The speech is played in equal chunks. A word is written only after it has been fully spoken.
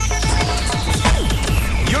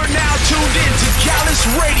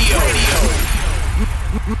GALLISRADIO.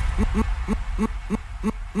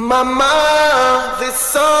 Mama, this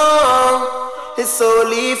song is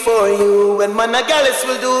solely for you. And man, a Gallis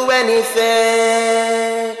will do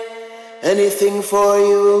anything, anything for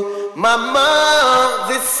you. Mama,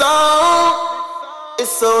 this song is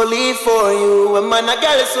solely for you. And man, a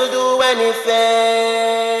Gallis will do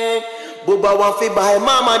anything. Bubba want to buy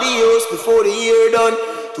mama the house before the year done.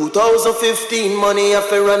 2015 money have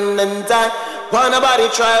to run and die. Wanna body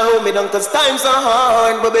try hold me down cause times are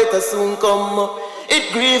hard, but better soon come.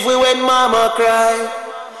 It grieve we when mama cry,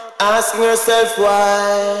 asking herself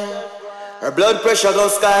why. Her blood pressure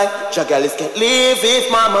goes sky. Gallis can't live if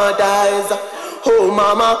mama dies. Oh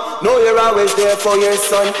mama, know you're always there for your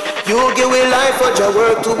son. You give away life for your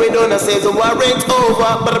work to be done. I say the war ain't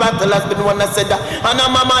over, but the battle has been won. I said that. And now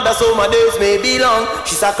mama, that's all my days may be long.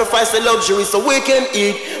 She sacrificed the luxury so we can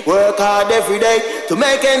eat. Work hard every day to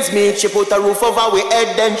make ends meet. She put a roof over our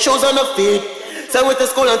head, then shoes on her feet. Send with the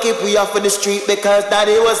school and keep we off of the street because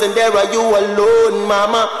daddy wasn't there. Are you alone,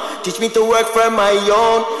 mama? Teach me to work for my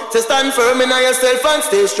own. So stand firm in yourself and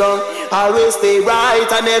stay strong. Always stay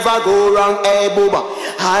right and never go wrong. Hey, booba,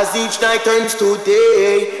 as each night turns to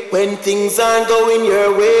day, when things aren't going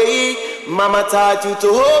your way, mama taught you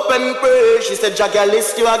to hope and pray. She said,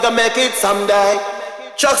 Gallis, you are gonna make it someday.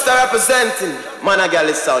 Chuckster representing Man a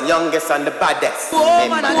Gallis sound, youngest and the baddest. Oh,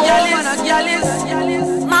 Man a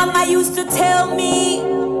Gallis. Mama used to tell me,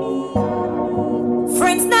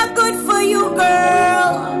 friends not good for you,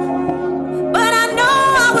 girl. But I know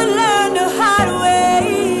I will learn the hard way.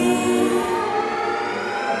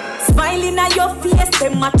 Smiling at your face,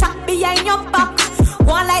 them a chat behind your back.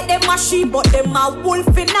 One like them a sheep, but them a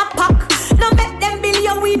wolf in a pack. No make them build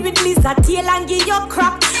your weed with lizard tail and give you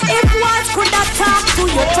crap. If words could have talked to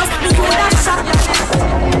you, trust me, you would have shot.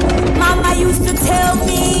 Mama used to tell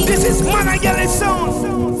me, this is Man a Gallis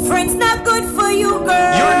sound. Friends not good for you,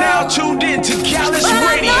 girl. You're now tuned in to GALLISRADIO. But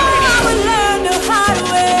I know I will learn the hard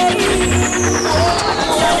way.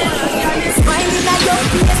 Smiling at your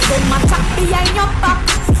face, them a chat behind your back.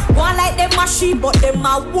 One like them a sheep, but them a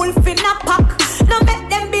wolf in a pack. No make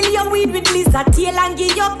them build your weed with lizard tail and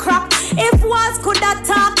give you crap. If walls could have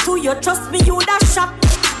talked to you, trust me, you'd have shot.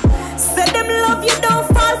 Say them love you, don't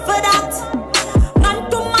fall for that. Man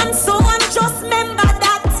to man, so unjust, remember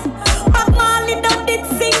that. But Marley done did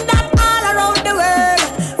sing that all around the world.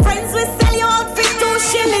 Friends will sell you out for 2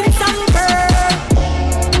 shillings and bird.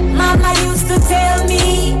 Mama used to tell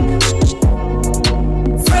me,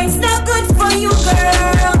 friends not good for you,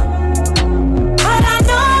 girl. But I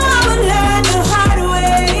know I will learn the hard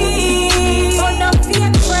way. So no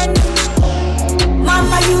fake friend.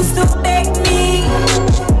 Mama used to beg me,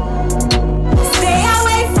 stay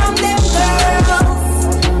away from them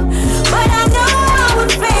girls. But I know I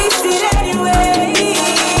would face it anyway.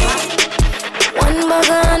 One bag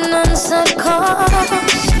of unanswered calls,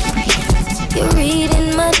 you're reading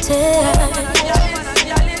my text,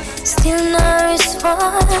 still no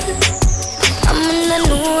response. I'm gonna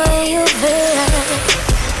know where you've been.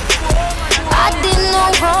 I did no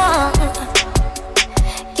wrong,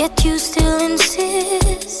 yet you still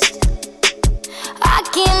insist. I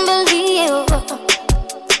can't believe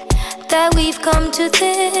that we've come to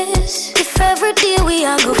this. If every day we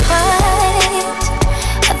are go fight,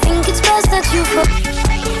 I think it's best that you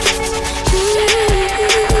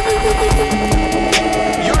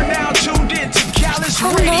You're now tuned in to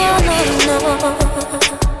GALLISRADIO. no.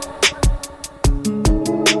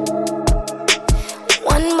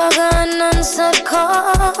 One bag of unanswered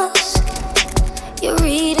calls, you're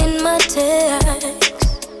reading my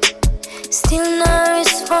text, still no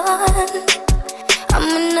response. I'm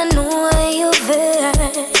gonna know where you've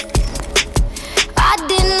been. I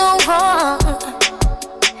did no wrong,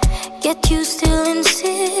 yet you still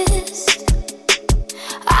insist.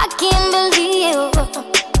 I can't believe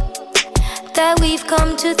that we've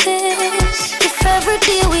come to this. If every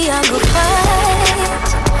day we are go fight,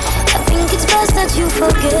 I think it's best that you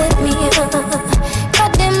forget me.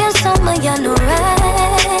 God damn, you're summer, you're no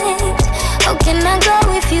right. How can I go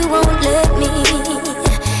if you won't let me?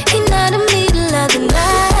 In the middle of the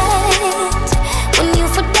night, when you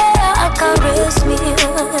for there, I caress me.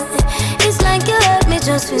 It's like you hurt me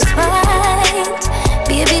just with spite.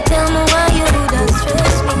 Baby, tell me why you do that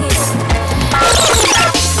stress me.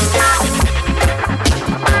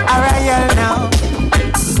 Alright, now.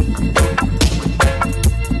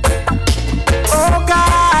 Oh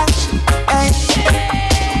gosh, hey.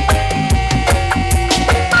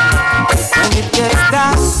 When it gets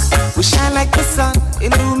dark, we shine like the sun,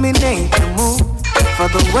 illuminate the moon for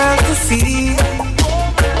the world to see.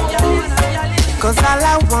 'Cause all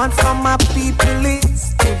I want from my people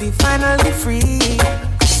is to be finally free.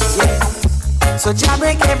 Yeah. So Jah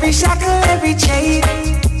break every shackle, every chain,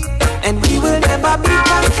 and we will never be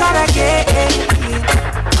conquered again.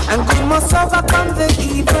 And good must overcome the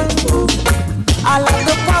evil. I like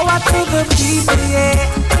the power to the people, yeah.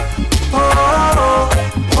 Oh,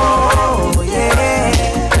 oh, yeah.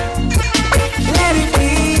 Let it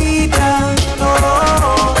be done,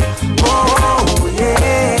 oh, oh,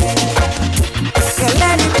 yeah. Yeah,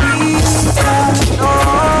 let it be done, oh,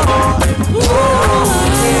 oh,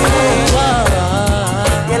 yeah.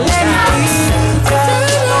 Yeah, let it be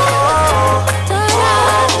done, oh, oh,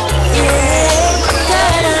 yeah.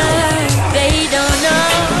 They don't know,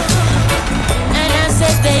 and I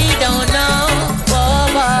said they don't know, oh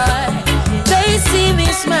boy. They see me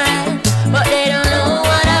smile, but they don't know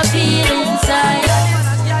what I feel inside.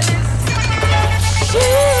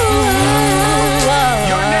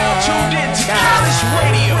 You're now tuned in to GALLIS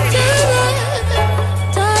Radio.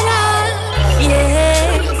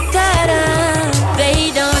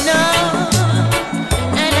 They don't know,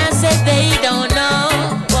 and I said they don't know,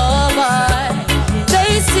 oh boy.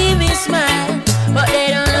 They see me smile, but they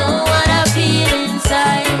don't know what I feel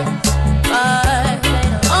inside.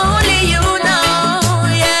 Only you know,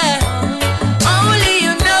 yeah. Only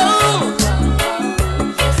you know.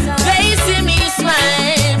 They see me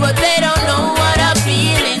smile, but they don't know what I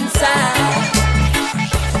feel inside.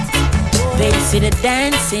 They see the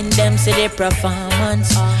dancing, them see the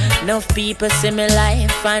performance. Enough people see me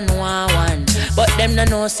life and want one, but them no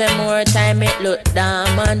know say more time it look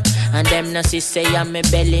dormant. And them no see say on me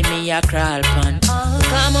belly me a crawl pan.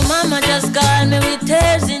 Cause my mama just called me with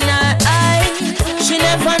tears in her eyes. She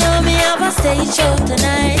never know me have a stage show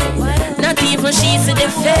tonight. Not even she see the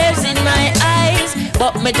fears in my eyes.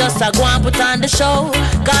 But me just a go and put on the show.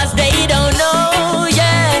 Cause they don't know,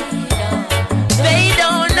 yeah. They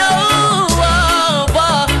don't know, oh,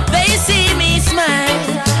 oh. They see me smile,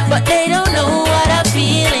 but they don't know what I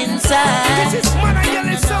feel inside. This is when I get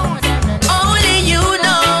it soon. Only you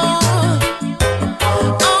know.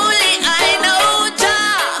 Only I know,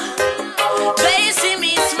 Jah. They see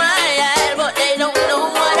me smile, but they don't know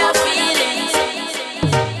what I feel inside.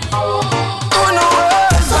 Oh no,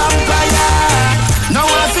 vampire. Now I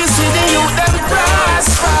feel see the youth them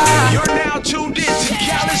prosper. You're now tuned in to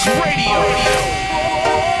GALLIS Radio.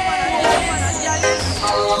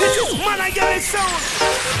 This is when I get it soon.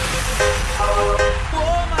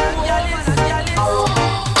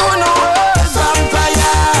 Oh no,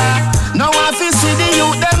 vampire. Now I feel see the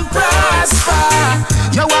youth them prosper.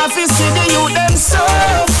 You want to see the youth them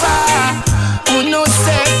suffer. Oh no,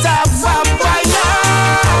 set a vampire.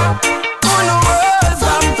 Oh no,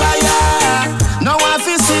 vampire. Now I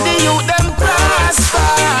feel see the youth them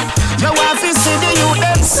prosper. You want to see the youth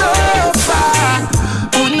them suffer.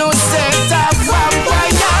 Oh no, set a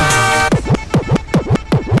vampire.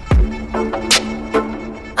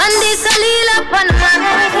 And this a lila pan man.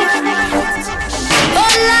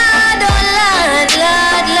 Oh Lord, Lord,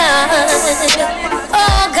 Lord.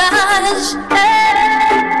 Oh gosh,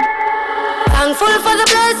 thankful for the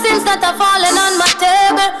blessings that are falling on my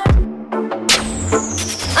table.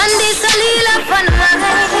 And this a lila pan man.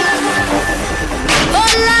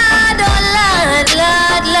 Oh Lord, Lord.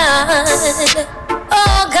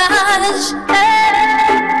 Oh gosh,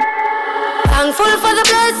 thankful for the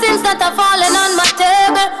blessings that are falling on my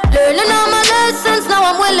table. Learning all my lessons, now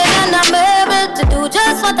I'm willing and I'm able to do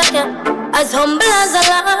just what I can. As humble as a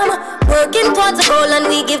lamb, working towards a goal, and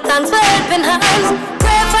we give thanks for helping hands.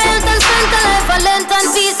 Pray for health and strength and life, for length and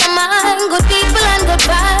peace of mind. Good people and good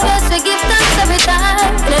vibes, yes, we give thanks every time.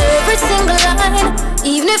 In every single line,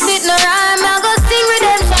 even if it no rhyme, I'll go sing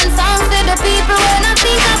redemption songs to the people when I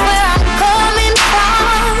think of where I'm coming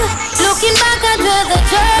from. Looking back at where the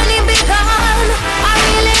journey began, I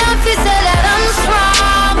really have to say that I'm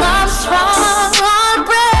strong, I'm strong. All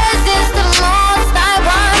praises to the Most High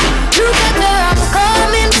One. Look at where I'm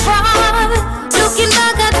coming from. Looking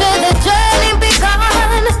back at where the journey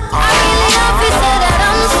began, I really have to say that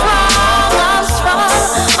I'm strong, I'm strong.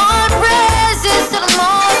 All praises to the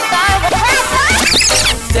Most High One.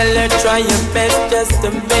 Tell her try your best just to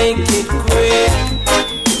make it quick.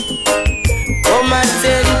 Come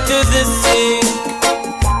attend to the sick.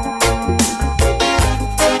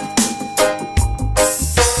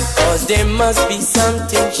 Cause there must be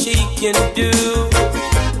something she can do.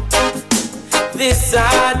 This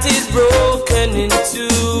heart is broken in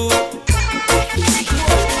two.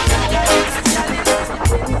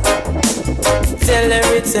 Tell her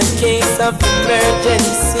it's a case of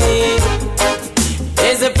emergency.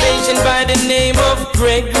 There's a patient by the name of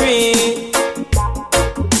Gregory.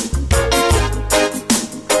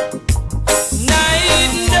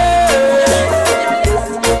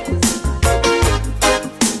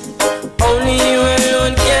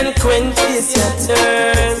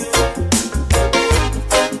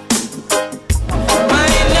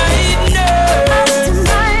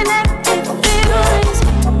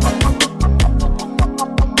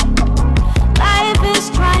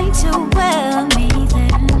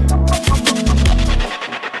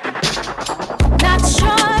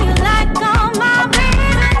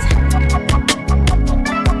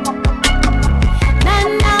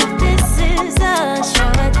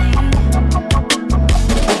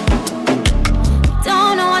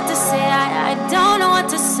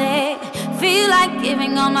 Feel like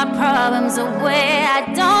giving all my problems away. I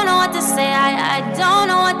don't know what to say, I don't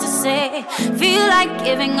know what to say. Feel like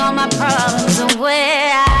giving all my problems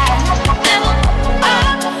away.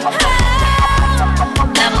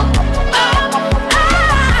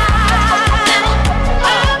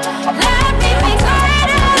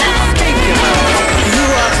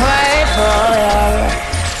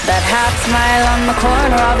 That half smile on the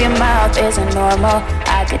corner of your mouth isn't normal.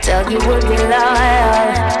 I could tell you would be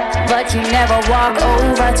loyal, but you never walk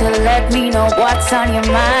over to let me know what's on your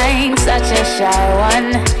mind. Such a shy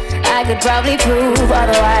one. I could probably prove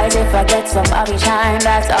otherwise if I get some of your time.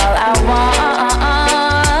 That's all I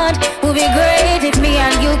want. Would be great if me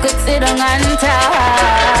and you could sit on and talk.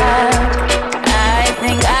 I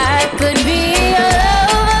think I could be your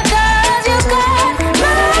lover 'cause you got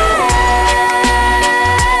mine,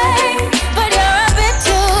 but you're a bit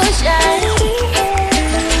too shy.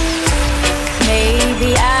 Maybe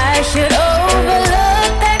I should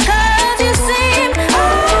overlook that 'cause you seem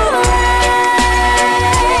alright.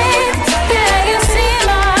 Yeah, you seem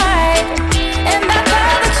alright, and I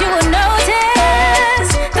thought that you would notice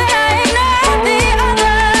that I ignored the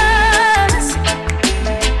others.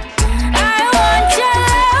 I want your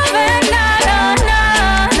love and not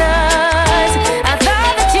others. I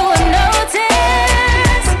thought that you would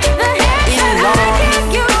notice the hits that I give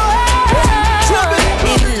you up.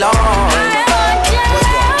 In law, I want your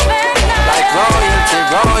love and not like royalty,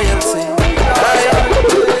 royalty. Hey.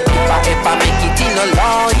 If I make it in a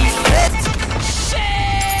life,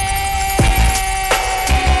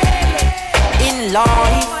 in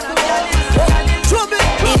life,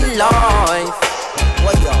 in life,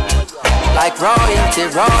 like royalty,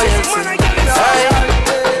 royalty. Hey.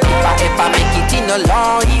 If I make it in a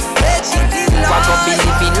life, I go be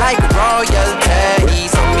living like royalty.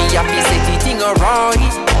 So me happy set it in a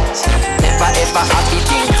right. Never ever happy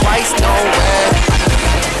think twice, no way.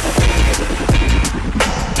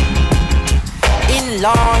 In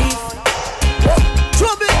life,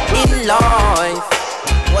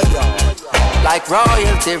 like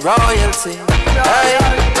royalty, royalty. Hey.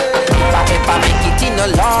 If I make it in a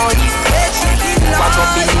life, I go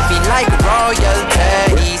be living like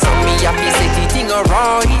royalty. So me happy set it in a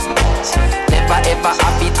right. Never ever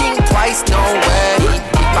happy think twice, no way.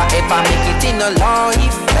 If I ever make it in a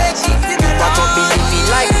life, I go be living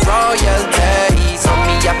like royalty. So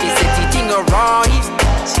me happy set it in a right.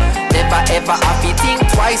 Never ever happy think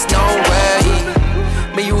twice, no way.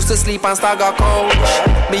 Me used to sleep on Stagger couch.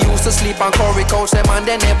 Me used to sleep on Curry couch. Them and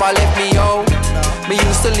they never left me out. Me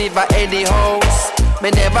used to live at Eddie house. Me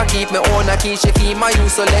never keep me own a key. She feel my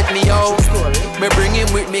used to let me out. Me bring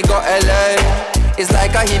him with me go LA. It's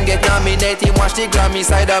like a him get nominated. Watch the Grammy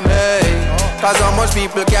side of me. 'Cause how much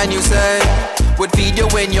people can you say would feed you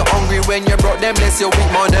when you're hungry, when you brought them bless you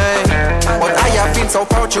with money? But I have been so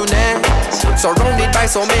fortunate, surrounded by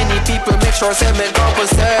so many people. Make sure say me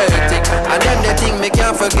compensating, and then the thing me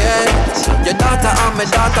can't forget. Your daughter and my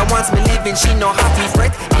daughter wants me living, she no happy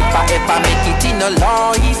fret. If I ever make it in a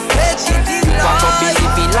life, I could be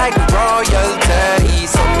living like royalty.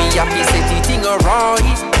 So me happy set it in a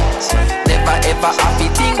right. Never ever happy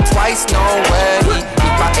think twice, no way.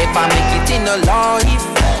 If I ever make it in a life,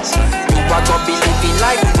 you are gonna be living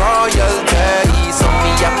like royalty. So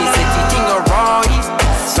me happy set it in a right,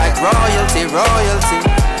 like royalty, royalty.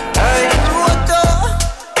 Hey,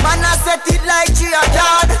 man, I set it like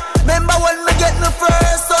G-A-God. Remember when me get me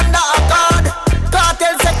first under a card?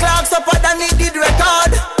 Cartel say clocks up and it did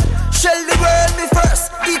record. Shell the world me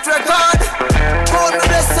first, eat record. Call me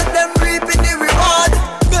blessed, them reaping the reward.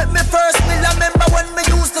 Get me first meal, I remember when me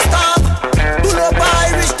used to stop. Pull up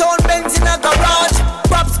Irish town Benz in a garage.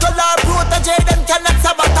 Props color protege, them cannot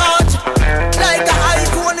sabotage. Like a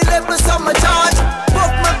iPhone 11, some charge.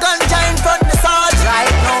 Buff my ganja in front the sarge.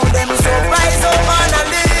 Right now, them surprise, oh man, I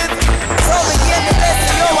live. So me get the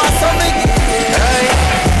blessing, yo, I so me give. hey.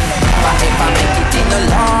 But if I make it in a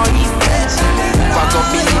life, I go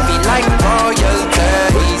be living like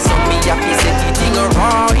royalty. So me happy set it in a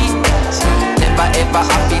right. Never ever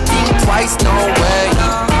happy think twice, no way.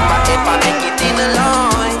 But if I make it in a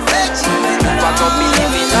life, I go be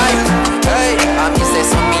living like, hey. I me say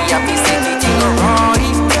so me happy set it in a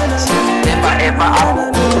right. Never ever happy.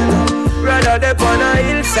 Rather up on a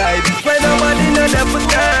hillside, when nobody know them for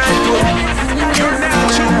time. You're now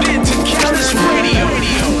tuned in to GALLIS Radio.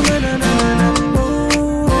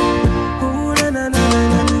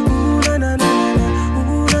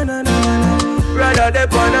 Rather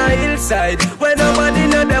up on a hillside, when nobody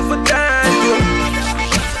know them for time.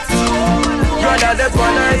 Rather up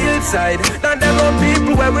on a hillside, than them on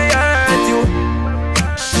people where we are at you.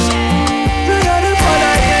 Rather up on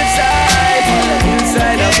a hillside.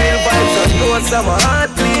 and my heart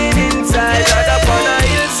clean inside. God up on a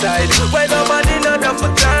hillside, where nobody know the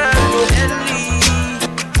for time to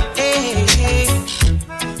hey, hey.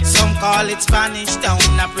 Some call it Spanish Town,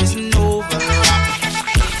 a prison over rock.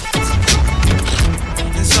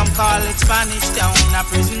 And some call it Spanish Town, a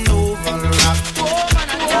prison over rock.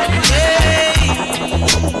 Hey,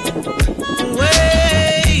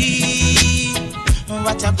 way,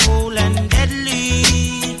 what a cool and deadly.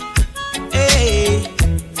 Hey,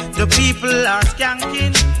 the people are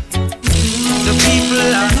skanking. The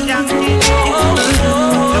people are skanking.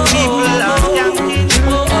 The people are skanking.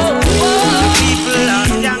 The people are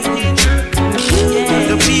skanking.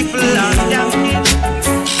 The people are skanking.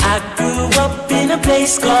 I grew up in a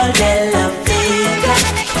place called La Vega,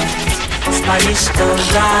 Spanish Town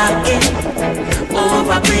rocking,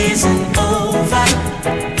 over prison over.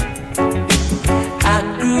 I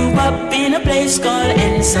grew up in a place called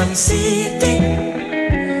Ensom City,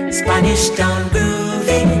 Spanish Town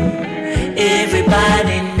grooving,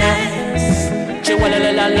 everybody nice.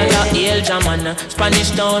 Hail German,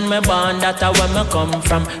 Spanish Town, me born, that's where me come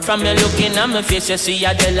from. From me looking at my face, you see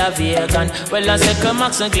a De La Vegan. Well, I say come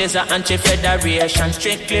Max and Glazer, Anti-Federation.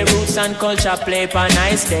 Strictly roots and culture play for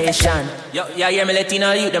nice station. Yo, yeah, hear me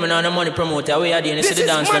Latino youth, them on the money promoter. We are doing this to the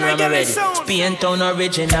dance when I'm ready. Spain Town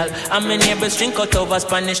original, and my neighbors drink out over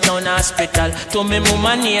Spanish Town hospital. To me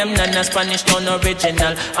mama name, Nana Spanish Town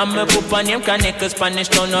original. And my papa name Kaneka Spanish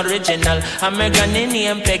Town original. And my granny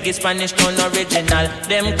name Peggy Spanish Town original.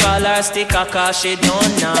 Them call her sticker cause she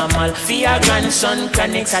don't normal. For your grandson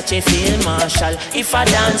Kaneka such a field marshal. If I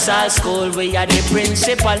dance at school, we are the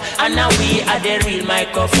principal. And now we are the real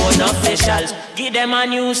microphone officials. Give them a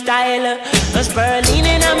new style. No Berlin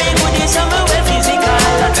and I make good this summer well physical.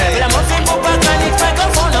 Well, I'm off in Bupacan, it's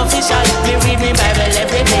microphone official. Me read me Bible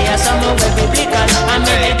every day, a summer well biblical. I'm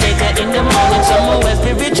meditated in the morning, summer well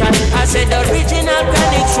spiritual. I said the original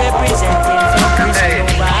Granix representing from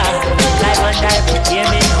Christopher. Life and life, hear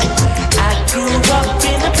me now. I grew up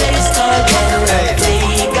in a place called De La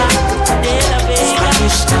Vega, De La Vega,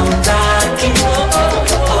 Spanish Town rocking,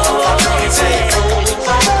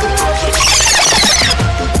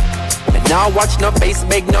 now watch no face,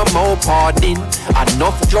 beg no more pardon.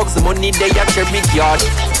 Enough drugs, money they at your big yard.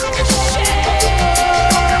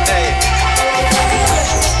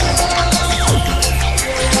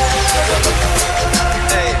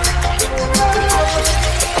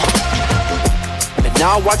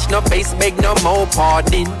 Now watch no face, beg no more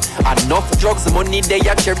pardon. Enough drugs, money they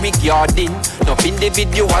at your big garden. Enough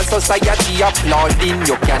individual society applauding.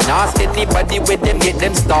 You can ask anybody where them get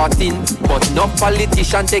them starting. But no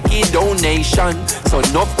politician take a donation. So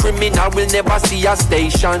no criminal will never see a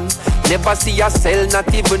station. Never see a cell,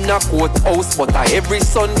 not even a courthouse. But every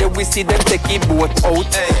Sunday we see them take a boat out.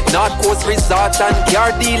 North Coast Resort and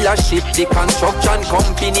car dealership. The construction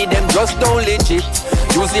company, them just don't legit.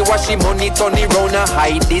 Usually wash the money, turn it round and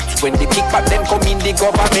hide it. When the kickback them come in, the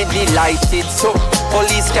government delighted. So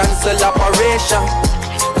police cancel operation,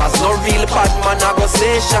 cause no real bad man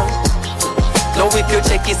negotiation. Now if you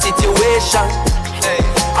check the situation,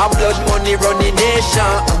 a blood money running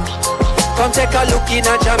nation. Come take a look in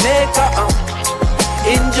Jamaica.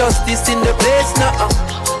 Injustice in the place now.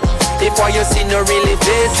 If what you see no really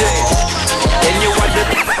face it, then you want the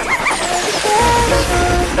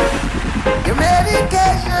your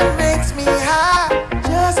medication makes me high.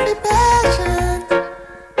 Just be patient.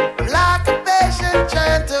 I'm like a patient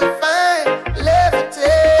trying to find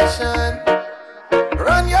levitation.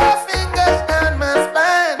 Run your fingers down my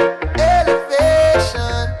spine.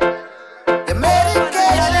 Elevation. The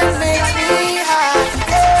medication makes me high.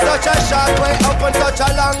 Such a short way up and such a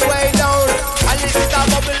long way down. And this is a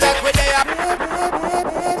bubble like where they are.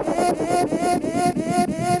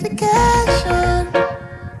 Medication.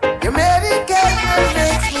 Your medication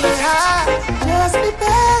makes me high. Just be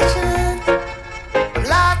patient. I'm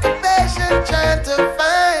like a patient trying to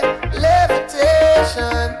find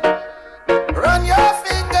levitation. Run your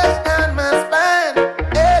fingers down my spine.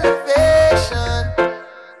 Elevation.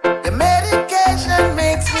 Your medication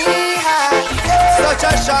makes me high. Such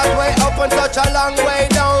a short way up and such a long way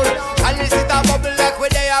down. And this is a bubble like where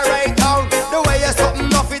they are right down. The way you're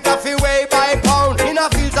something off it off your way by pound. In a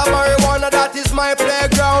fields of marijuana, that is my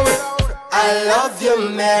playground. I love you,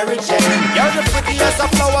 Mary Jane. You're the prettiest of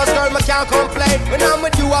flowers, girl, me can't complain. When I'm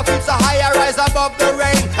with you, I feel so high, I rise above the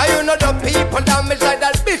rain. And you know the people damage like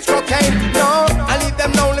that bitch cocaine. No, I leave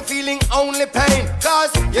them lonely, feeling only pain.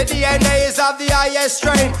 Cause your DNA is of the highest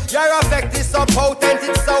strain. Your effect is so potent,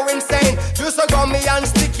 it's so insane. You so gummy and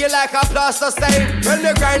sticky like a plaster stain. When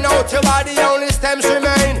you grind out your body, only stems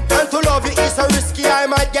remain. And to love you is so risky, I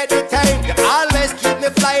might get detained. You always keep me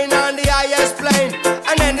flying on the highest plane.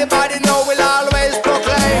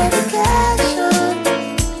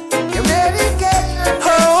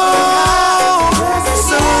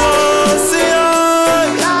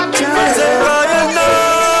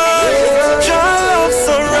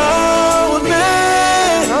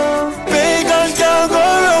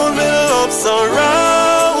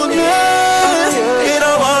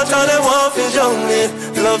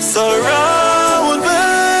 surround me.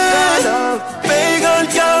 Pagan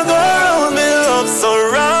can't go around me. Love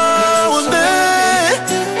surround me.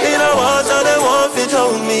 In a water they won't fit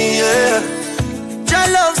on me, yeah. Your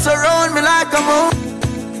love surround me like a moon.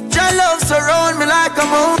 Your love surround me like a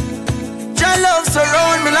moon. Your love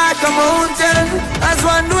surround me like a mountain. As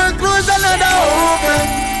one door close, another open.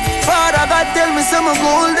 Father God tell me some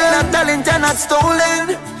golden. I'm talent and not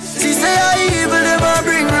stolen. She say I evil never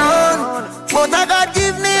bring round, but I God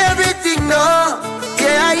give me everything now.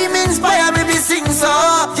 Yeah, Him inspire me to sing so.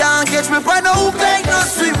 Can't catch me by no hook like no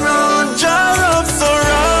swim round. Your love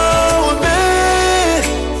surround me.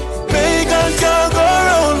 Pagan can't go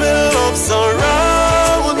around me. Love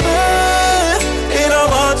surround me. In a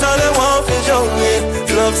water they won't fit on me.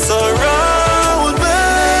 Love surround me.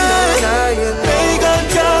 Pagan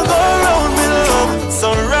can't go around me. Love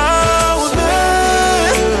surround me.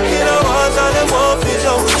 In a water they won't fit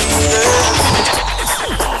on me.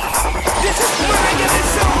 This is where I get it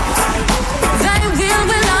song. Thy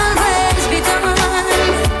will always be done.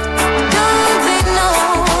 Don't they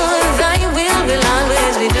know thy will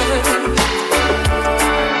always be done?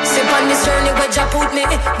 Step on this journey where Jah put me.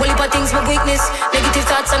 Bully for things my weakness. Negative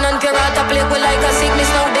thoughts and unpure heart I play with like a sickness.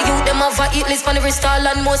 Now the youth them have a eat list for every stall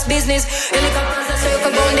and most business. Helicopters that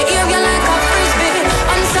circle round the area like a frisbee.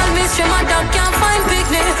 Unsolved mystery my dog can't find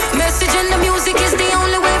picnic. Message in the music is the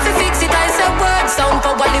only way to fix it. I said word sound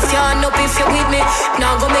power lift your hand up if you're with me.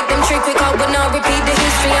 Now go make them trick quick out but now repeat the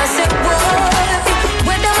history. I said word.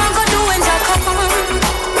 What them I go do when Jah come?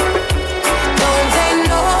 Don't they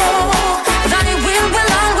know thy will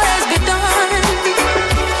always be done?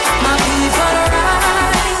 My people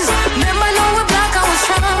rise. Remember now we're black and we're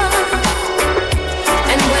strong.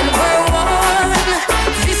 And when we're one,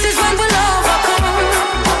 this is when we'll overcome.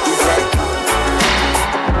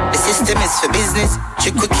 The system is for business.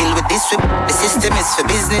 Trick we kill with this whip. The system is for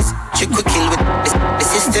business. Trick we kill with this. The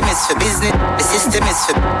system is for business. The system is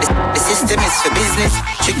for the system is for business.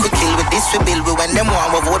 Trick we kill with this we build. We when them want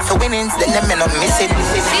we vote for winnings, then them men not missing.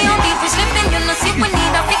 See how people slipping, you know see we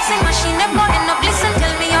need a fixing machine. Them boy end up listen.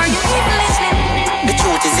 Tell me are you even listening? The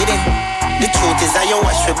truth is hidden. The truth is I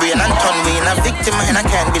wash for brain and turn me in a victim and I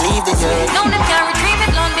can't believe this. No them can't retrieve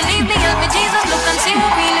it, Lord believe me. Help me Jesus, look and see who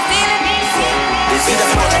really feel it. See that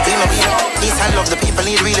I'm gonna dream of me. Peace and love the people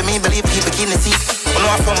need really me believe people keen to see. I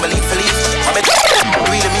know I'm from belief for leave. I bet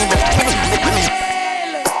really me believe.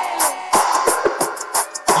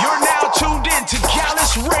 You're now tuned in to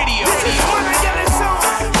Gallis Radio. This is where I get it song.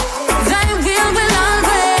 Thy will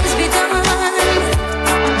always be done.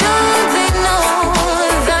 Don't they know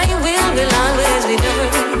thy will always be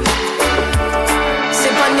done?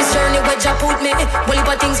 Step on this journey where Jah put me. Bully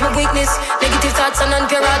for things my weakness. Negative thoughts and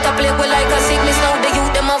unpure heart I play with like a sickness. Now the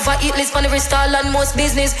youth them have a eat list for every stall and most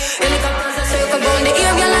business. Helicopters that circle round the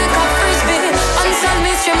area like a frisbee. Unsolved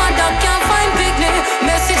mystery my dog can't find picnic.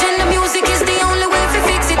 Message in the music is the only way to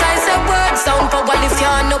fix it. I said word sound power lift your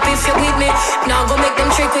hand up if you're with me. Now go make them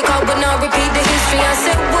trick quick out but now repeat the history. I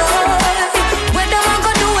said word. What them I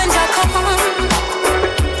go do when Jah come?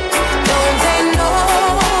 Don't they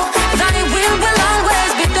know thy will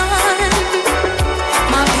always be done?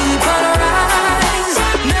 My people rise.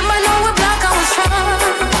 Remember now we're black and we're strong.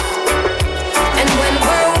 And when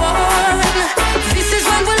we're one, this is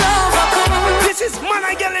when we'll overcome. This is when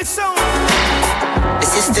I get it song. The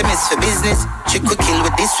system is for business. Trick we kill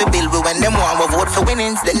with this we build. We when them want we vote for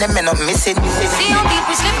winnings, then them men not missing. See how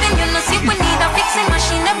people slipping, you know see we need a fixing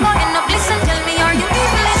machine. Them boy end up listen. Tell me are you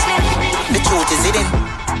even listening? The truth is hidden.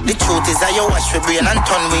 The truth is I wash for brain and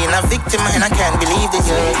turn me in a victim and I can't believe this.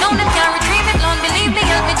 No them can't retrieve it, Lord believe me.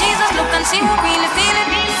 Help me Jesus, look and see who really feel it.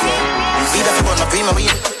 See that I'm gonna dream of me.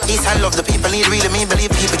 Peace and love the people need really me believe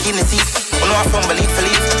people keen to see. I know I'm from belief for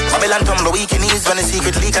leave. Babylon tumble weak in ease when the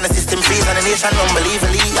secret leak and the system freeze and the nation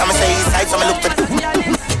unbelievably. I'ma say east side so I look to.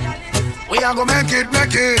 We are gonna make it.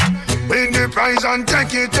 Win the prize and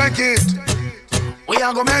take it. We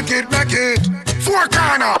are gonna make it. Four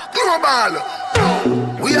corner, global.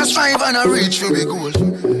 We are strive and a reach for big goal.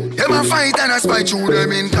 Them a fight and a spy through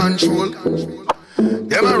them in control.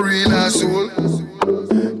 Them a real asshole.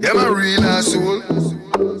 Them a real asshole.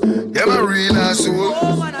 Them a real asshole.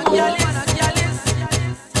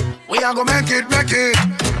 We are gonna make it.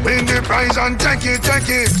 Win the prize and take it.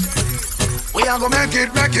 We are gonna make it.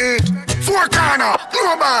 Four corner,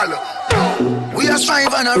 global. We are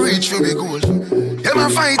strive and a reach for big goal. Them a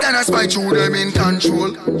fight and a spy through them in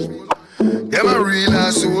control. Them a real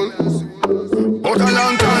asshole. But a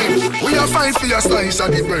long time, we a fight for a slice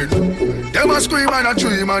of the bread. Them a scream and a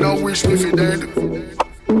dream and a wish me fi dead.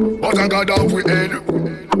 But I got off we head.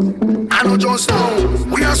 I know just now.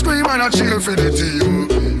 We are scream and a chill for the team.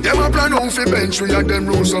 Them a plan out for bench, we and them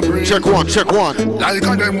rules of brain. Check one. Like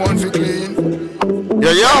and them one for clean.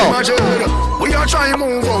 Yeah. Imagine, we are trying to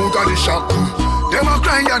move out of the shop. Them a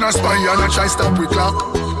cry and a spy and a try stop we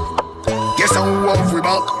clock. Guess how we off we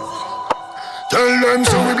back. Tell them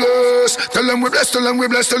so we bless. Tell them we bless. Tell them we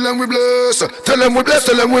bless. Tell them we bless. Tell them we bless.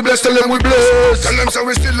 Tell them we bless. Tell them we bless. Tell them so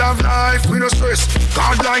we still have life. We no stress.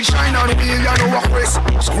 God light shine on the wheel. You know what rest.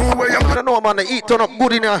 Screw away your man. I don't know, man. They eat turn up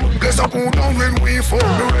good in here. Bless up who down when we for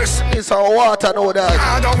the rest. It's our water, know that.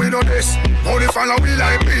 God we know this. Only follow we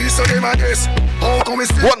like peace. So they my guess. How come we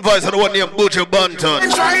still? One voice and one named Butcher Banton.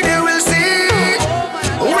 And try they will see.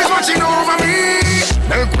 Who is watching over me?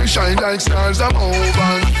 Make we shine like stars of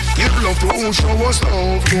oven. Give love to who show us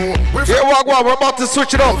love to. Here, we're about to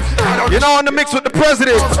switch it up. You know, on the mix with the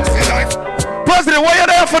president. President, what you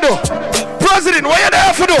there for do? President, what you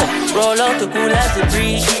there for do? Roll out the cool as the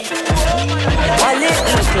breeze. While it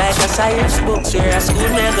look like a science book, where a school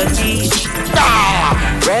never teach.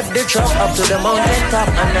 Rev the truck up to the mountain top,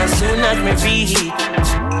 and as soon as me reach,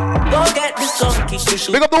 go get the sun, kick the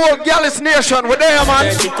shoe. Big up the whole Gallis Nation, we're there, man.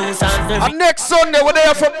 And next Sunday, we're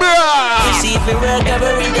there for bra. You see me work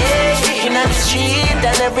every day, in the street,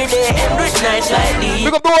 and every day, and with nights like these.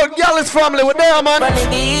 Big up the whole Gallis family, we're there, man. On the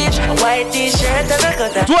beach, a white t-shirt and a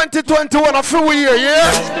cutter. 2021, a full year,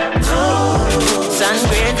 yeah? Sun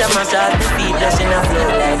grains and massage the feet, just in a flow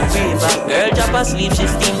like a river. Girl drop asleep, she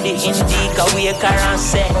steam the indica, wake her and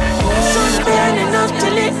say, sun burning up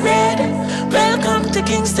till it red. Welcome to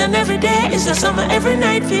Kingston every day. It's a summer every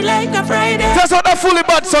night, feel like a Friday. That's not a fully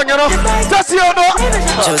bad song, you know. That's you know.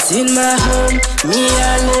 Just in my home, me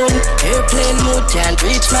alone. Airplane mode, can't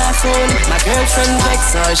reach my phone. My girlfriend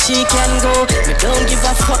vex, so she can go. Me don't give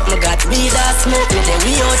a fuck, me got weed or smoke. Me then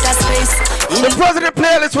we out of space. The president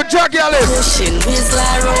playlist with GALLIS. Pushing whistle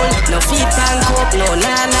roll. No feet and coke, no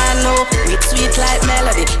no. With sweet like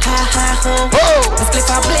melody, ha ha ho. The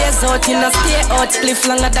spliff a blaze out, in a stay out. Spliff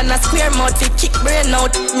longer than a square mouth. Kick brain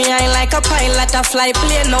out. Me I like a pilot a fly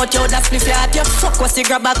plane out. Yo that spliff you at your fuck was you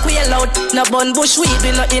grab a quail out. No bun bush weed we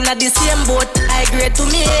not in a the same boat. I grade to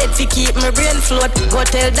me head fi keep my brain float. Go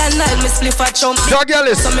tell Daniel me spliff a chump.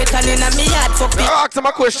 GALLIS. So me turn in a me yard fuck me. Ask him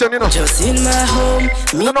a question, you know. Just in my home.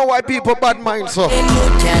 Me don't know why people bad mind so.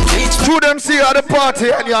 Through them see you at the party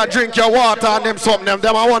and you drink your water and them something them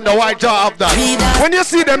I wonder why you have that. When you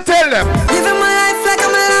see them, tell them. Living my life like I'm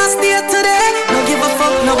my last day today. Don't give a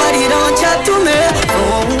fuck, nobody don't chat to me.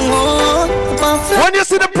 When you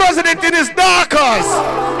see the president in his darkers.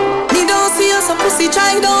 Me don't see us a pussy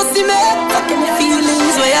try, don't see me. Fucking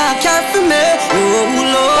feelings where I care for me.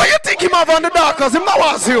 Why you think him have on the darkers? Him not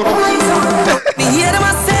want to see you. Me hear them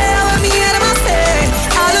I say, me hear them I say.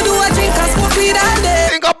 All I do I drink and smoke weed all day.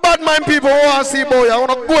 Think of bad mind people who want to see boy. I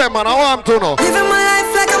want to go man, I want to know. Living my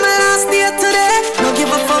life like I'm my last day today. Don't give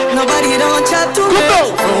a fuck, nobody don't chat to me.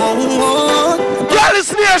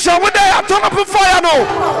 GALLIS Nation, we're there, turn up the fire now.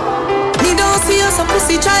 Me don't see us a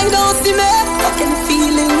pussy try, don't see me. Fucking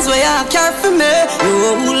feelings where I care for me.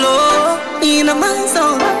 Lord, in my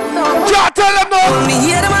zone. Just tell them now. Me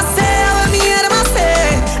hear them I say, me hear them I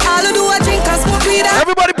say. All I do I drink and smoke weed.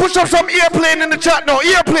 Everybody push up some airplane in the chat now.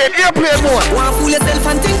 Airplane more. Wanna fool yourself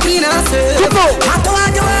and think clean and say. Come on. Matter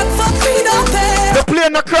what you work for, we don't pay. The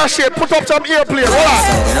plane not crash here, put up some airplane.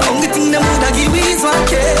 The only thing them woulda give is one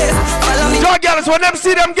case. Follow me. GALLIS, when them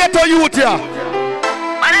see them get to youth here.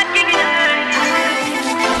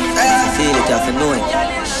 Feel it, you have to know it. You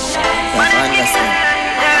have to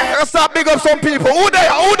understand. Let's start big up some people. Who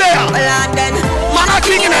there? London. Man, I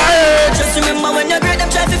king in the head. Just remember when you great,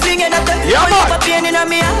 them try to fling in at them. Yeah, man. Pain in my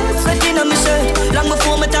heart, sweating on my shirt. Long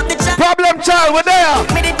before me talk the chat. Problem child, we're there.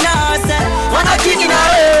 Me did not say. Man, I king in the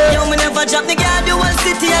head. Yo, me never drop the guard, the whole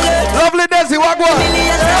city alert. Lovely Desi, wagwan.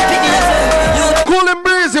 Millions of pity. Cool and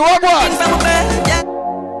breezy, wagwan.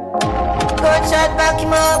 Good shot, back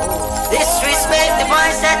him up. Disrespect the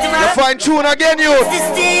boys that him up. You find tune again, you.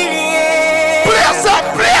 Play a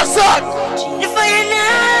song. If I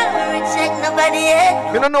know, it's like nobody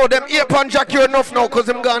else. You don't know them ear pan jack you enough now cause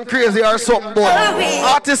him gone crazy or something, but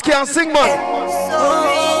artists can't sing, man.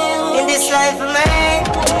 So, in this life of mine,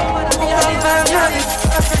 if I'm nothing,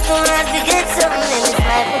 I'm just gonna have to get something in this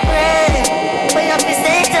life of bread. But you have to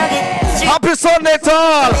stay target. Happy Sunday to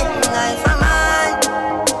all. Life of mine.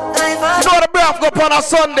 You know the breath go up on a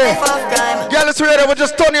Sunday. GALLIS Radio will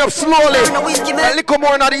just turn you up slowly. A little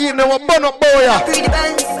more in the evening, we'll burn up boy.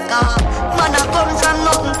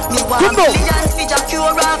 Come on.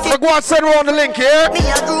 So go and send around the link here. Big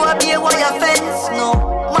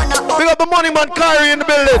up the money man Kyrie in the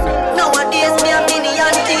building. Nowadays me a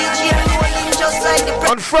million DJ rolling just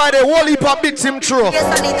On Friday, whole heap of beats him through.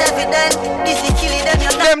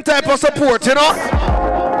 Them type of support, you know.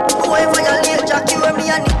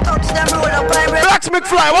 Blacks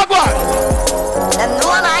McFly, what one? Them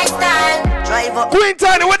know my style. Drive up. Queen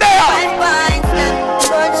Tiny, what they are?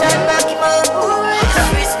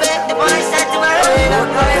 Respect the boys that tomorrow.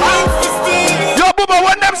 Yo, Bubba,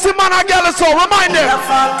 when them see man and girl so remind them.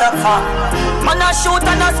 Man a shoot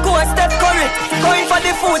and a score, Steph Curry. Going for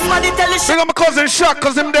the food, man, they tell the shit. Bring up my cousin Shaq,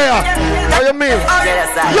 cause him there. What you mean?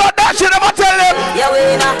 Yo, that shit never tell them. Yeah, we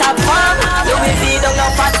in a top farm. You will feed on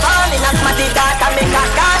your fat farm. In a smarty dark and make a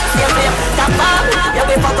cat. Same flame, top farm. Yeah,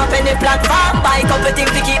 we fuck up in the platform. Buy couple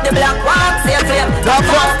things to keep the black warm. Same flame, top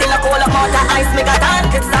farm. Still a cold amount of ice, make a tan.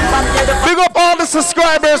 Big up all the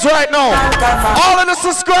subscribers right now. All of the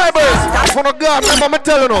subscribers. For the God, remember me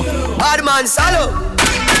telling you. Bad man, Salo.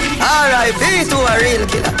 R.I.P. to a real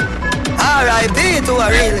killer. R.I.P. to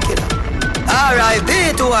a real killer.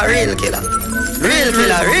 R.I.P. to a real killer. Real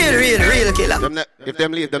killer, real killer. If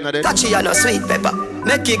them leave, them not dead. Touchy and a sweet pepper.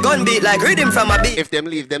 Make it gun beat like rhythm from a beat. If them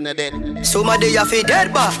leave, them not dead. Somebody you feel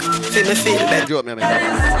dead back. Feel me feel better. Joke me,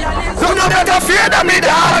 So no better fear than me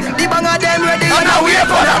dog. The bang of them ready and I wait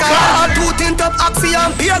for the call. Two tint up Axie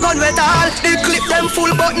and beer gun with all. They clip them full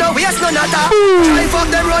but no waste none at all. Drive up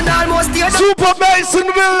them run almost tear down. Super Mason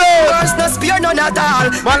Village. First no spear none at all.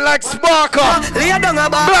 Man like Sparker. Lay down a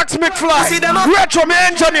bar. Blacks McFly. See them up. Retro me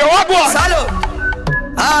engineer. What one? Salo.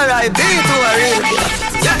 R.I.P. to a real killer.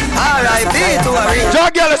 R.I.P. to a real killer.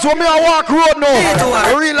 John Gallis, when me I walk road now,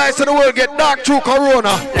 I realize that the world get dark through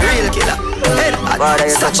Corona. Real killer.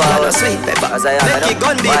 Such a sweet pepper. Make it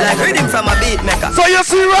gun beat like rhythm from a beat maker. So you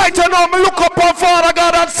see right now, me look up on Father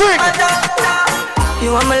God and sing.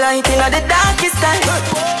 You want me light in the darkest time.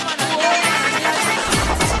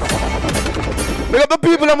 Because the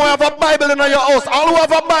people that have a Bible in your house, all who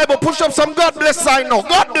have a Bible, push up some God bless sign now.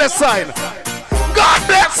 God bless sign. God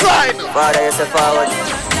bless sign. Father, you say forward.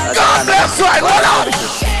 God bless sign. Hold on.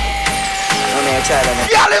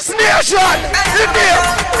 GALLIS Nation. In there.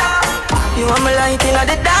 You want me light in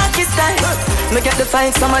the darkest time. Me get to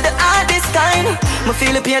find some of the hardest kind. Me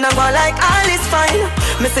feel the pain and go like all is fine.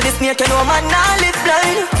 Me see the snake, you know man not live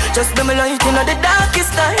blind. Just be me light in the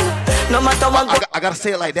darkest time. No matter what I gotta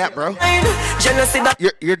say it like that, bro. Jealousy that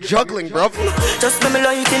you're juggling, bro. Just be me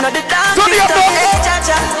light in the darkest time. Hey,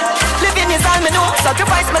 Jaja, living is all me know.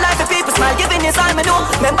 Sacrifice my life for people smile. Giving is all me know.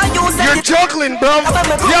 Remember you said you're juggling, bro.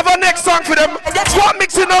 You have a next song for them. Go on,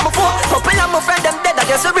 mix it up. Couple of my friend them dead. I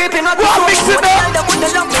guess we're reaping up. Go on, mix it up. Me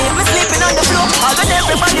sleeping on the floor. All when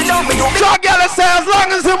everybody know me. John Gallis say as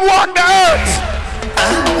long as him walk the earth.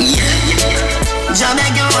 Jah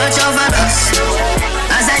make you watch over us.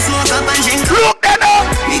 As I smoke up and drink up. Look that up.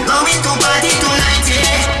 We going to party tonight,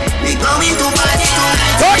 yeah. We going to party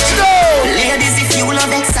tonight. Touchdown. Ladies, if you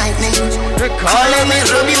love excitement, call me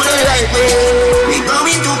Ruby to like me. We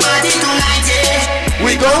going to party tonight, yeah.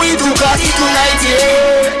 We going to party tonight,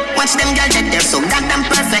 yeah. Watch them girls that they're so goddamn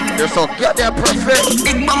perfect. They're so goddamn perfect.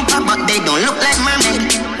 Big bumper, but they don't look like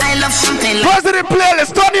mermaid. I love champagne. President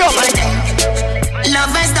playlist, turn you up.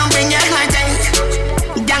 Lovers don't bring your heartache.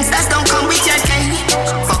 Gangsters don't come with your cane.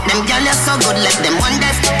 Fuck them girls, you're so good. Let them wonder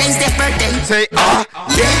if today's their birthday. Say yeah.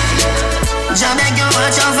 Jah beg you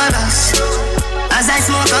watch over us as I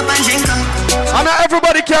smoke up and drink up. And not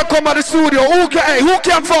everybody can come at the studio. Who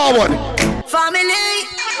can forward? Family.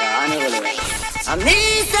 I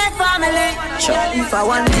me say family. If I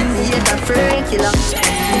want to be a friend killer,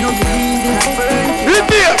 you know believe in a friend.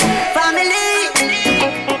 Family.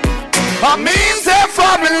 I mean say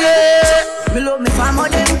family. Me love me family,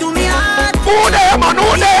 them to me heart. Who there, man?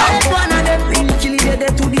 Who there? One of them real kill it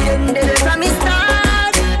to the end. They from me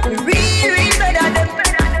start. Real better them.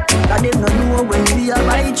 Cause them no know when we are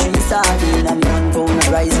buy 3 sardines and 1 pound of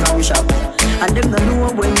rice from shop. And them no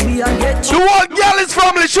know when we are get the whole GALLIS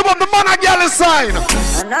family, show up the man of GALLIS sign.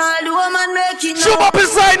 And all the woman making show up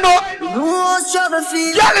his sign no. No struggle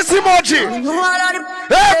feel GALLIS emoji. No all of the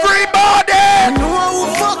everybody. No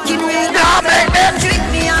who fucking with now make them trick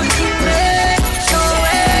me and kill me. So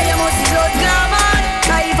you must be blood glamour.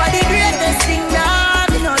 Life are the greatest thing that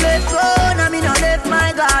me no left phone and me no left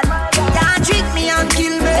my God. Can't trick me and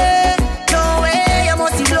kill me. No way you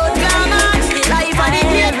must be blood glamour. Life are the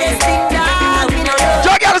greatest thing that.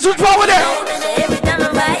 Who's power there? Every time I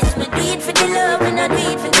rise, we do it for the love, we not do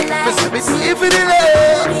it for the lights. We do it for the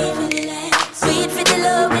love. Do it for the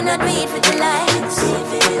love, we not do it for the lights.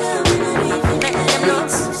 Make them know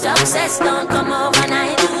success don't come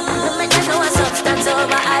overnight. No matter know a substance over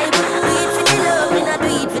hype. Do it for the love, we not do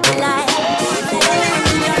it for the lights.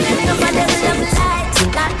 No matter the love light,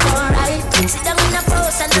 not alright. Sit down in a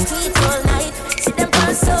post and a tweet all night.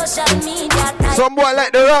 Some boy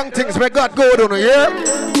like the wrong things, may God go down, yeah?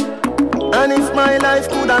 And if my life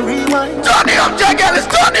could have rewind, turn it up,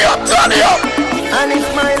 GALLIS, turn it up, turn it up. And if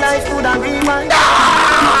my life could have rewind,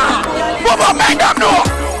 Bubba, make them know.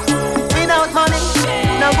 Without money,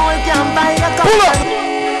 no gold can buy a car. Pull up.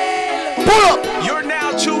 Pull up. You're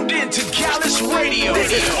now tuned in to GALLIS Radio.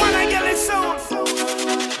 This is when I get it soon.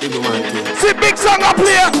 See big song up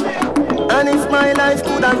here. And if my life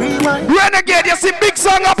could have rewind, Renegade, you see big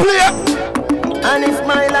song up here. And if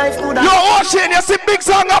my life could have, Yo, Ocean, you see big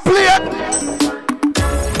song up here.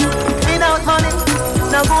 Without money,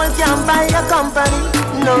 no gold can buy a company.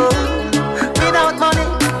 No. Without money,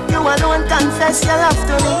 you alone confess your love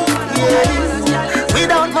to me. Yeah.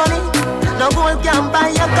 Without money, no gold can buy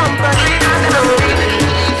a company. No.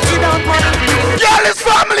 Without money, GALLIS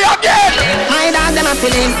family again. My dog them a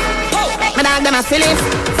feeling. My dog them a feeling.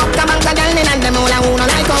 Fuck a bank of girl and them all a who no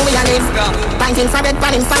like how we a live. Banking for bed,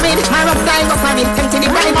 panning for it. My rough guy go for it. Empty the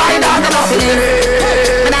bright. My dog them a feeling.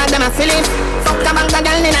 My dog them a feeling. Fuck a bank of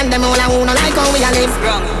girl and them all a who no like how we a live.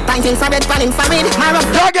 Banking for bed, panning for it. My rough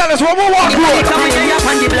guy. GALLIS, what we want?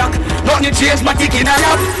 On the block, nothing change, my tick in a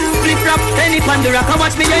lap. Flip flop, any pandora, come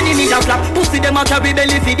watch me enemies a flap. Pussy them a carry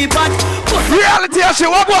belly for the pot. Reality, I say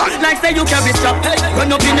what? Like say you carry strap.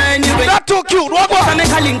 Run up in a anyway. Not too cute, what? I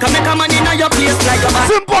make a link, I make a man in your place like a man.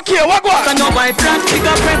 Simple key, what? I know by flat, pick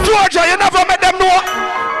up friend. Georgia, you never met them know.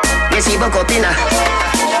 We see Bokopina.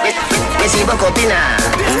 We see Bokopina.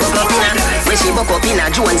 We see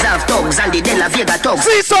Bokopina. Jones have thugs and the De La Vega thugs.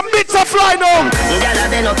 See some bits of fly now. Gala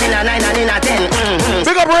been up in a 9 and in a 10.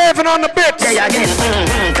 Big up Raven on the bits. Say again.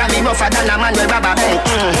 Can be rougher than a man with rubber band.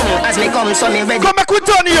 As me come, so me ready. Come back with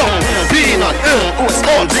Tony. Peanut. Oats,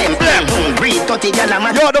 blem. Breathe 30 gala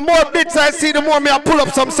man. Yo, the more bits I see, the more me I pull up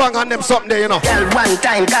some song on them something there, you know. Girl, one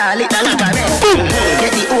time call it a rubber band.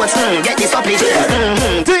 Get the oats, get the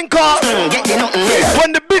supplement. Think of get the nothing.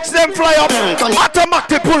 when the bits them fly up,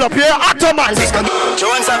 automatic pull up here, automatic.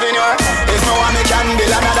 Jones Avenue, if no one can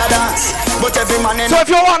build another dance. But every man in. So if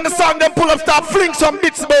you want the song, then pull up, start fling some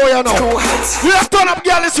bits, boy, you know. We have turn up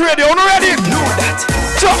GALLIS Radio, you ready? Know that.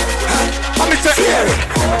 Chop. Let me say. Fear it.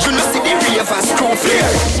 You know see the ravers crew fear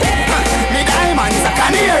it. Me diamonds a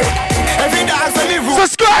canary. Every dance on me roof.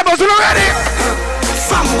 Subscribers, you ready?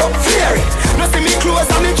 Fam up fear it. No see me clothes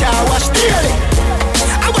and me car wash daily.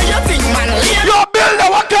 How you think man live? Yo, builder,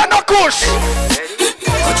 what kind of kush?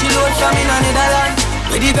 Cut you load from in another land.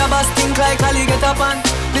 Where the grabbers think like Ali get up on.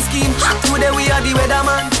 The scheme hot today we are the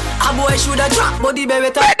weatherman. A boy shoulda drop but the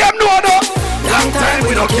baby top. Let them know though. Long time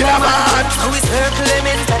we don't kill a man. And we circle them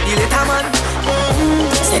in like the little man.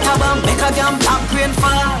 Set a bomb, make a damn black rain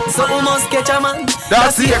fall. So we must catch a man.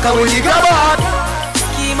 That's the echo when you grab out.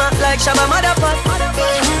 Schema like Shabba Motherfuck.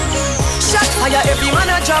 Shot fire, every man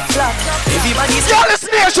a drop flat. Everybody's GALLIS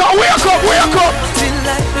Nation, wake up, wake up. Feel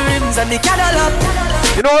like the rims and the Cadillac.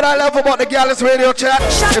 You know what I love about the GALLIS Radio chat?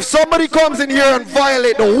 If somebody comes in here and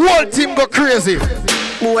violate, the whole team go crazy.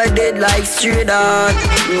 Boy dead like straight out.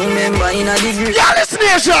 Remember in a degree. GALLIS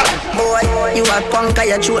Nation. Boy, you a punk,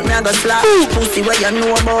 you throat me a go slap. Pussy where you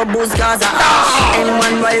know about booze cause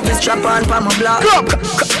anyone rifle strap on pa my block.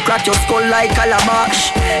 Crack your skull like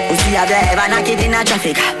calabash. Pussy have you ever knock it in a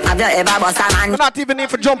traffic? Have you ever bust a man? Not even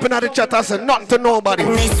if you jumping at the chat I said nothing to nobody.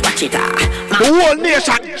 Nice watch it The whole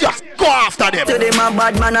nation just go after them. To them a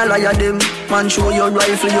bad man a liar them. Man show your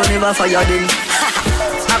rifle you never fire them.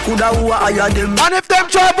 I coulda who hire them. And if them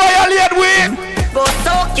try violate we go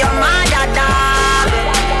soak your mother dog.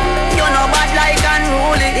 You know bad like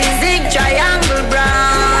unruly. The zig triangle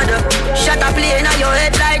brand. Shut up plane on your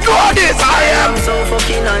head like God is I am so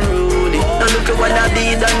fucking unruly. Now look at what I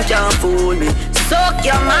did and can't fool me. Soak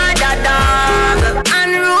your mother dog.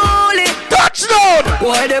 Unruly. Touchdown.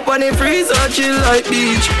 Why they on the freezer chill like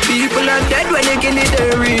beach? People are dead when they kill it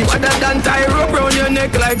they reach. Other than tie rope round your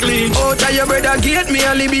neck like leech. Out of your brother gate me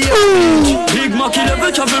a libby. Big Mackie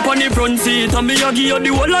level travel on the front seat. And me a give you the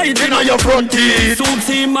whole light in your front teeth. So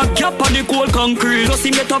see my cap on the cold concrete. Just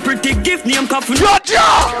see get a pretty gift name coffin. Roger.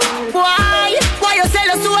 Why you sell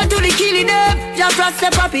a soul to the killing them? Just trust the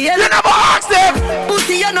puppy. You never ask them.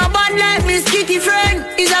 Pussy you no bad like me skitty friend.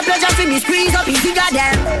 It's a pleasure for me squeeze up easy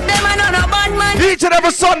goddamn. Them are not a bad man. Each and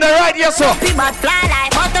every Sunday, right? Yes, sir. People fly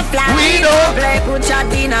like butterfly. We know. Play put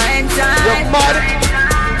shot in a end time.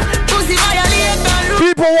 Pussy violate.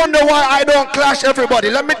 People wonder why I don't clash everybody.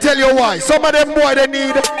 Let me tell you why. Some of them boy they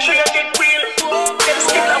need.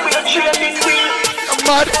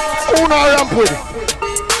 Mad. Who not ramp with?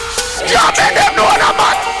 Yeah, make them know that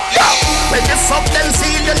man. Yeah. When the fuck them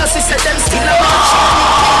see, you know she said them still a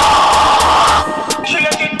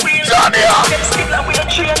Johnny up.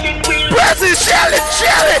 Prezi, shell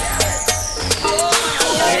it.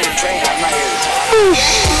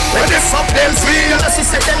 fuck them feel. You know she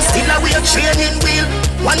said them still a way training wheel.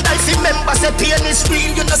 One guy see members say pain is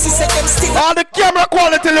real. You know she said them still. All the camera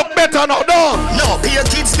quality look better now, no. No, be a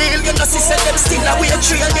kid's deal. You know she said them still a way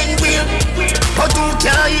training wheel. But who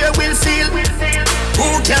can't hear will feel. Who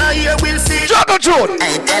can't hear will feel. Juggle June.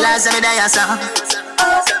 Hey, tell us me there son.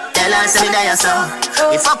 Tell us me there son.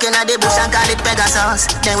 We fucking at the bush and call it Pegasus.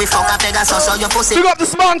 Then we fuck a Pegasus so your pussy. You got to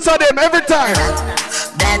sponsor them every time.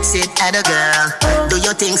 That's it, other girl. Do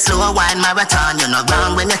your thing slow, wine marathon. You're not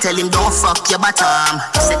wrong when you tell him don't fuck your bottom.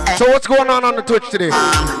 So what's going on the Twitch today?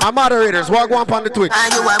 My moderators, what go on the Twitch?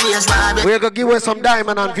 We're gonna give away some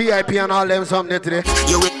diamond and VIP and all them something today.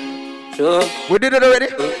 Sure. We did it already?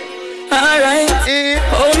 Alright.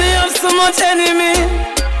 Oh, me have so much enemy.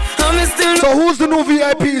 So who's the new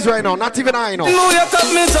VIPs right now? Not even I know.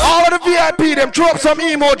 All of the VIP, them throw up some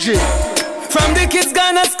emoji. From the kids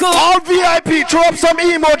gone to school. All VIP, throw up some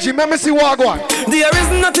emoji. Let me see what I want. There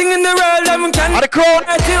is nothing in the world that can the crown.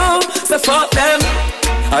 So fuck them.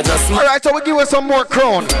 Alright, so we give us some more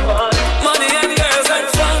crown. Money and girls and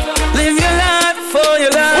fun. Live your life for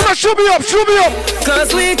your life. Wanna shoot me up, shoot me up.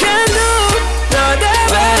 Cause we can do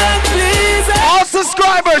whatever please. All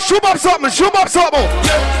subscribers, shoot up something, shoot up something.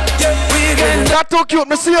 That's too cute,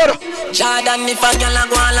 me see you. Jordan, if a girl a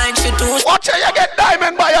go on like she too. Watch how you get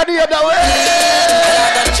diamond by your the other way.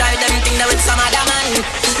 I don't try them thing with some other man.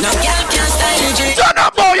 No girl can style you. Turn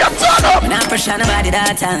up, boy, you turn up. Now pressure nobody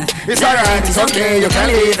that time. It's alright, it's okay, you can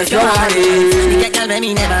leave if you're happy. Get girl when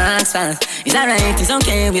me never ask for. It's alright, it's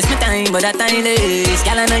okay, waste my time, but that time is.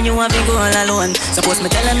 Girl I know you want to go all alone. Suppose me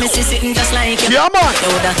tell her me see sitting just like you. Yeah man.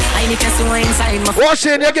 I need to see what inside my. Wash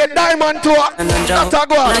in, you get diamond to her. Not a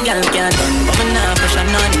go on. No girl can't done, but me nah pressure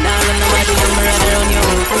none. Nah run nobody, I'm ready on you.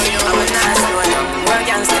 I'm a nice one. Work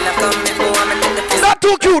and still have come before I'm in the place. Not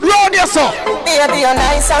too cute, round yourself. Baby, you're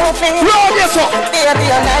nice and clean. Round yourself. Baby,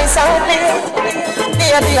 you're nice and clean.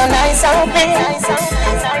 Baby, you're nice and clean.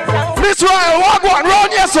 Miss Royal, walk one,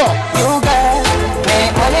 round yourself. You girl,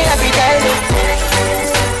 make money every day.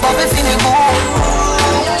 But we feel good.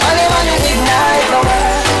 Money ignite the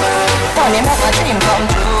world. Money make my dream come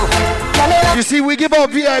true. You see, we give out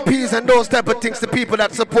VIPs and those type of things to people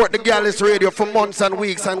that support the GALLIS Radio for months and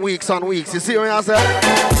weeks and weeks and weeks. You see what I say?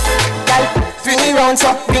 Swing it round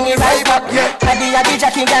so, bring it right back. Yeah. Adi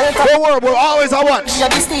Jackie girl. Don't worry, we'll always a watch. You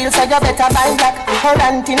be steal, so you better buy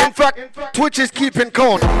back. In fact, Twitch is keeping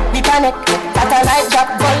count. Be panic, satellite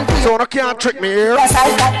drop, gold. So you can't trick me here.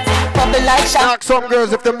 Ask some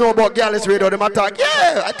girls if they know about GALLIS Radio. They might talk,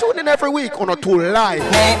 yeah, I tune in every week on a tool live.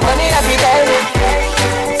 Make money every day.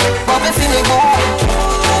 But we feel good.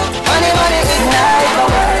 Money ignite the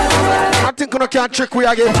world. I think you can't trick we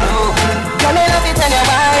again. Money love it and you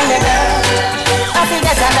wine me girl. I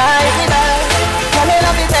forget a night girl. Money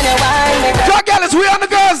love it and you wine me girl. Drug GALLIS, we on the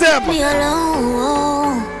girls them. Me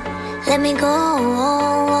alone, let me go.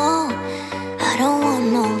 I don't want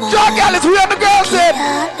nobody. Drug GALLIS, we on the girls them.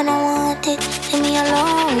 I don't want it, leave me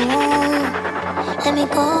alone. Let me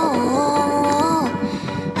go.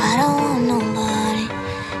 I don't want nobody.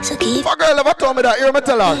 So keep. Fuck girl ever told me that, hear me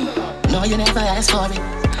tell her. No, you never ask for it.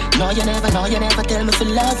 No, you never tell me to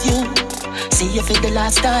love you. See you for the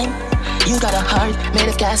last time. You got a heart made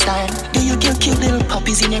of cast iron. Do you kill cute little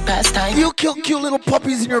puppies in your pastime? You kill cute little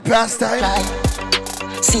puppies in your pastime? Right.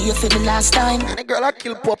 See you for the last time. And girl, I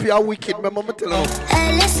kill puppy, I'm wicked, my mama tell her.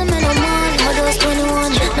 Hey, listen, man, I'm on. My was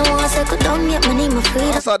 21. No one said, don't get my name, my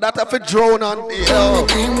freedom. I saw that have a drone on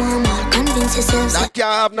the convince yourself. That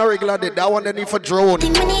can't have no regular day. That one they need for drone.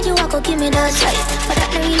 Think we need you, I go give me that right. But that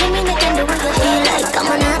don't really mean I can do what you feel like. Come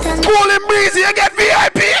on out and cool and breezy, you get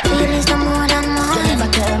VIP. Feelings no more than mine. You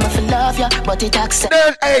never tell me to love ya, but it accept.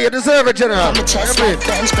 Hey, you deserve it, General. From the chest, like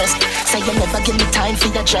bench press. Say you never give me time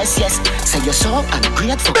for your dress, yes. Say you're so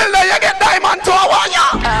ungrateful. Builder, you get diamond to a one,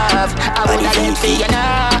 ya. I would have been for you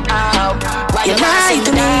now. You lie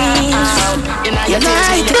to me. You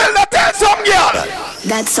lie to me. Builder, tell some girl.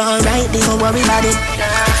 That's alright, don't worry about it.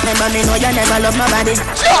 Remember me know you never love my body.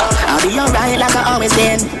 I'll be alright like I always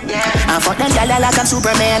been. I fuck them gyal like I'm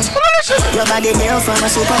Superman. Your body built from a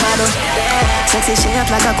supermodel. Sexy shape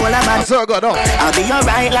like a cola bottle. So good, I'll be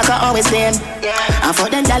alright like I always been. I fuck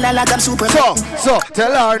them gyal like I'm Superman. So tell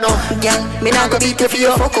her no. Yeah, me not go beat you for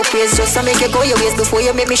your fuck up ways. Just to make you go your ways before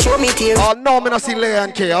you make me show me tears. Oh no, me not see Leia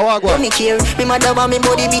and K. I go. Me care. Me mother want me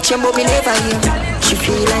body bitch and but me never hear. She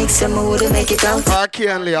feel like someone wouldn't make it out. K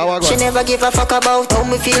and Leia, I go. She never give a fuck about how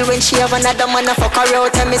me feel when she have another man a fuck her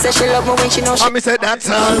out. And me say she love me when she know she. And me say that's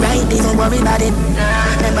alright, don't even worry about it.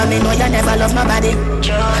 Remember me know you never love nobody.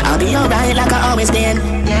 I'll be alright like I always been.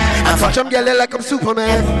 I watch them get like I'm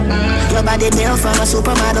Superman. Your body built from a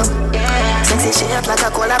supermodel. Sexy shape like a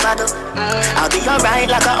cola bottle. I'll be alright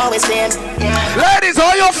like I always been. Ladies,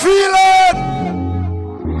 how you feeling?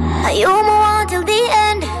 You move on till the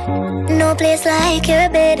end. No place like your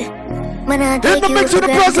bed. When I take you to the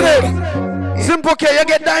president. Simple K, you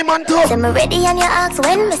get diamond too. I'm ready and you ask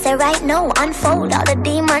when. Me say right now, unfold all the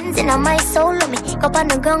demons in my soul. Let me go on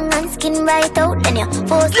the ground and skin right out. Then you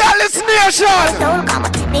force GALLIS Nation. Come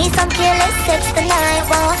on, need some careless sex tonight.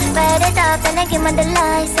 Wow, write it up and I give me the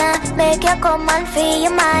lies. Make you come and free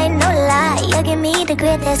your mind. No lie, you give me the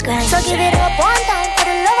greatest grind. So give it up one time for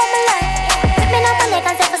the love of my life. Put me up my neck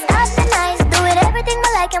and say for start the night. Do it everything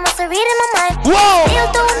I like, you must read in my mind. Whoa! Feel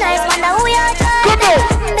too nice, wonder who you're trying. Come on!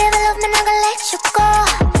 Baby, love me, not gonna let you go.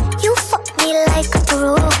 You fuck me like a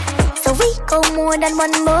pro. So we go more than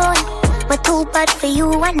one bone. We're too bad for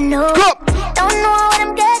you, I know. Come. Don't know what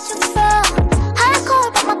I'm get you from. Hardcore,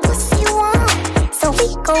 but my pussy warm. So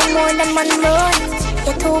we go more than one bone.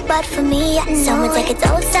 You're too bad for me, I know. Someone take it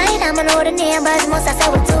outside, I'ma know the neighbors. Must I say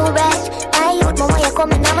we're too bright. I youth, mama, you're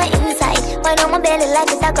coming on my inside. Why don't my belly like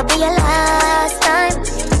it, that could be your last time.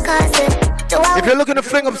 Cause if you're looking to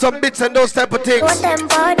fling up some bits and those type of things,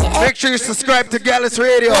 make sure you subscribe to GALLIS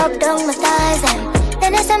Radio.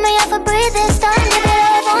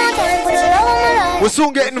 We'll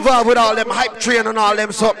soon get involved with all them hype train and all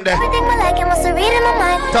them something there.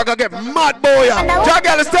 Talk get mad boy.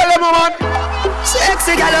 GALLIS, tell them man.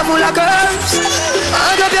 Sexy gal full of curves.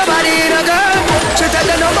 Hug up your body in a girl. She take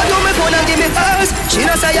the number to me phone and give me first. She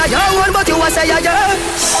don't say you're one, but you want say you're yours.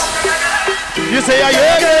 You say you're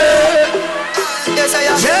girl. Yes, I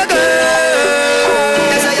am your girl.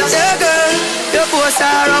 Yes, I am your girl. Your posts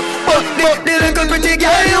are up, but the little pretty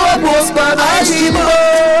girl you a post by my cheap.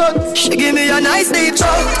 She give me a nice deep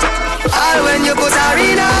throat. All when you put her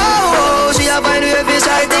in a hole, she a find you if it's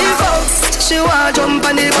right default. She want jump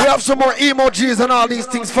on the. We have some more emojis and all these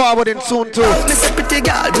things forwarding soon too. Miss a pretty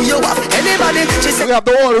girl, do you have anybody? She said we have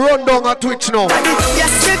the whole rundown on Twitch now.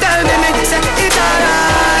 Yes, she tell me say it's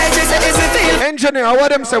alright. She said it's me feel. Engineer, what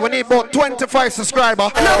them say? We need about 25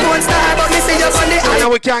 subscribers. No one star, but me see you on the. And now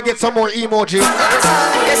we can get some more emojis.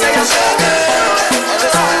 Yes, I am.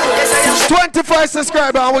 25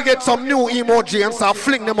 subscribers and we get some new emoji and start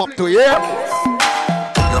fling them up to you.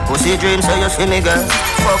 Your pussy dreams so you see me girl.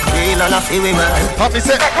 Fuck real and I feel me girl. What me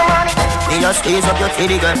say? Me just squeeze up your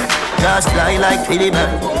titty girl. Just fly like Philly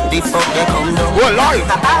bird. The fuck they come down. Well, live.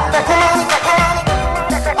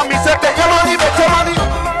 And me say take your money, make your money.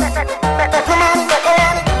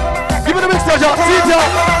 Give me the mixture, John. See it, John.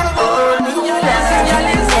 Hold me down.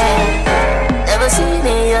 Never see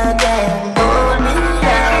me again. Hold me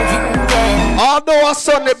down again. Although a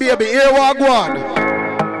Sunday baby, here we go on.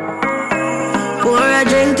 Pour a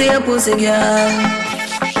drink to your pussy, girl.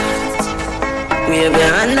 Wave your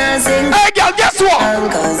hand and sing. Hey, girl, guess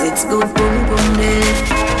what? Cause it's good boom boom day.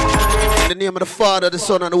 In the name of the Father, the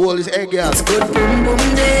Son, and the Holy Spirit, hey, girl. It's good boom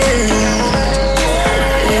boom day.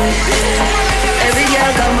 Every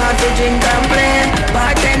girl come out to drink and play.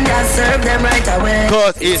 Bartender serve them right away.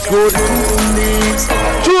 Cause it's good boom boom day.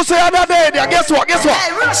 True say another day, guess what? Guess what?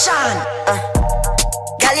 Hey, Russian.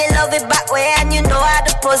 Girl, you love it back way and you know how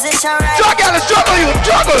to position right. Juggle, struggle you,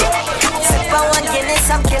 juggle. Sip on one Guinness,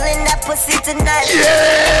 I'm killing that pussy tonight.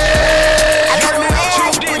 Yeah. I love the way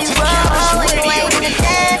how you put it roll. When you ain't in the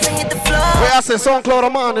dance and hit the floor. Where I say SoundCloud a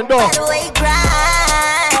man and dog. By the way you grind.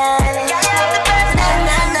 Na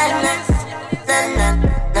na na na na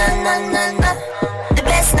na na na na. The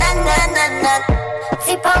best na na na na.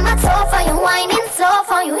 Tip on my toe for you, whining slow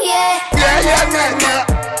for you, yeah. Yeah, na na.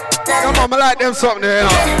 Come on, I like them something there, you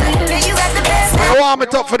know. I warm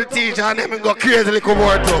it up for the teacher and then go crazy little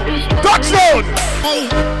more too. Touchdown! Hey,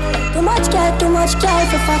 too much girl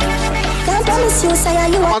for fuck. Can't promise you, say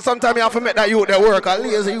you are. And sometimes you have to make that youth that work. I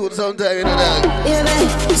lazy youth sometimes, you know that. Yeah, man.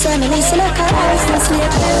 You say me listen to cars and sleep.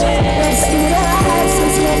 Let's do the house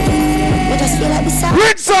and sleep. We just feel like we sound.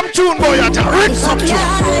 Read some tune, boy, read some tune.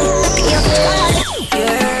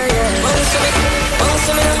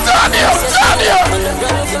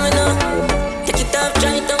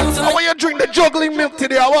 How you drink the juggling milk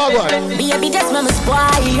today? How are you? Baby, that's mama's boy.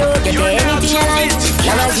 You get anything you like.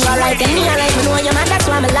 Long as you like and me, I like. You know your man, that's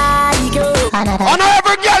why I like you. I know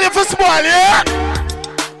every girl you for spoil, yeah?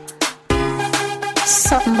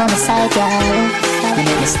 Something by my side, girl. You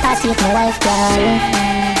make me start with my wife, girl.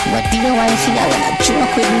 What do you want to feel when I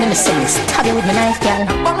joke with me? Me say me stab you with my knife, girl.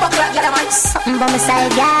 Something by my side,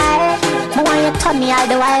 girl. I want you to turn me all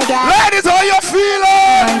the while, girl. Ladies, how you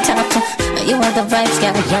feeling? You want the vibes,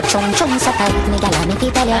 girl. Your chum so tight with me, girl. Me fi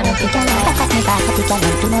tell you, back at me, girl.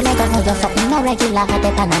 Do no leg on you, fuck me no regular.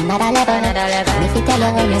 Dep on another level. Me fi tell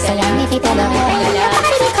you, you say me fi tell you.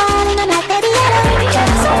 Body be calling, I'm like baby yellow.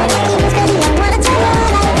 So many things, girl, you wanna tell you.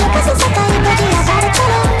 Like because it's so tight, baby, I gotta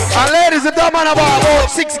tell you. And ladies, the dumb man about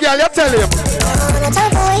 6 girl, you tell him.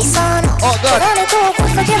 Oh God.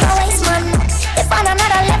 If on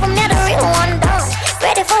another level, me the real one down.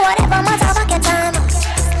 Ready for whatever matter back in time.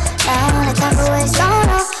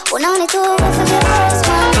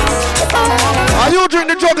 Are you drink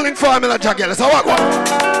the juggling formula, Gallis? How what?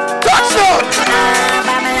 Touchdown!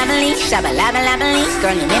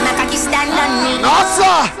 Girl, you make my cocky stand on me. No,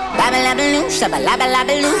 sir! I'm a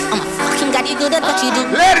fucking god, you good at what you do.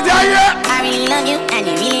 Ladies, are you here? I really love you, and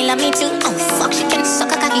you really love me too. Oh, fuck, she can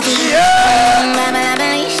suck a cocky too. Yeah!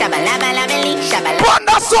 Put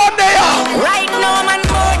that song there! Right now, man,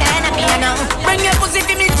 more than a piano. Bring your pussy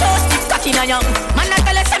to me, toast, it's cocky now, young. Man, I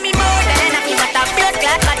tell us me more than a piano. But a blood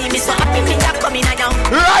clot body, me so happy, me that coming now, young.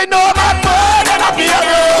 Right now, man, more than a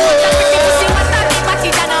piano.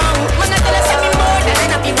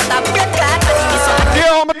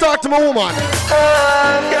 Yeah, I'm gonna talk to my woman.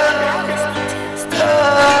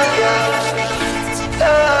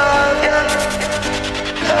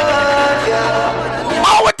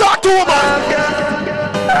 How we talk to woman?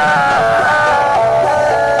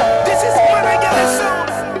 This is when I get a song.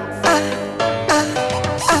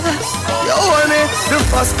 You hold me the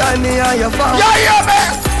first time me and your phone. Yeah,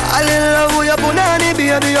 man. I love you, punani,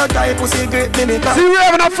 baby, your type pussy great me. See, we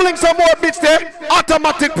having a fling some more bitch there.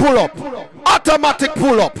 Automatic pull up. Automatic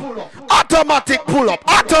pull up. Automatic pull up.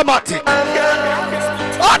 Automatic.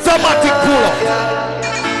 Automatic pull up.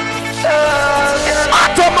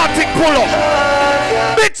 Automatic pull up.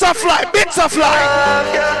 Bits of fly. Bits of fly.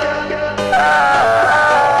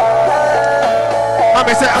 Let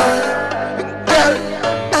me say, girl,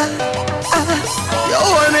 you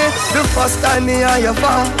hold me the first time me and your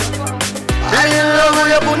phone. I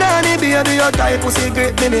love you, punani, baby, your type pussy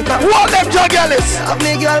great me. What them Gallis? Have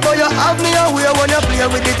me girl, but you have me away when you play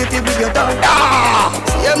with the titty with your tongue.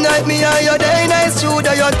 Same night me and your day nice shoe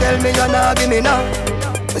that you tell me you're not give me now.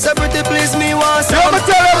 It's a pretty please me once. You ever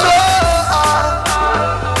tell him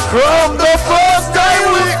from the first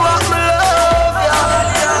time we fuck me love ya.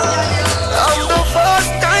 From the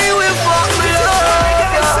first time we fuck me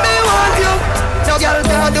love ya. Me want you. No girl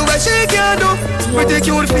can't do what she can do. Pretty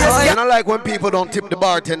cute face. I don't like when people don't tip the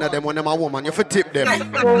bartender them when they're a woman. You have to tip them.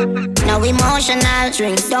 No emotional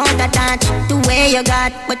drinks, don't attach the way you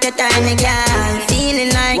got, but the time me girl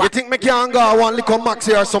feeling like. You think me can't go one lick on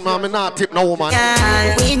Maxi or something? I'm not tip no woman.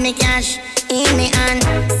 Girl, with me cash in me hand,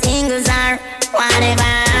 singles are whatever.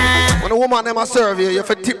 When a woman them a serve you, you have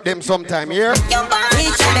to tip them sometime, yeah?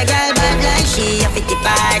 Reach out a girl bad like she, you fit the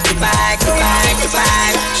party.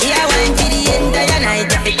 She a wine to the end of the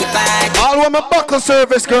night, you fit the party. All when my buckle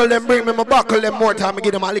service girl, them bring me my buckle them more time, I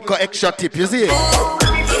give them a little extra tip, you see?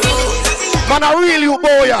 Man, I really you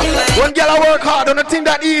boy, yeah. When girl I work hard, don't think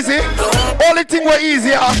that easy. Only thing were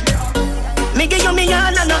easier. Me give you me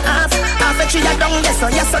all and no half. Half a tree a down, yes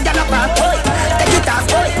so girl a pop. Take it off,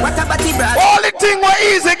 what a body brand. Only thing were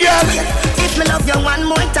easy, girl. If me love you one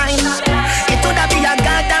more time, it would be a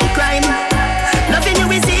goddamn crime. Loving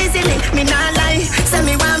you is easily, me not lie. Send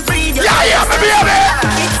me one free. Yeah, baby.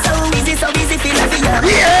 It's so easy feel love you.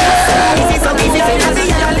 Yeah. It's so easy feel love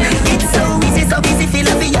you. It's so easy feel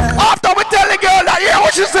love you. After we tell the girl that, yeah,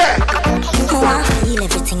 what she say? I feel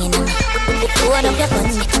everything in me. What up your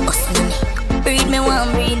gun, us in me. Breed me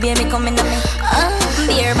one breed, baby, come in me.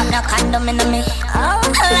 Beer, but no condom in me.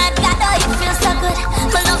 Lord God, oh, you feel so good.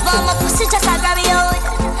 My love on my pussy, just I grab you out.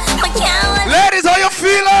 My can't hold it. Ladies, how you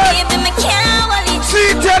feeling? Baby, my can't hold it.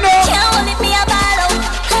 See, Tenno. Can't hold it, me a ball out.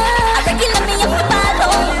 I regular me up a ball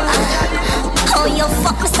out. Oh, you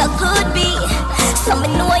fuck me so good, B. So me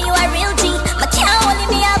know you a real G. My can't hold it,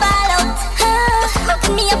 me a ball out.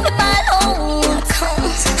 Me up a ball out.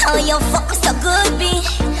 Oh, you fuck me so good, B.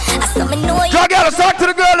 So me know you. Gallis, talk to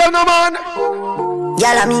the girl, no man.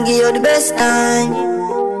 Girl, I me give you the best time.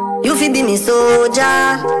 You fi be me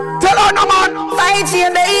soldier. Tell her, no man. Fight for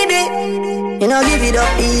your baby. You know give it up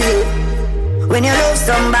easy. When you love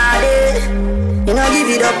somebody, you know give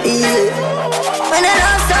it up easy. When you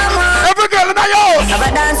love someone, every girl in the house, have a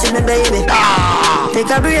dance with me, baby. Take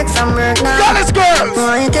a break from work now. Gallis girls,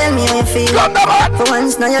 oh, you tell me how you feel. Come on, man. For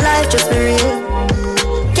once, now your life just be real.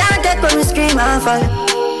 Can't take when you scream and fall.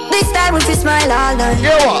 This time if you smile all night.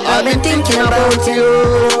 You what? I've been thinking about you.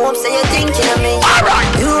 Hope say you're thinking of me. Alright.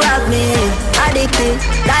 You have me addicted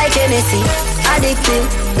like Hennessy. Addicted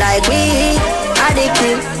like weed.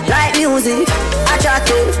 Addicted like music.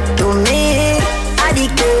 Attracted to me.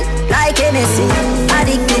 Addicted like Hennessy.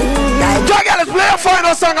 Addicted like GALLIS, play a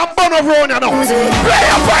final song and burn up round you now. Play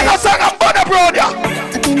a final song and burn up round you.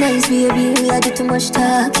 Happy nice baby, I do too much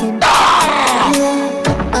talking. Yeah.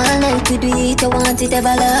 All night we do it, I want it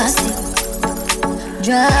everlasting.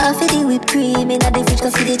 Draw for the whipped cream, in the fridge, go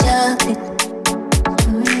for the chocolate.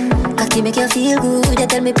 Cocky make you feel good, you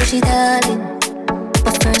tell me push it all in.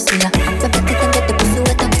 But first, yeah, rub it and get the pussy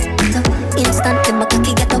wet up. Instant, then my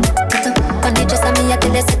cocky get up. And they just me, I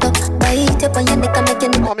tell you sit up. Bite up on your neck and make you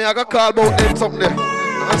know. Mommy, I got call about them something there.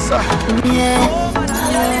 Yeah.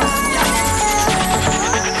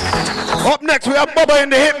 Up next, we have Bubba in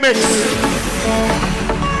the hit mix.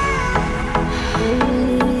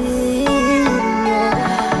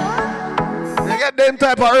 You get them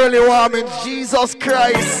type of early warming, Jesus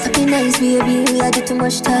Christ. Happy nice baby, I do too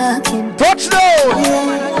much talking. Touchdown!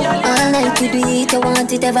 All night we do it, I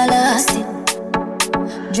want it everlasting.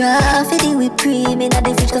 Draw for the whipped cream, in the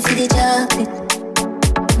fridge, go for the chocolate.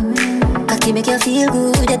 Cocky make you feel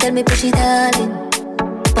good, you tell me push it all in.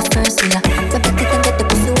 But first, yeah, rub it and get the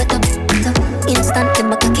pussy wet up. Instant, then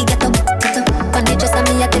my cocky get up. And they just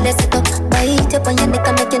me, I tell you sit up. Bite up on your neck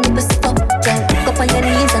and make your nipples sit up. Yeah, up on your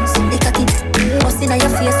knees and suck the cocky. Busting on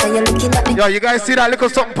your face while you're looking at me. Yo, you guys see that little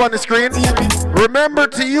something on the screen? Remember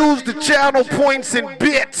to use the channel points in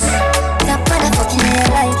bits. That motherfucking hair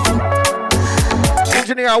like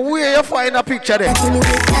Engineer, where you find a picture there?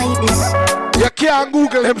 You can't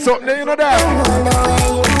Google him something, you know that?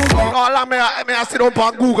 No, I sit up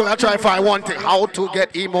on Google and try to find one thing. How to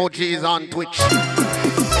get emojis on Twitch.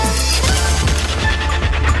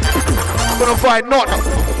 I'm gonna find nothing.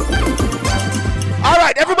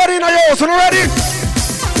 Alright, everybody in the house, you ready?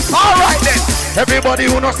 Alright then. Everybody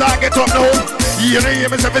who knows start get up now. You know, hear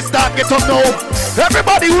me say start get up now.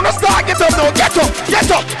 Everybody who knows start get up now. Get up, get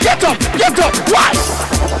up, get up, get up. Why?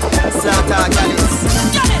 Santa GALLIS.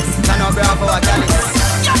 Cano Bravo a GALLIS.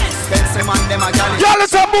 Benson man them a GALLIS.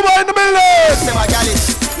 GALLIS and Bubba in the building. Them a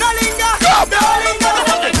GALLIS. No linger. No linger.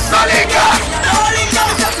 No linger. No linger.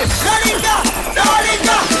 No linger. No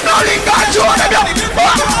linger. No linger. Join them.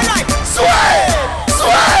 Sway.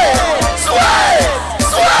 Sway. Sway.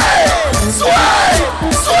 Sway. Sway.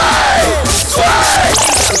 Sway. Sway.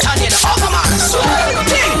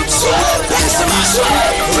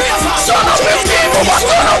 Son of a scheme, Bubba,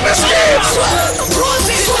 son of a scheme.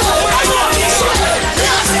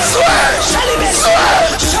 Sway.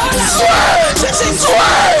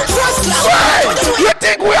 You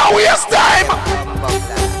think we are waste time?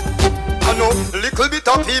 I know little bit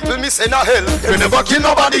of people missing a hell. You never kill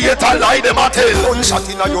nobody yet, I lie them a tell. Gunshot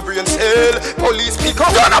in your brain cell. Police pick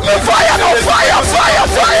up. Turn up the fire, no fire, fire,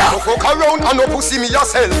 fire. No fuck around and no pussy me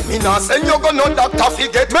yourself. Me nah send you gun on doctor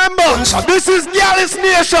forget. Remember, this is GALLIS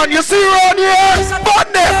Nation. You see around here? Burn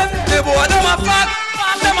them. The boy them a fuck.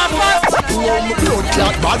 Them a fuck. Blood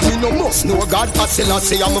clot bad, me no must know God. I say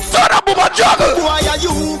I'm a fuck. Turn up Bubba juggle. Why are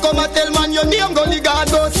you come and tell man your name? Go the God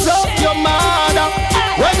go suck your mother.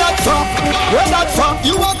 Where that fuck? Where that fuck?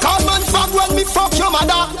 You a call man fuck when me fuck your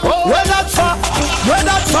mother. Where that fuck? Where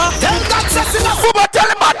that fuck? Tell God says enough. Bubba tell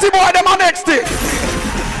him Matty boy them on next day.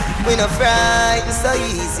 We no frightened so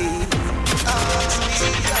easy.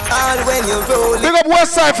 All when you roll. Big up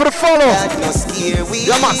West Side for the follow. No scare we.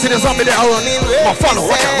 Yeah man, see the zombie there. My follow,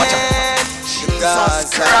 watch out, watch out.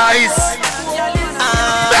 Jesus Christ.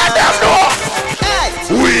 Let them know.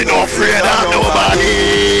 We no afraid of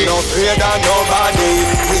nobody. No afraid of nobody.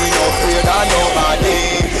 We no afraid of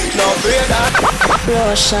nobody. No afraid of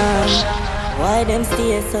Russian. Why them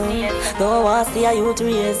stay so? Don't want to see a youth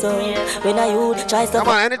raise so. When a youth tries to. Come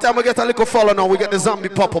on, anytime we get a little follow now, we get the zombie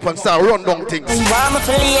pop up and start run down things. Warm up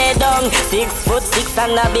lay down, 6'6"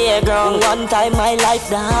 and a bare ground. One time my life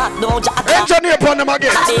the heart don't jack. Engineer upon them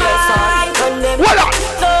again. What up?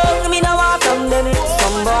 No, me no want from them.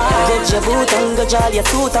 Some boy get your boot and get all your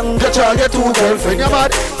suit and get all your two girlfriend. You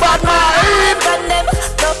mad? Bad mind. From them,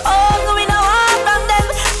 no, me no want from them.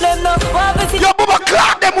 Them no want to see. Yo, Bubba,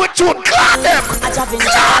 clap them with you. Clap them. Clap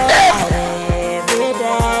them. Every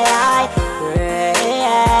day I pray.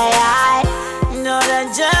 Know that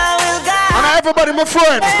Jah will guide. And everybody, my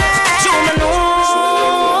friend.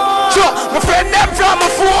 Sure, my friend, them from my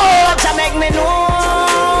phone. Jah make me know.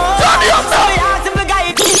 Turn me up now.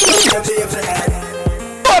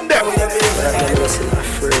 Burn them.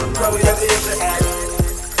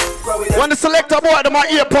 When the selector boy them a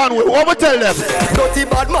ear pan with, what we tell them? Dirty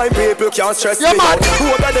bad mind people can't stress me out.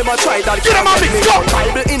 Who of them a try that? Get them a mix, go!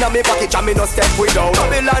 Bible in a me pocket and me no step without.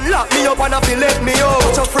 Babylon lock me up and I feel let me out.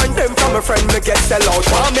 But your friend them from a friend me get sell out.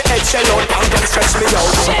 Want me head shell out and come stretch me out.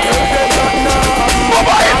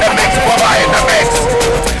 Bubba in the mix, Bubba in the mix.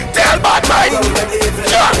 Tell bad mind.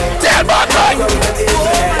 Tell bad mind.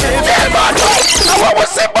 Tell bad mind. Now what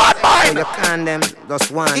was say bad mind? You can them,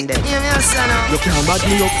 just one them. Hear me a say now. You can't bad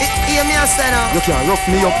me up. Hear me a say now. You can't rough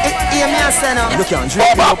me up. Hear me a say now. You can't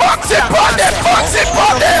drink me up. Box it on them, box it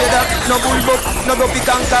on them. No bullbuck, no go fi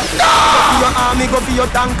conquer. Go for your army, go for your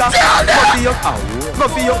tanker. Go for your go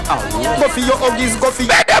for your go for your huggies, go for.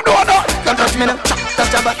 Let them know no. Come touch me now,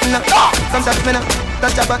 touch a button now. Come touch me now,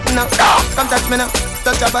 touch a button now. Come touch me now,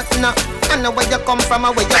 touch a button now. I know where you come from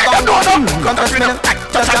and where you come. Come touch me now,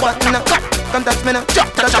 touch a button now. Come touch me now,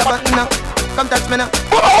 touch a button now. Come touch me now.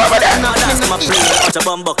 That's my brain, watch a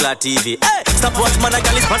bumbuckler TV. Hey, stop watch man a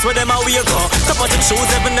GALLIS pants where them a wear go. Stop watch him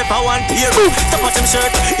shoes even if I want pair. Stop watch him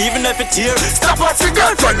shirt even if it tear. Stop watch him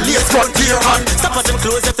girlfriend lace front tear on. Stop watch him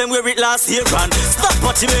clothes if them wear it last year on. Stop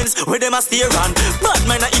watch him ends where them a steer on. Bad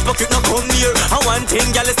man a hypocrite no come near. And one thing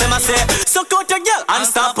GALLIS them a say, suck out your girl and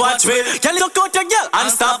stop watch me. GALLIS suck out your girl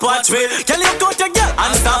and stop watch me. GALLIS suck out your girl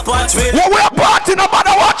and stop watch me. What we a party no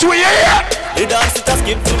matter watch we here. The dance it a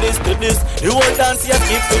skip to this to this. The whole dance you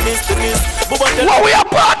skip to this to this. What we a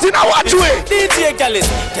party now watch we? DJ GALLIS,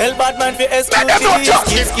 tell bad man for Let them know just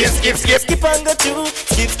skip and go to.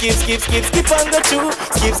 Skip and go to.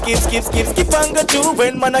 Skip and go to.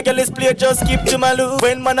 When man a GALLIS play just skip to my loo.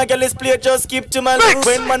 When man a GALLIS play just skip to my loo.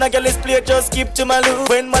 When man a GALLIS play just skip to my loo.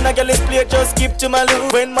 When man a GALLIS play just skip to my loo.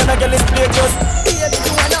 When man a GALLIS play just. Baby,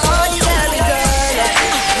 you an ordinary girl.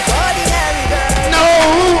 Ordinary girl. No.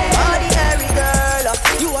 Ordinary girl.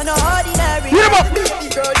 You an ordinary baby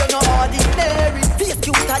girl. You're not ordinary. Face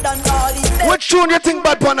cuter than all is. Which tune you think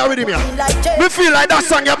bad pan already me? Me feel like that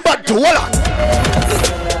song you bad to hold on.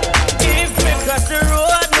 If me cross the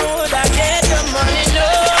road, know that get the money, no.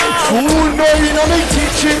 Fool no, you know me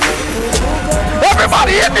teaching.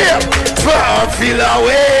 Everybody in there, feel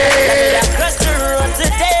away. Cross the road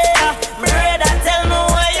today, brother, tell me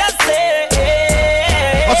what you say.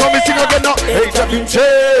 That's how me sing again now. Hey, Jack in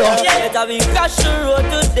jail. Yeah, we cross the road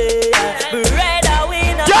today, brother, we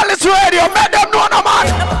know. GALLIS Radio, make them know no man.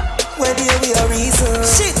 When you a reason,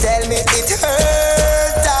 she tell me it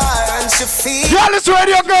hurt her and she feel. GALLIS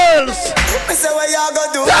Radio girls. Me say what you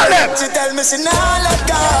gonna do? Tell them. She tell me she nah let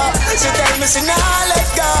go. She tell me she nah let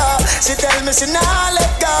go. She tell me she nah let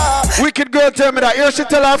go. Wicked girl tell me that. Here she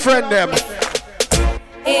tell her friend them.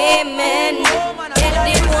 Amen.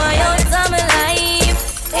 Every boy out of my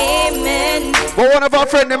life. Amen. But one of our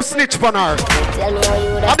friend them snitch on her. Tell me how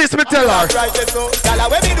you and this me tell her. Right so, gala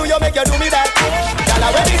when me do you make you do me that. Gala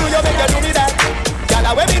when me do you make you do me that.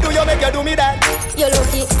 Gala when me do you make you do me that. You're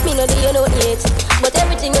lucky, me no do you no hate. But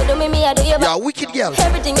everything you do me, I do you back. Yeah, wicked girl.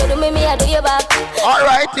 Everything you do me, I do you back.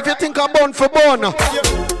 Alright, if you think I'm born for born. Man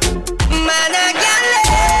a GALLIS.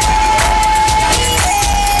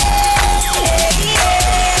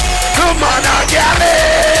 Man a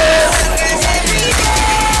GALLIS.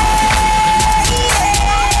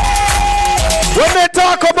 When they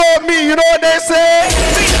talk about me, you know what they say?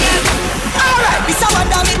 Alright, this a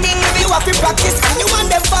wonder me thing if you have to practice. You want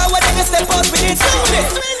them forward and you step out with it. Swing with it,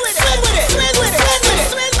 swing with it, swing with it, swing with it,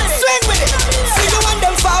 swing with it, swing with it. See you want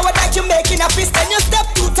them forward like you making a fist. Then you step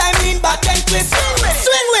 2 times lean back and twist.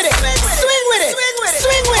 Swing with it, swing with it, swing with it,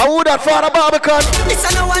 swing with it. I would that Father Barbican. This a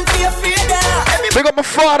no one to your fear there. Big up my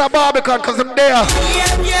Father Barbican cause I'm there.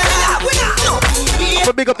 Yeah, we know.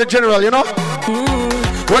 I'm big up the general, you know?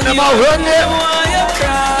 When them out run them.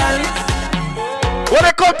 When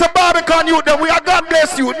they come to Barbican youth, then we are God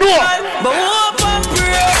bless you. No. But hope and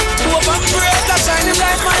pray, that shining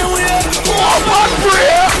like my way. Hope and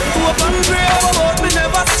pray, about me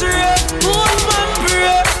never stray. Hope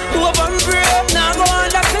and pray, now go on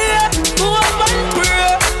the clear. Hope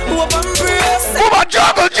and pray. Mama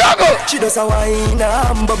juggle. She does a wine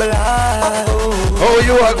and bubble. Oh,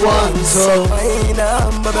 you are one so. Wine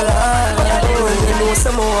and bubble. You know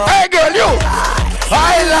some more. Hey girl, you.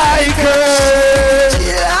 I like her.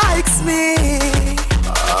 She likes me.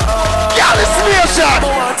 GALLIS Nation.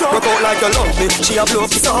 Work out like you love me. She a blow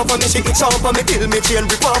kiss off for me. She itch off for me. Kill me. Chain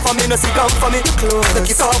rip off for me. No sit down for me. The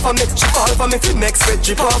kiss off for me. She fall for me. Fi next red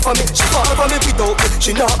drip off for me. She fall for me without me.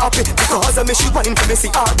 She not happy because of me. She whine for me.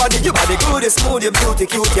 See her body. Your body good, it's smooth, you beauty,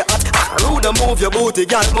 cute, you hot. Rude and move your booty,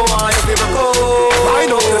 girl. More I feel go.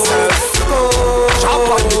 Wind up yourself. Go. Chop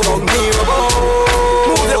on the tongue, near a bow.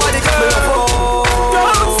 Move your body, girl.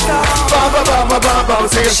 Don't stop.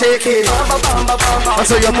 so you shake it. And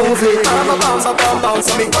so you move it.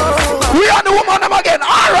 We are the woman them again.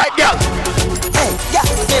 Alright, girl. Hey, yeah,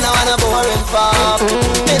 me no want a boring farm.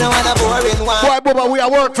 Me no want a boring one. Boy, Bubba, we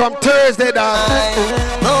are work from Thursday, dog.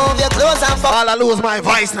 Move your clothes and fuck. All I lose my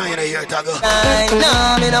voice now, you know, here, Tago.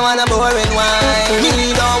 No, me no want a boring one.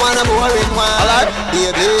 Me don't want a boring one. Alright,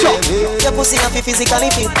 baby. Your pussy not fi physically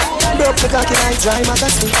fit. Broke the cocky like dry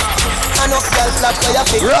magazine. Enough girl flap for your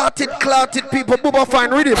feet. Rotted, clouted people, Bubba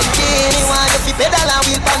find rhythm. Anyone if you pedal and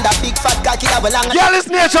wheel pan that big fat cocky that belong. GALLIS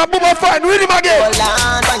Nation, Bubba find rhythm again. Hold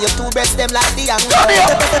on, and your two breasts them like the young girl.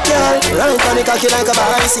 Right on the cocky like a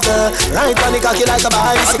bicycle. Right on the cocky like a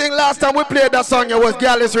bicycle. I think last time we played that song, it was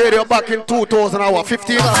GALLISRADIO back in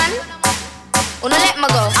 2015. Uno let me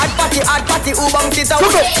go. Hot party, who bump it out?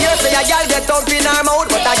 Here say a girl get up in her mouth,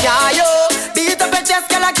 but I can't yo. Beat up your chest,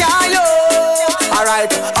 girl, I can't yo. Alright,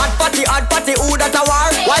 hot party, who that a war?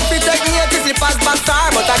 Why fit take me to slippers back star,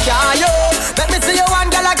 but I can't yo. Let me see you one,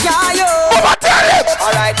 girl, I can't yo.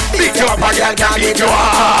 Alright, beat you up, a girl can't beat you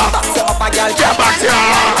up. Box you up, a girl can't box you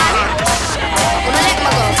up. Uno let me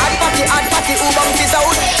go. Hot party, who bump it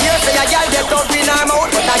out? Here say a girl get up in her mouth,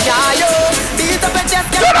 but I can't yo. Beat up your chest,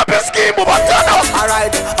 girl. Turn up your scheme, Bubba, turn up.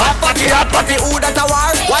 Alright, hot party, who that a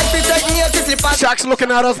war? Why fit take me to slippers? Shaq's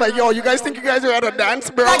looking at us like, yo, you guys think you guys are at a dance,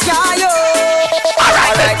 bro? I can't yo.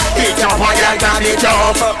 Alright, beat you up, a girl can't beat you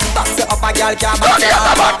up. Box you up, a girl can't box you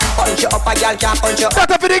up. Punch you up, a girl can't punch you up.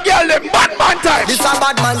 That's for the girl, them bad man time. This a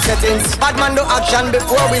bad man settings. Bad man do action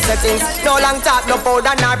before we settings. No long talk, no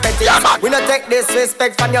powder, nor petting. Yeah, we no take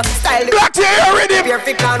disrespect from your style. Black here already.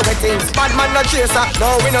 Perfect clown wettings. Bad man no chaser,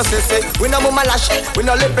 no we no sissy. We no mama lash it, we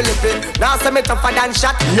no lippy. Now say me tougher than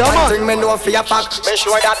shot. Yeah, man. One thing me know for your pack. Make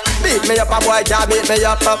sure that beat me up, a boy can't beat me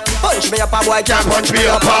up. Punch me up, a boy can't punch me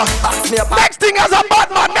up. Box me up. Next thing as a bad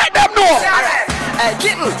man, make them know. Hey,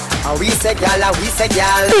 kitten. And we say gal, and we say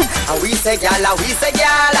gal. And we say gal, and we say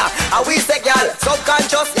gal. And we say gal.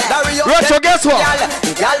 Subconscious, Retro, guess what?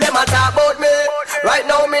 The gal them a talk about me. Right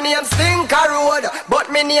now me name Stinker Road,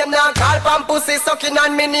 but me name not call pam pussy sucking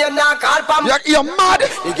and me name not call pam. You're mad.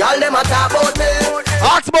 The gal them a talk about me.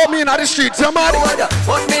 Ask about me in the streets, you're mad.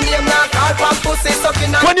 But me name not call pam pussy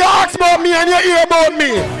sucking and. When you ask about me and you hear about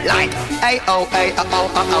me, like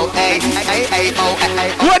A-O-A-O-O-O-A.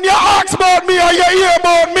 when you ask about me or you hear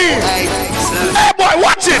about me, hey boy,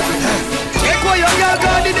 watch it. Take away your girl,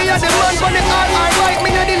 God, the day of the man for the alright. Me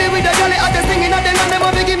no dealing with the galley at the singing at the land. Them a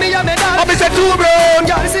be give me a medal. I'm Mr. Two Brown.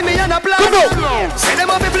 Girl, see me on a plan. Come on. Say them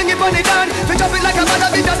a be flinging for the gun. We drop it like a bad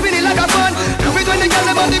beat, spin it like a fan. Do it when the girl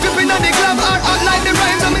them a be gripping on the glam. Hard like the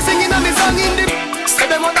rhymes, and me singing and me song in the. Say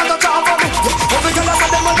them a got to talk for me. Every girl a say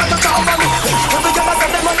them a got to talk for me. Every girl a say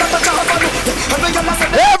them a got to talk for me. Every girl a say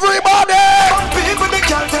them. Everybody. Bad people the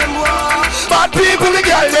girl them war. Bad people the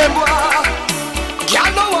girl them war. Girl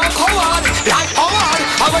no walk hard, like hard.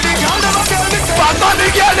 How the girl never tell me say. Bad man the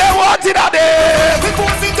girl they want it a day. We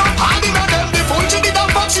pose it up hard in a them. Before she did a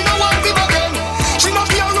fuck, she no want him again. She no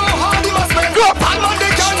care no hard he must spend. Go. Bad man the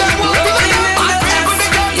girl them want him again. Bad people the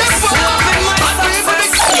girl them want. Bad people the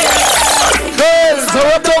girl. Girls, so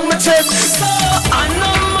what on my chest? So I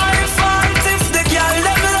know my fault if the girl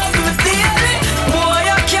them love me daily. Boy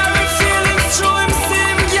I carry feelings through him, see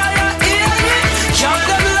him girl you hear me. Girl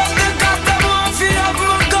them love the God them want fi have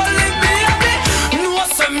my gully baby. No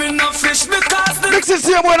say me no fish because the Mix it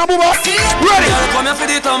same way now, Bubba. Ready? girl come here for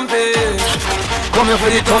the thumping. Come here for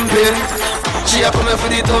the thumping. She a come here for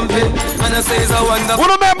the thumping. And I say it's a wonderful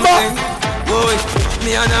remember? thing. Boy,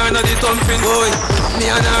 me and her no the thumping. Boy, me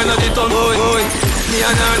and her no the thumping. Boy, me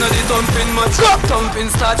and her no the thumping much. Thumping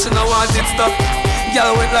start, she no want it stop.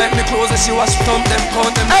 Girl wet like me clothes and she wash thump them,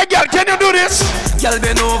 count them. Hey girl, can you do this? Girl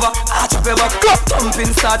bend over, arch up your back.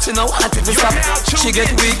 Thumping start, she no want it to stop. She get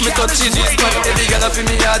weak, me touch she G-spot. Every girl up in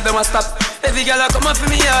me yard, them a stop. Every girl a come up in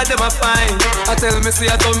me yard, them a fine. I tell me say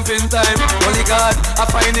a thumping time. Holy God, I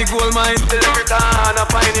find the gold mine. Every time I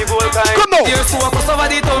find the gold kind. Come on. Here's who a cuss over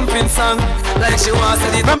the thumping song. Like she wants to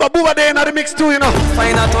the. Remember Bubba they in the mix too, you know.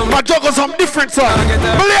 Find a thump. My juggle some different song.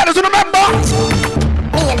 But ladies, you remember?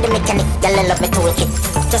 Me and the mechanic, girl I love me to it.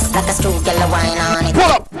 Just like a screw, girl I wine on it.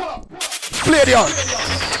 Pull up. Play the other.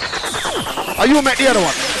 Are you make the other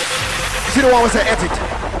one? See the one with the edit.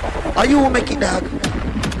 Are you make it, dog?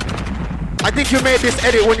 I think you made this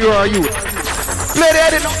edit when you were a youth. Play the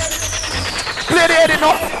edit now. Play the edit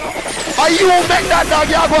now. Are you make that dog?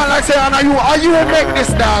 You're going like say, and are you make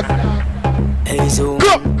this dog? Hey, so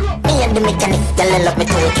go. Me Me and the mechanic, girl, love me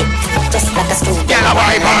toolkit. Just like a screw, girl,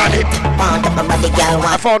 I vibe on it. Want up my body, girl, want.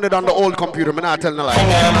 I found it on the old computer, man, not telling a lie.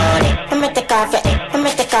 Let me take off your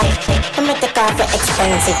expensive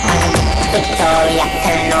money. Victoria,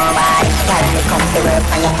 tell nobody. Girl, me come to work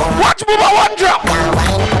on your phone. Watch Booba one drop. Girl,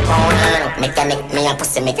 wine up on. Mechanic, me a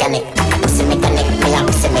pussy mechanic. Pussy mechanic, me a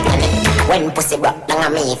pussy mechanic. When pussy broke,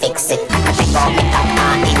 down me fix it. I take off me top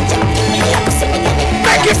and inject it. Me a pussy mechanic.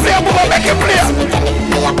 Make it play, Booba, make it play. Pussy mechanic,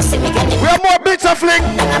 me a pussy mechanic. We have more beats of fling.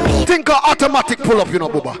 Think of automatic pull up, you know,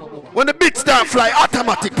 Booba. When the beats start fly,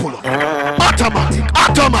 automatic pull up. Automatic.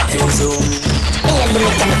 Automatic.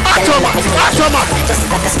 Just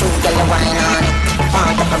like a screw, girl, you wine on it.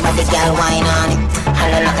 Want up a body, girl, wine on it.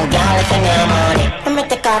 Hello, nothing, girl, if you know money. Let me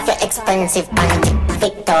take off your expensive panty.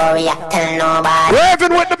 Victoria, tell nobody.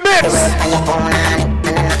 Raving with the mix. Work on your phone on it.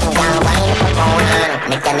 Hello, nothing, girl, wine up a phone on it.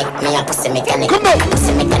 Mechanic, me a pussy mechanic. Come on.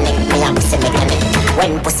 Pussy mechanic, me a pussy mechanic.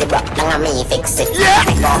 When pussy broke, down me fix it. Yeah.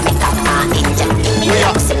 Take off me top and inject it. Me a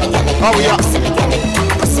pussy mechanic. Oh, yeah. Pussy mechanic.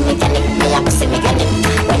 Pussy mechanic, me a pussy mechanic.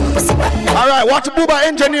 When pussy broke. Alright, watch Booba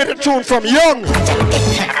engineer the tune from Young.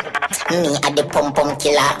 Me a the pum pum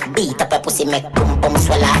killer. Beat up a pussy make pum pum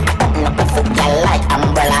swallow. Button up a foot girl like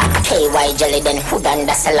umbrella. KY jelly then food and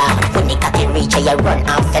the cellar. When the cocky reach you run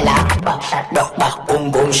and fella. Back shot, duck back,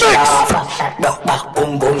 boom boom shut off. Back shot, duck back,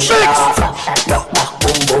 boom boom shut off. Back shot, duck back,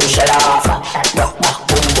 boom boom shut off. Back shot, duck back,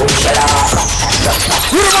 boom boom shut off. Back shot, duck back.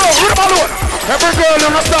 Read them out. Every girl you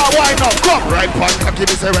know start wine up. Come. Right pon cocky,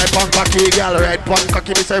 me say right pon cocky, girl. Right pon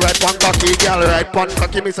cocky, me say right pon cocky, girl. Right pon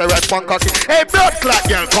cocky, me say right pon cocky. Hey, blood clot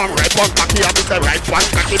girl, come right pon cocky, and me say right pon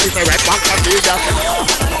cocky, me say right pon cocky, girl.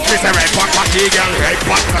 Me say right pon cocky, girl. Right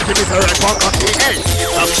pon cocky, me say right pon cocky. Hey.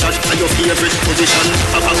 Action to your favorite position.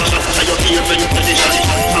 Action to your favorite position.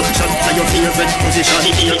 Action to your favorite position.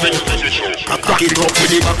 Cock it up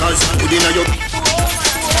with the backers, put in your.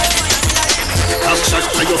 Action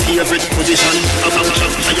to your favorite position. Action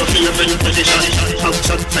to your favorite position.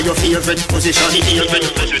 Action to your favorite position.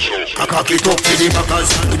 Cock it up with the backers,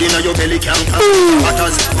 put in your belly count.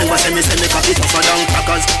 Batters, never say me cocky tougher than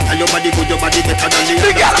crackers. Tell your body good, your body better than the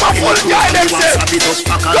other. Girl, I'm full guy, them say.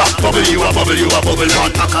 Bubble you a bubble,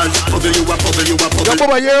 not packers. Bubble you a bubble. Yo,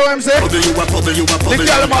 Bubba, you hear what I'm saying? Bubble you a bubble. The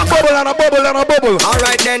girl, I'm a bubble and a bubble and a bubble.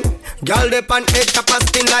 Alright then, girl, they pan head tap a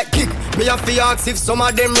spin like kick. Me have to ask if some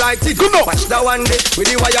of them right it. Good no. Watch that one day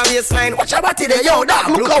with the wire waistline. Watch your body there, yo,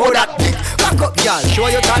 dog. Look how that big. Back up, girl,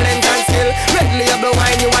 show your talent and skill. Red label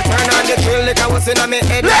wine, you a turn on the drill. Like I was in my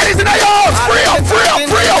head. Ladies in the house, free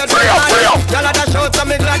up. Y'all are the shots,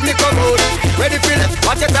 I'm glad me come out. Ready for it,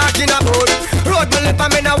 what you talking about? Road me lip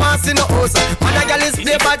and me no want see no house. Man a girl is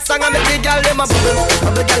play bad song and me big girl them a bubble.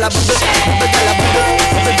 Bubble girl a bubble, bubble girl a bubble,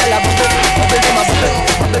 bubble girl a bubble, bubble them a bubble,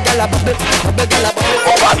 bubble girl a bubble, bubble girl a bubble.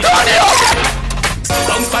 Oh my God,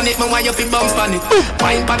 bounce pan it, man, why you fi bounce pan it?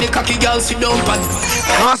 Wine pan it, cocky girl, sit down pan it.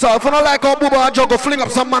 So if you don't like how Booba and Juggle, fling up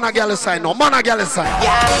some man a GALLIS sign. No, man a GALLIS sign.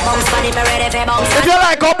 Yeah, bounce pan it, me ready for bounce. If you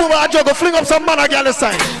like how Booba and Juggle, fling up some man a GALLIS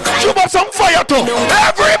sign. Shoot up some fire too.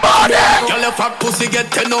 Everybody! Girl, your fat pussy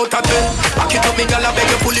get 10 out of 10. Back it up, me girl, I beg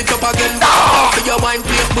you pull it up again. For your wine,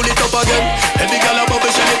 please pull it up again. Every girl a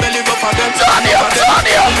bubble, she belly rough again. Turn it up.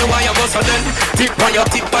 You know why you go so then? Tip on your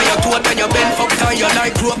toe, then you bend. Fuck tie you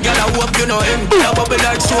like rope, girl, I hope you know him. You bubble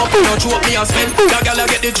like soap, no choke me a spin. Your girl, I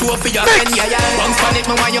get the trophy again. Yeah. Bounce pan it,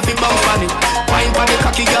 man, why you fi bounce pan it? Wine pan the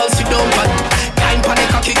cocky girl, sit down pan. Wine pan the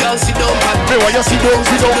cocky girl, sit down pan. Hey, why you sit down?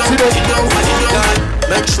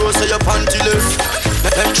 Make sure so your pantyless.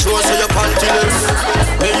 Make sure so your pantyless.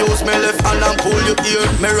 Me use me left hand and pull your ear.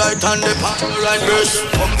 Me right hand the part, right breast.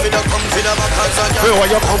 Come for the back hands again. Hey,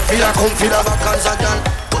 why you come for the back hands again?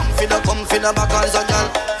 Come for the back hands again.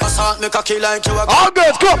 Assault me cocky like you a. All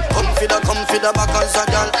girls, come. Come for the back hands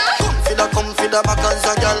again. Come for the back hands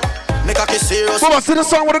again. Make a kiss serious. Bubba, see the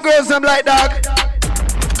song with the girls them like dog.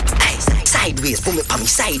 Sideways, pull me pa me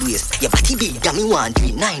sideways. Your body big, got me want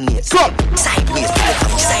to 9 years. Come. Sideways, pull me pa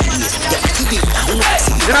me sideways. Your body big, I want to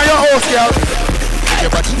see. You know your host, girl. Your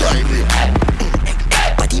body vibrate.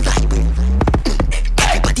 Body vibrate.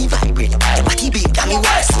 Everybody vibrate. Your body big, got me want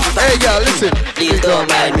to see. Hey, girl, listen. Please don't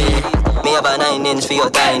mind me. Me have a 9 inch for your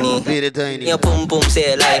tiny. Be the tiny. Your pum pum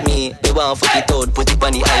say like me. Me want fuck it out, put it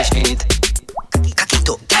on the high street. Cock it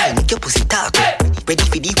up, girl, make your pussy talk up. Ready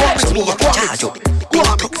for the work, so me have to charge up. Bend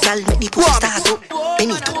it up, girl, make the pussy start up.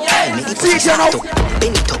 Bend it up, girl, make the pussy start up.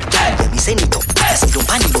 Bend it up, girl, let me send it up. I say don't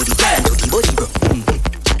pan the body, girl, and do the body, bro.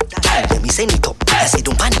 Girl, let me send it up. I say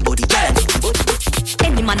don't pan the body, girl, and do the body.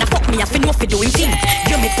 Any man a fuck me, I fin know fi do him thing.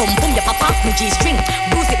 Give me pum pum, you pop off me G-string.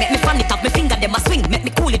 Bruise it, make me fan it off, me finger them a swing. Make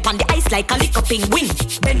me cool it on the ice. like a lick up penguin.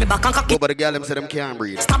 Bend me back and cock it. But the girl them say them can't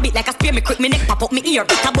breathe. Stab it like a spear, me quick, me neck pop up me ear.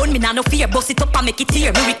 It a bone, me nah no fear. Bust it up and make it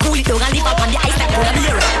tear. Me we cool it down and leave up on the ice like polar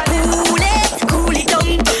beer. Cool it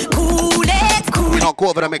down, cool it, cool it. You know, go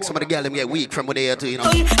over there make some of the girl them get weak from where they are too, you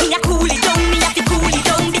know. Me a cool it down, me have to cool it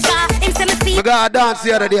down because him say me see. I got a dance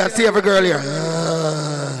the other day, I see every girl here.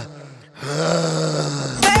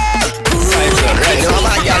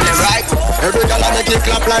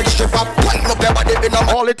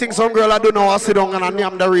 All the things some girl I do now, I sit down and I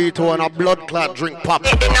name the Rito and a blood clot drink pop.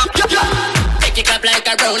 Make it clap like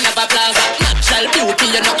a round of applause. Natural beauty,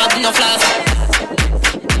 you know have no flaws.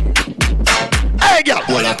 Hey girl,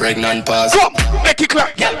 well a pregnant pause. Come, make it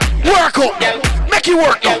clap, girl. Work out, girl. Make it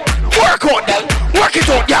work now. Work out, girl. Work it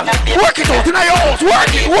out, girl. Work it out in your house.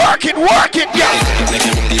 Work it, work it, work it, girl. Make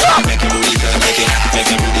your booty clap, make your booty clap, make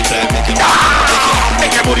your booty clap,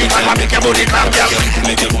 make your booty clap, make your booty clap, girl.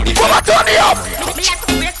 Make your booty clap. Come on, turn it up.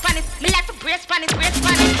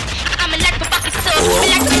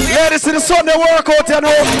 Ladies in the sun, they work out, you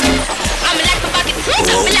know.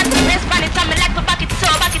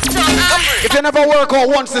 If you never work out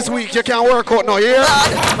once this week, you can't work out now, yeah?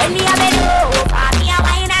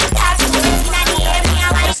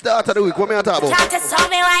 Start of the week, what me I talk about?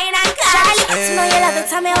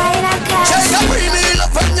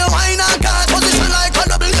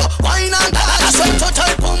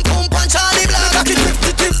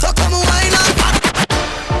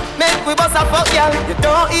 Make we bust a fuck, y'all. You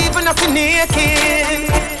don't even have to naked.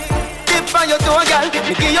 Dip on your toe, y'all. Me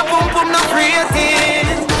give your pum pum no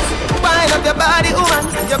rating. Wind up your body, woman.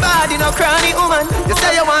 Your body no cranny, woman. You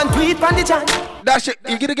say you want tweet on the chat. Dash it.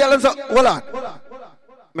 You get the girl and say, hold on.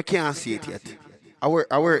 I can't see it yet. I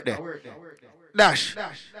work there. Dash.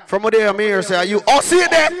 From where I'm here, say, are you? Oh, see it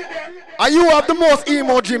there? Are you have the most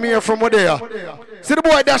emoji here from where there? See the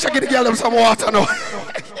boy Dash, I get the girl some water now.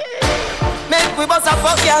 Make we bust a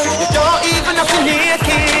fuck, y'all. You don't even have to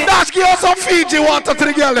naked. Dash, give us some Fiji water to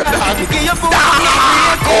the girl. Cool them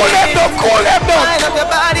down. Wind up your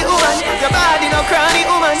body, woman. Your body no cranny,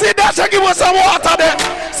 woman. See Dash, I give us some water there.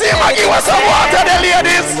 See him, I give us some water there,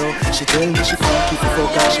 ladies. She tell me she fuck if you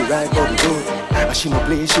fuck her, she ride on the road. But she no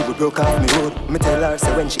play, she would broke off me road. Me tell her,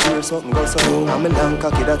 say when she hear something go so low. I'm a long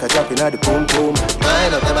cocky that I drop in at the pum pum.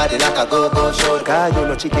 Wind up your body like a go-go show. Cause you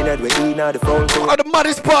know chicken head we eat now the phone call. Oh, the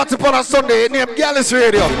maddest party on a Sunday named GALLIS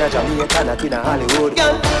Radio. In a Jamaica, not in a Hollywood.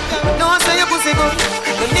 Girl, no one say your pussy good.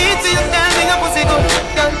 No need to you standing your pussy good.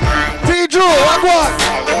 T-Drew, what? What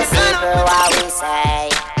we say?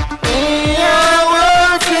 We are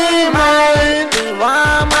working mine. We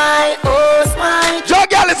want my host, my Joe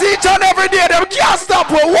GALLIS each and every day, them can't stop,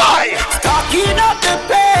 but why? stocking up the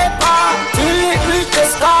paper till it reach the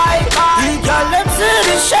sky. The girl them see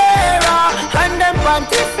the sharer and them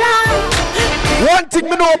panty fly. One thing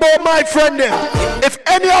me know about my friend them. If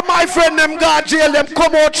any of my friend them got jail, them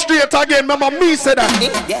come out straight again. Remember me say that.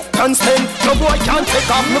 Can't stand, no boy can't take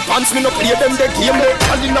off my pants. Me no play them the game. They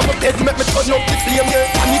calling on my bed, make me turn up the flame.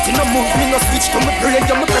 And it in a move, me no switch to my brain.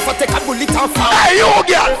 You me prefer take a bullet and fall. Hey you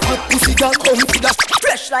girl, pussy girl come to that.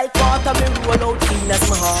 Fresh like water, me roll out clean as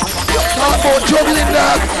my heart. Talk about juggling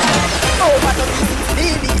that. Oh, what a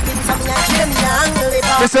baby, things I'm not getting young.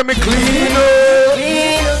 They say me clean up.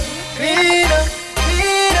 Clean up.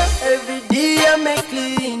 Every day I make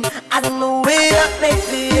clean. I don't know where I make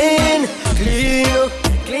clean. Clean up.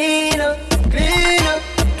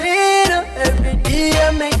 Every day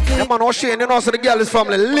I make clean. Come on, O'Shane, you know, so the GALLIS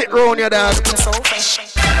family lit round your dad. So fresh.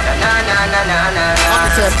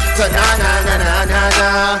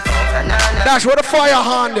 Dash, where the fire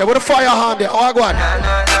hand there? Where the fire hand there? Oh, go on.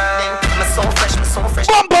 So fresh.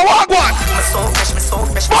 Bumper, what go on? So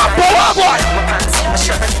fresh. Bumper, what go on?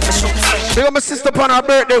 They got my sister upon her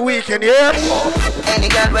birthday weekend, yeah? Any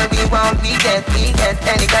girl where we want, we get.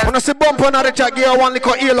 Any girl. When I see Bumper on the chat, give her one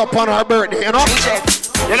little eel up on her birthday, you know?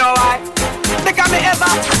 You know why? Because me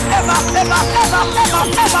ever leave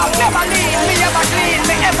me ever clean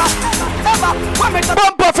me ever.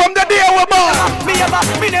 Bumper from the day we're born. Me never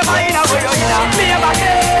in a way you know. Me ever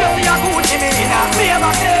clean. You see a Gucci me in a. Me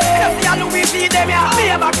ever clean. You see a Louis V them ya. Me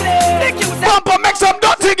ever clean. Bumper make some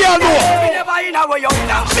dirty girl know. Me never in a way you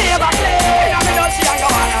know. Me ever clean. Me don't see a go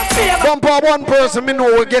on. Bumper one person me know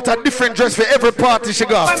will get a different dress for every party she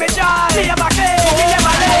got. Me ever clean. Me never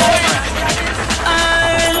clean.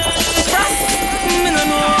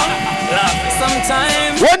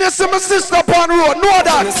 Sometimes when you see my sister upon road, know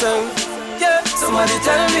that. Yeah, somebody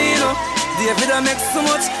tell me no. David I make so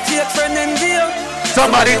much fake friend in deal.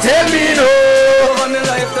 Somebody tell me no. Over my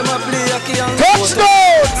life them a play hockey and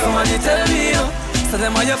touchdown. Somebody tell me no. So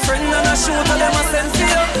them are your friend and I shoot and them a send for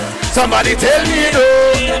you. Somebody tell me no.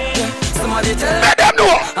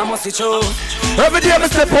 must be true. Every day I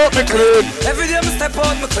step out me clean. Every day I step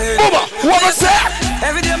out me clean. Booba, what I say?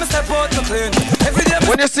 Every day I step out me clean. Every day.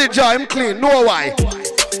 When you see Jah, I'm clean. Know why?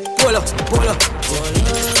 Pull up, pull up,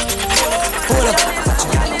 pull up,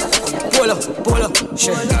 pull up, pull up,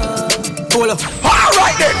 shit. Pull up. All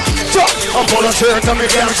right then. So I'm pull up shirt and me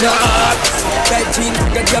damn shirt. Tight jeans,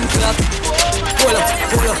 get them clap. Pull up,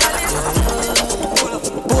 pull up, pull up,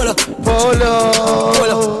 pull up,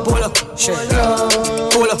 pull up, pull up, shit.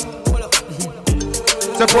 Pull up.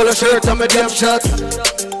 So pull up shirt and me damn shirt.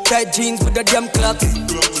 Tight jeans with the damn clocks.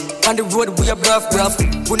 On the road we a rough.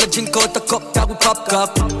 When I drink out the cup, that we pop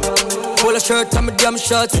cup. Pull a shirt and me damn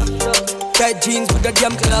shorts. Tight jeans with the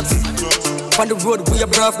damn clocks. On the road we a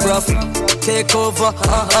rough. Take over,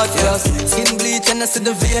 hot yes. Skin bleach and I see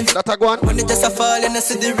the vein. That a go on. When it just a fall and I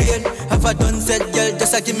see the rain. Have I done said, girl,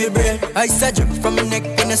 just a give me brain. I said drip from my neck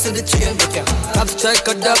when I see the chain. Top strike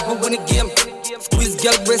a dab, we win the game. Squeeze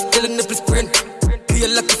girl breast till the nipple sprain. Feel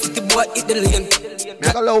like a city boy eat the lane.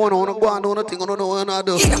 Make a low one, I wanna go and do nothing, I don't know what I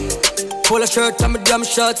do. Pull a shirt and me damn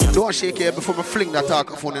shorts. Don't shake it before me fling that talk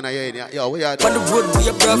phone in your head. Yo, what you do? On the road we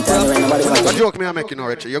a rough. The joke me I'm making,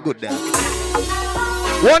 Richard, you're good there.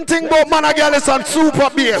 One thing about man and girl is on super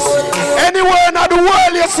bass. Anywhere in the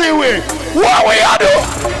world you see we. What we are do?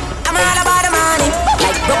 I'm all about the money.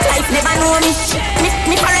 Like broke life never know me.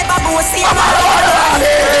 Me forever bossy. I'm all about the money.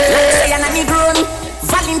 Say and me grow me.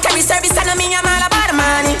 Voluntary service and me. I'm all about the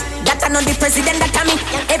money. That I know the president that I me.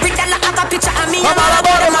 Every dollar have a picture of me. I'm all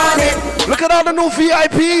about the money. Look at all the new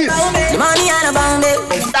VIPs. The money and the bounty.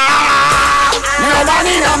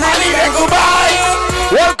 No money, then goodbye.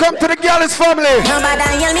 Welcome to the Gallis family.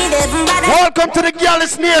 Welcome to the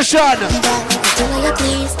Gallis nation. Do what you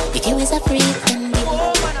please, your kiwis are free.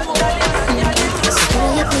 So do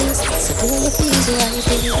what you please,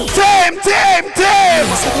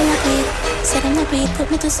 Set on the beat,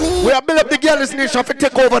 put me to sleep. We have built up the Gallis nation to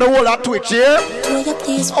take over the whole of Twitch, yeah? Do what you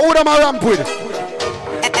please. Who am I ramp with?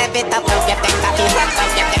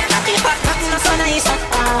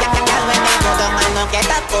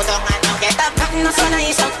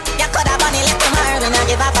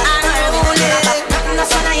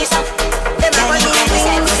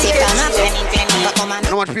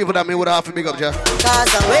 How much people that me would have to big up, Jeff?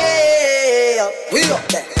 Cause I'm way up, way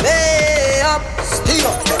up, still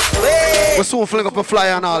up, way up. We'll soon fling up a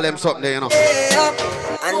flyer and all them something there, you know.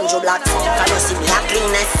 Andrew Black, can you see me a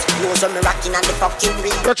cleanness? Knows when me rocking on the fucking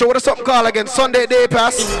ring. Gotcha, what is something called again? Sunday Day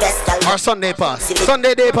Pass? Or Sunday Pass?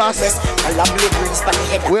 Sunday Day Pass.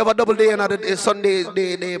 We have a double day and a Sunday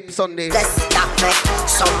Sunday.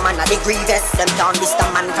 Some man a the grievous. Them down this the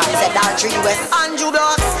man from Z3 West. Andrew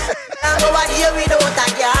Black, I'm over here without a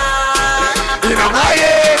girl. You know my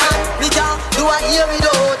head. Me can't do a here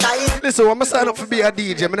without a. Listen, when I sign up for be a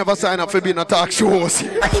DJ, I never sign up for being a talk show host.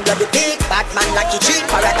 But he got the big bad man like he treat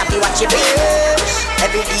for it if you watch it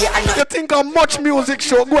every day and you think how much music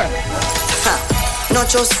show go? Not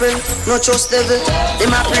just friend, not just devil. They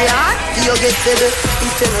might pray hard, you get devil.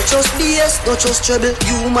 If you not just BS, not just trouble.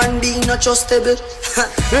 Human being not just stable.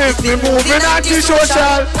 If me moving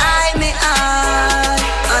anti-social, I may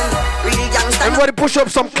and really gangsta. Everybody push up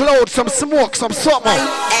some clouds, some smoke, some something.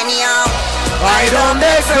 Anyhow, I don't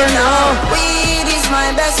beg for now. Weed is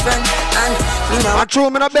my best friend, and you know. I true,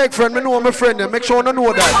 me not beg friend, me know my friend. Make sure I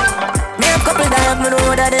know that. Me a couple that me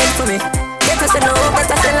know that them for me. Make us know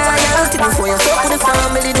that I say loyalty before you fuck with the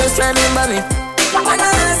family. Just remember me.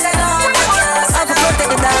 I can protect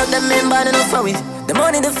the dog, them member enough for me. The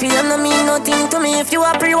money, the fame, no mean nothing to me. If you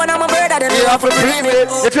are free, one of my brother, then you have to free me.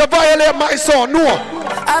 If you violate my son, no.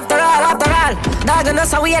 After all, dog and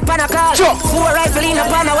us a wait pan a call. Sure. 4 rifle in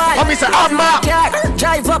upon a wall. I mean, say, I'm mad.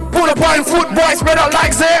 Drive up, pull up on foot, boys, better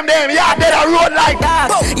like them. Yeah, they a road like that.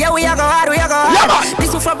 Yeah, we are go hard, Yeah, man.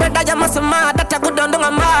 This is for brother, you must mad. That a good down a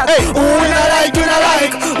mad. Hey, who we not like, you not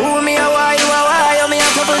like. Who me a why, you a why. You me a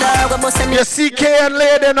couple dog, but send me. You see K and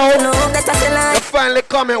lady now. No, that a say lie. You finally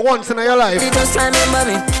comment once in your life. You just remember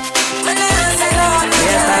me.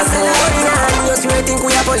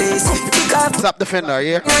 Stop the fender,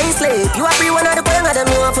 yeah? You are free one of the girls that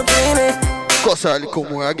you want to pay me. Cause I'll come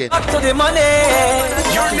more again. Up to the money.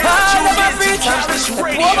 You're now over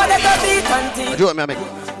the beat and tea. Do it, me, I make.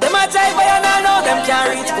 Them a jive by and I know them can't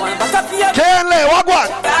reach one. But up here. Can't lay, what?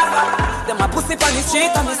 Them a pussy on the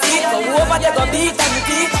street and the seat. Go over there, go beat and the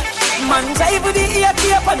teeth. Man jive with the ear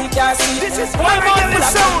tape and the car seat. This is why we get the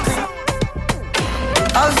sound.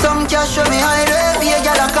 Have some cash on me highway, be a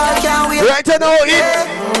gal a call, can't wait. Right now,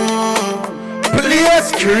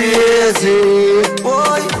 place crazy.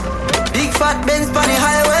 Boy, big fat Benz on the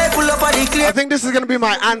highway, pull up a I think this is gonna be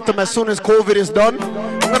my anthem as soon as COVID is done.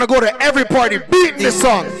 I'm gonna go to every party beating this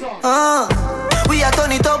song. We are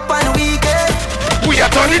turn it up on the weekend. We are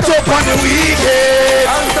turn it up on the weekend.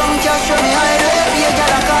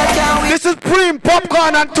 This is Preem,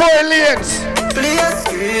 Popcorn and Tory Lanez. Place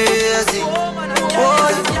crazy.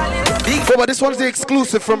 Oh, but this one's the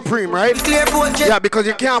exclusive from Preem, right? Yeah, because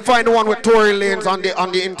you can't find the one with Tory Lanez on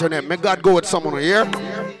the internet. May God go with someone here.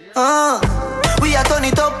 We are turn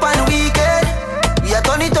it up on the weekend. We are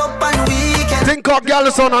turn it up on the weekend. Think of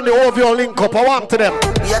GALLIS on the OVO link up. I want to them.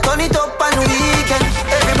 We are turn it up on the weekend.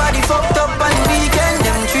 Everybody fucked up on the weekend.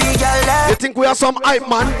 Them three gal. You think we are some hype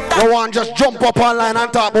man? We want just jump up online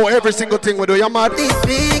and talk about every single thing we do. You mad? This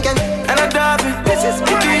weekend. And I dub it. This is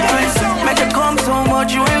my treatment. Make it come so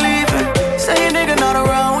much you ain't leaving. Say a nigga not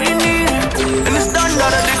around, we need it. And it's done, not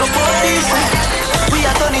a nigga for decent. We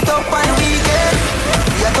are turn it up on the weekend.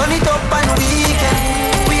 We are turn it up on the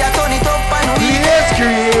weekend. We are turn it up on the weekend.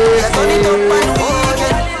 We are turn it up on the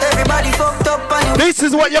weekend. Everybody fucked up on the weekend. This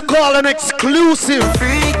is what you call an exclusive.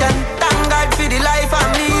 Freakin', thank God for the life I'm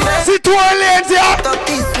living. See Tory Lanez here. Up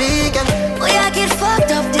this weekend. We are get fucked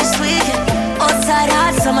up this weekend. Outside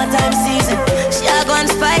hot summertime season. She a gone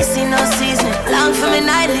spicy, no seasoning. Long for me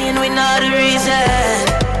nightly and we know the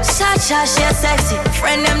reason. Shot, she a sexy.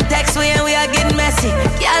 Friend them text we and we are getting messy.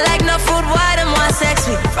 Y'all like no food, why them want sex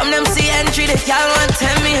me? From them see entry, the y'all want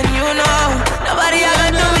tell me and you know. Nobody ever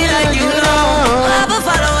do me like you know. I ever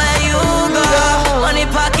follow where you go. Money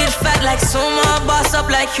pocket fat like sumo. Boss up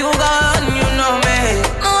like you go, and you know me.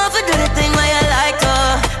 No one for do the thing where you like to.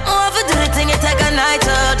 No one for do the thing you take a night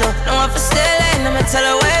to. No one for stay late, let me tell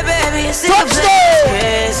her way, baby. You see the place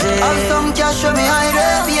crazy. Have some cash for me hide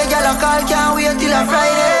it. Be a gal a call, can't wait till a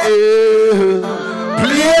Friday.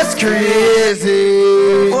 Place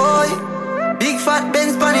crazy. Boy, big fat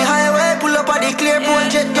Benz on the highway. Pull up on the clear boat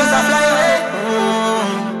jet, just a fly away.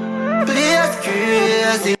 Place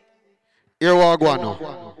crazy. Here we go now.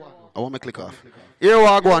 I want me click off. Here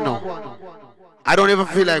we go now. I don't even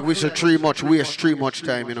feel like we should waste too much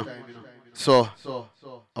time, you know. So,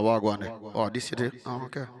 I want to go now. Oh, this is it? Oh,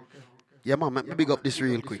 okay. Yeah, man, let me big up this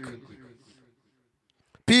real quick.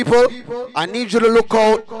 People, I need you to look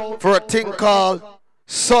out for a thing called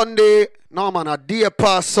Sunday. No, man, a day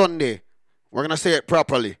past Sunday. We're going to say it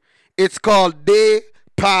properly. It's called Day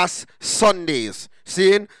Past Sundays.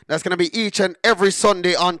 Seeing? That's going to be each and every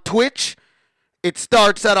Sunday on Twitch. It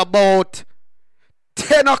starts at about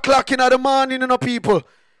 10 o'clock in the morning, you know, people.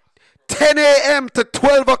 10 a.m. to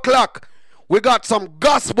 12 o'clock. We got some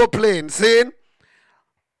gospel playing, seeing?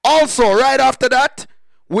 Also, right after that,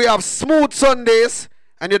 we have Smooth Sundays.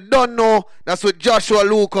 And you don't know, that's with Joshua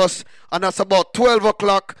Lucas. And that's about 12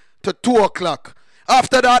 o'clock to 2 o'clock.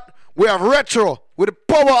 After that, we have Retro with the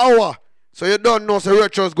Power Hour. So you don't know, so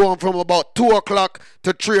Retro is going from about 2 o'clock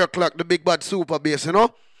to 3 o'clock, the Big Bad Super Bass, you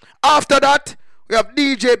know. After that, we have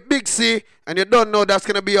DJ Big C. And you don't know, that's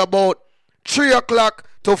going to be about 3 o'clock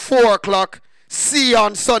to 4 o'clock. See you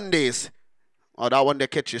on Sundays. Oh, that one they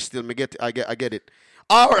catch you still. I get it.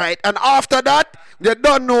 All right, and after that, you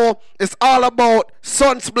don't know, it's all about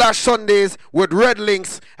Sunsplash Sundays with Red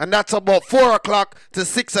Links, and that's about 4 o'clock to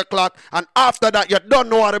 6 o'clock. And after that, you don't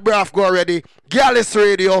know how the braff go already. GALLIS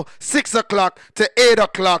Radio, 6 o'clock to 8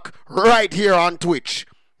 o'clock, right here on Twitch.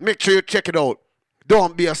 Make sure you check it out.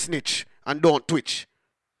 Don't be a snitch, and don't twitch.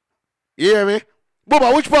 You hear me?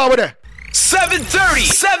 Booba, which part over there?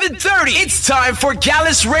 7:30. It's time for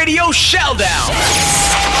GALLIS Radio Shelldown.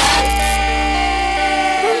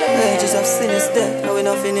 Wages of sin is dead, and we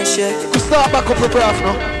not finish yet. We start back up with braff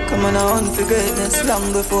now. Come on, I want to greatness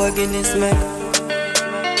long before Guinness make.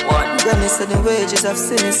 One Grammy said the wages of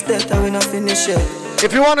sin is dead, and we not finish yet.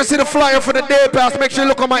 If you want to see the flyer for the day pass, make sure you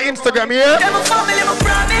look on my Instagram, yeah? Them a family, my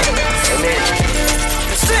promise.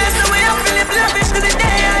 Straight away, I'm feeling lavish to the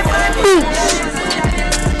day I find it.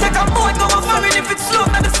 Take a boat, go a foreign if it's slow,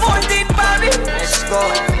 at the 14th, baby. Let's go.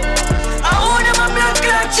 I own them a blood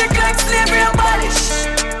clot, chick like slavery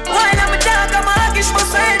abolish. While I'm a dog, I'm a huggish,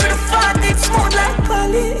 must I with a fat, it's smooth like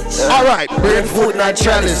polish. Alright, brain food like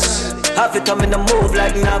chalice. Have it come in the move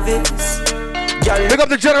like novice. Pick up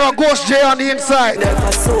the General Ghost J on the inside.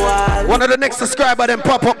 One of the next subscriber then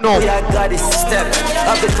pop up now. I got this step.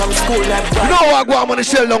 I've been from school like that. No, I go on the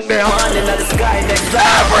shell down there. Everybody.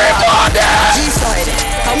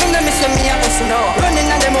 I'm in the miss of me, I was know. Running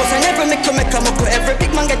on the most, I never make to make a muckle. Every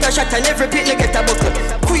big man get a shot and every pit get a buckle.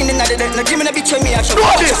 Queen in the dead, now give me the bitch with me, I show. Do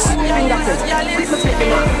this!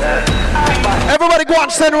 Everybody go and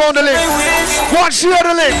send around the link. Go and share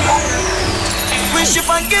the link. Wish you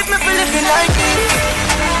forgive me for living like this.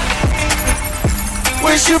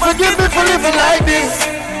 Wish you forgive me for living like this.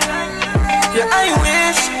 Yeah, I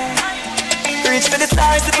wish. Reach for the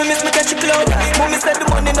stars if we miss me catch a cloud. Mommy said the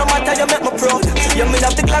money no matter, you make me proud. You me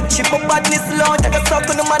have the Glock chip up badness loud. I got stuck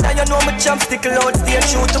on the mother, you know me champ stick loud. Stay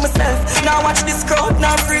true to myself. Now watch this crowd,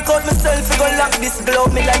 now freak out myself. We gon' lock this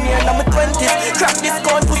globe, millionaire in my 20s. Crack this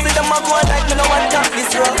code, pussy them a go like me no one tap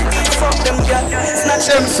this road. Fuck them girl, snatch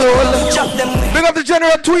them soul. Chop them. Big up the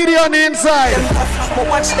General Tweedy on the inside. But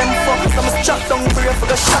watch them fuck, so me chop down brave. We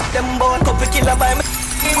gon' shot them boy, couple killer by me.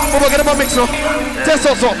 Bubba, get them a mix now. Test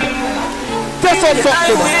us up. Test out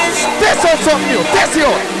something new. Test out something new. Test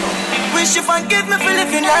you. Wish you forgive me for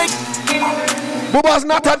living like. Bubba's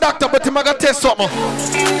not a doctor, but he might test something.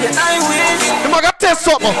 Yeah, I wish. He might test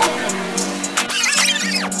something.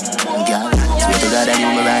 Girl, swear to God that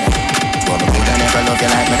you me right. But me coulda never love you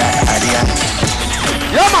like me that. Adia.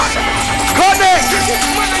 Yeah, man. Connect.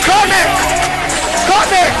 Connect.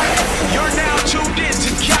 Connect. You're now tuned in to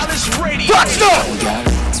Gallis Radio. Touchdown. Girl,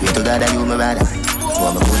 swear to God that you me right.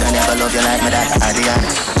 But me coulda never love you like me that. Adia.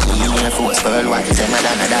 You in a force pearl white, say my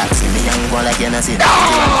dad that. See me young boy like you no see.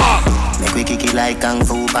 Make we kick it like Kung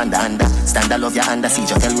Fu Panda under. Stand I love your under, see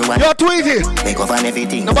you tell me what. Yo, Tweety. Make off on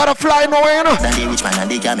everything. Nobody fly nowhere, you know. Than the rich man and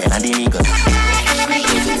the camel and the nigga.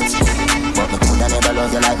 But me coulda never love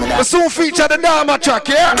you like me that. We soon feature the Dharma track,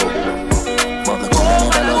 yeah? But me coulda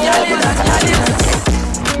never love you like me that.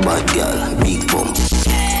 Bad girl, big bump.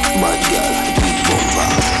 Bad girl, big bumper.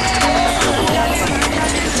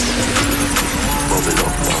 Bubble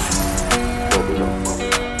up now.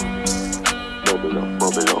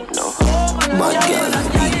 Bubble up now. Bad girl,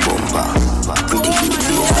 big bumper. Pretty cute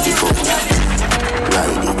face, pretty bumper.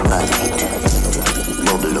 Ride it.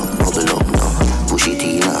 Bubble up now. Push it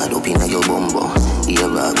in hard up inna your bumbo. Here a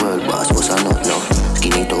world boss, what's a nut now?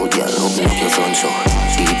 Skin it out, girl, open up your front so.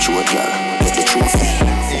 Deep throat, girl, get the trophy.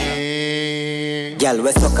 Girl,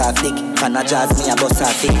 we suck off dick, pan a jazz me a bust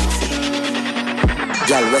off dick.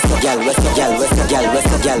 Girl, we suck off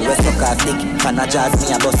dick, pan a jazz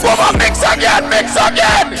me a bust off dick. Mix again.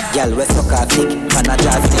 Girl, we suck off dick, pan a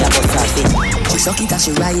jazz me a bust off dick. She suck it and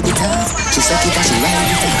she ride it off. She suck it and she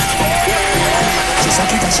ride it off. She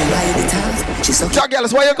suck it and she ride it off. She suck it.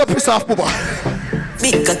 Gallis, why you go piss off, Bubba?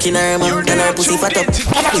 Big cock in her mouth and her pussy fat up.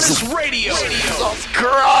 Gallis Radio. Jesus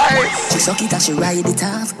Christ. She suck it and she ride it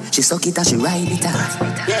off. She suck it and she ride it off.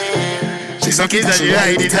 She suck it and she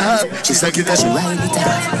ride it off. She suck it and she ride it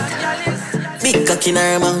off. Big cock in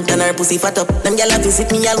her mouth and her pussy fat up. Them gyal a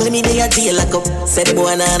visit me all when me dey a jail lock up. Said the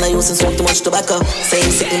boy nah used to smoke too much tobacco. Say him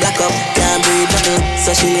sitting black up, can't breathe nothing.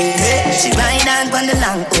 So she link. She ride on the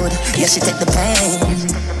long hood. Yeah, she take the pain.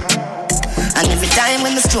 And every time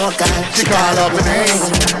when the stroke on, she call up her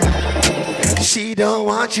name. She don't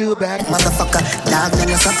want you back, motherfucker. Dog, them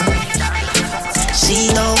you suffer.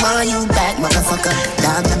 She don't want you back, motherfucker.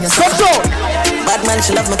 Dog, them you suffer. Bad man,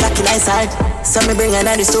 she love my cocky nice hard. So me bring her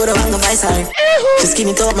down the store, I'm gonna vice her. She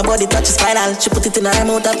skinny top, my body touch spinal. She put it in her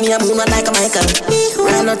mouth, at me, I'm moving like a Michael.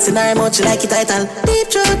 Run nuts in her mouth, she like it title.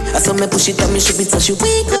 Deep throat, I saw me push it on me, she beat so she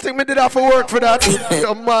weak. I think me did that for work for that.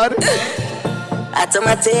 You're mad.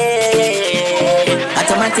 Automatic.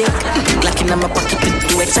 Glock in my pocket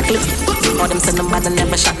with 2 extra clip. All them send them bad and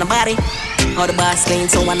never shot nobody. All the boss clean,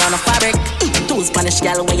 so one on a fabric. 2 Spanish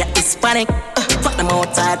gal when you Hispanic. Fuck them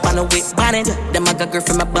outside, pan a whip bonnet. Them I got girl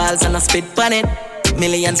from my balls and I spit on it.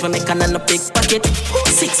 Millions when make on a big pocket.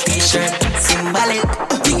 6 t-shirt, symbolic.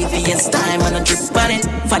 VVS time and a drip on it.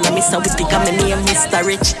 Follow me so we think I'm the name Mr.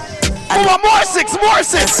 Rich. More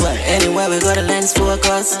six. Anywhere we go, the lens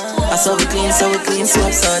focus. I saw we clean, so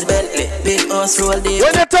upside Bentley. Big horse roll deep.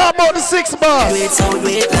 When you talk about the 6 bars, wait, so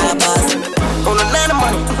wait, nah, boss. On a line of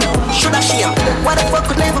money, should I shame? Why the fuck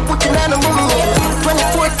could never put it on a movie?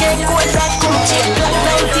 24K gold, that come chain.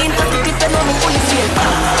 19, but the people know me fully feel.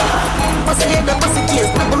 Pussy head, the pussy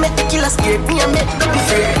case. Never make the killer scared. Me, I make the be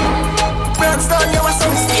fair. Brownstone, you are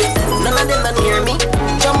some state. None of them are near me.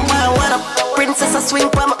 Jump on, what up? Princess, I swing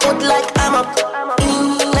for my hood like I'm up.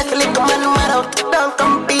 Like a little man, mad out. Don't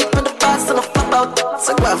compete with the boss and the fuck out.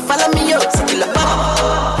 So go and follow me up, so kill a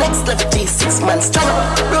pop. Next level G6 man, strong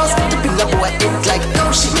up. Rose got the big up, boy, it like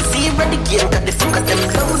no shit. See ready game, got the fuck of them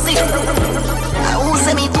losing. Who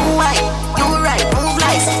say me too white? You right, move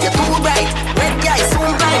lies, you're too bright. Red guy,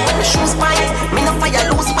 soon blind, when the shoes bite. Me no fire,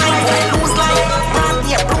 lose mine, when I lose life. Brand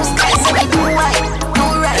here, blue sky, say me too white. You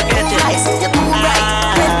right, move lies, you're too bright.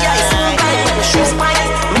 Red guy, soon blind, when the shoes bite.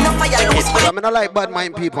 Me no fire, lose mine. I mean, I like bad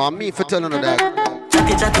mind people, and me for telling you that.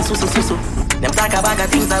 Chatty, susu. Them talk about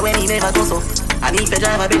things that when he never do so. And if you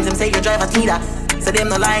drive a Benz, them say you drive a Tida. So them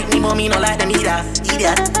no like me, but me no like them either.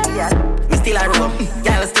 Idiot. Me still a roam.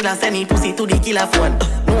 Y'all still a send me pussy to the killer phone.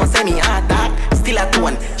 No one send me hard dog. still a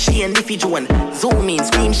tone. She and Diffie Joan. Zoom in,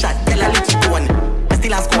 screenshot, tell a little tone.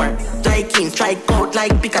 Still a score. Dry king, strike out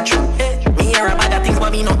like Pikachu. Me hear about the things,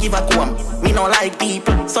 but me no give a comb. Me no like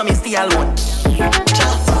people, so me stay alone.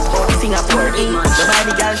 Singapore,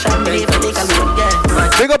 the girl shot me, take a look,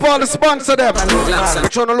 yeah. Big up all the sponsor them. We're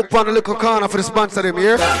trying to look for the little corner for the sponsor them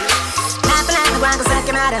here. What's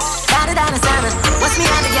me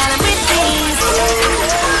and the girl and with things?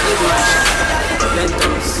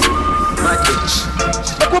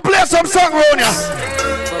 Look, we'll play some song, Ronia.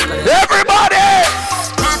 Everybody!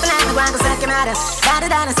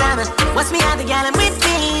 What's me and the gal and with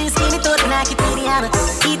me? Skinny to the knock it to the hammer.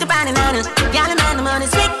 Eat the banana. Gal and man, the money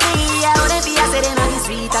strictly. I wouldn't be a sitting on the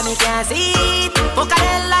street. I make you see it. Fuck a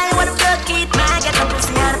hell, I want to fuck it. Man, get the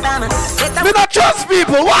pussy out of famine. We not trust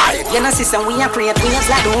people, why? You know, sister, we are create waves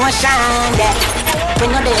like the ocean. We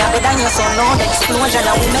know they have it on your son, no the explosion.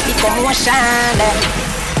 And we make it commotion.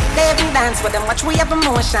 They even dance with them, watch we have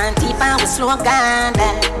emotion. Deep and we slow down.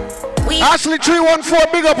 Ashley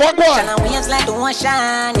 314, big up, what one?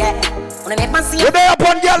 We're there up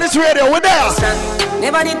on Gallis Radio, we're there.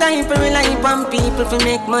 Never the time for rely on people to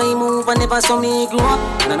make my move and never saw me grow up.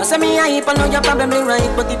 And I know say me hype, I know you're probably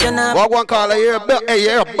right, but if you're not. What one call you're a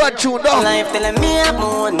bad tune down. Life telling me I'm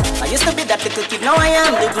moon. I used to be that little kid, now I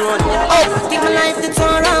am the grown. Oh, give my life the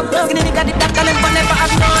turn up. Looking at the guy that talent, but never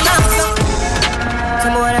have known up.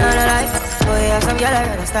 Some more than a life.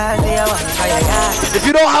 If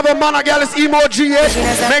you don't have a Mana Gallis emoji yet,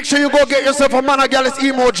 make sure you go get yourself a Mana Gallis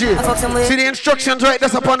emoji. See the instructions right there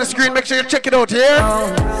upon the screen. Make sure you check it out here.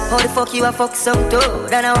 How the fuck you a fuck some too?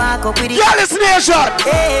 Then I walk up with it. Gallis Nation!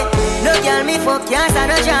 Hey, no girl me fuck can't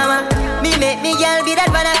stand no drama. Me make me girl be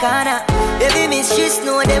that banana. Baby mistress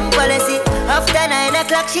know them policy. After 9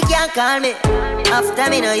 o'clock she can't call me. After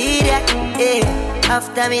me no idiot. Hey.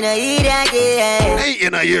 After me no eat again. Hey,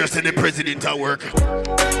 in a year, say the president at work. You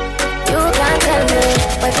can't tell me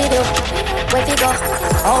where we do, where we go,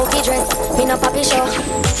 how we dress. Me no papi show.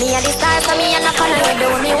 Me and the stars, so me and the color you do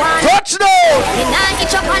me want. Touchdown! Me nah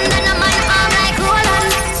get your hand and a man arm like Roland.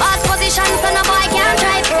 Fast position, so no boy can't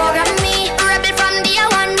try program me. Rebel from day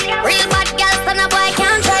one. Real bad girl, so no boy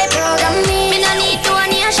can't try program me. Me no need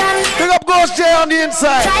donation. Big up Ghost J on the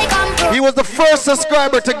inside. He was the first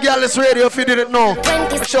subscriber to Gallis Radio, if you didn't know.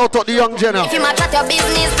 Shout out the young Jenna. If you match at your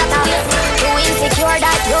business, that you insecure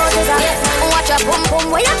that yours is a watch your boom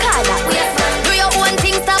boom, where you call that? Do your own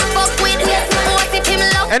things to fuck with. What if him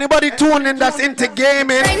love? Anybody tuned in that's into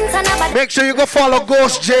gaming, make sure you go follow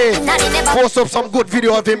Ghost J. Post up some good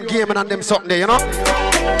video of him gaming and them something there, you know?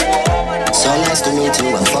 So nice to meet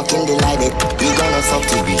you, I'm fucking delighted. We gonna fuck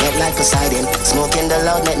till we head like a siding. Smoking the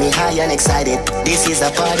loud make me high and excited. This is a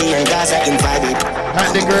party and guys are invited.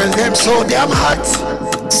 And the girls them so damn hot.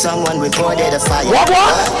 Someone reported a fire.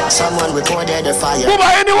 What? Someone reported a fire. Move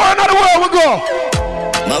on anywhere in the world we go.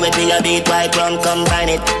 But we bring a beat, white rum, combine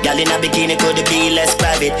it. Girl in a bikini could be less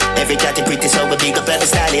private. Every catty pretty so we big up every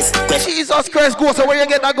stylist. Jesus Christ, go so where you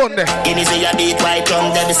get that gun there? Guineas say a beat, white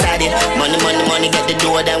rum, they beside it. Money, money, money, get the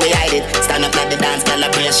door, then we hide it. Stand up like the dance, girl a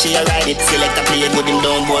brace, she a ride it. Select a play good, him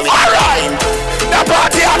don't boy. Alright! The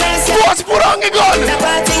party a nice, boss, put on the gun! The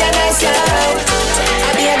party a nice, I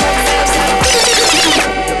be a good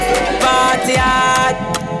party hard.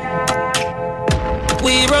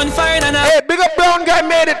 We run fire and hey, big up Brown Guy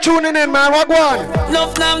made it, tuning in, man. What one?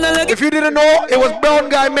 If you didn't know, it was Brown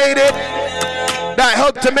Guy made it. That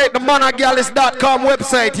helped to make the monagallis.com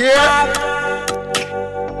website here.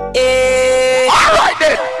 Hey. Alright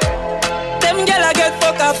then. Them gyal a get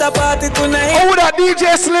fuck after party tonight. Oh, that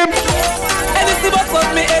DJ Slim. Anything but fuck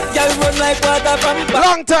me head, gyal run like water from me back.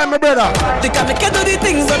 Long time, my brother. They can make you do the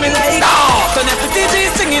things that me like. No. Turn up the DJ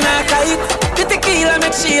singing a kite. The tequila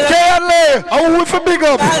make Sheila. K&L, I will for big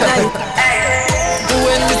up.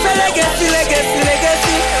 When we say legacy, legacy,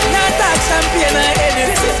 legacy, not talk champagne or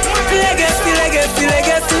anything. Legacy, legacy,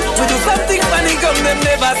 legacy. We do something funny, come them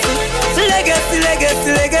never see. Legacy,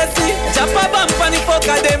 legacy, legacy. Jump a bump and the fuck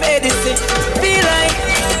of them edison. Feel like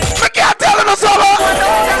I can't tell them so long.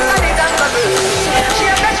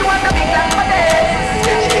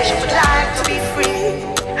 She would like to be free.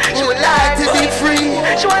 She would like to be free.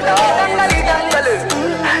 She want the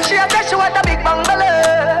she a bet she want a big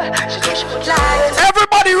bungalow. She said she would like to.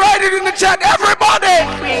 Everybody write it in the chat, everybody.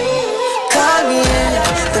 Call me in.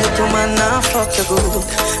 The little man now fuck the good.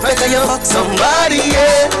 Better you fuck somebody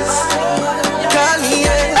else. Call me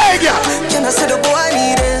in. Hey, yeah. Can I say the boy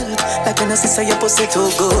need it? Like when I say your pussy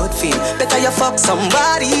too good feel. Better you fuck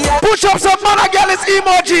somebody else. Push up some Mana Gallis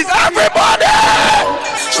emojis, everybody.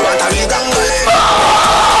 She want a big bungalow.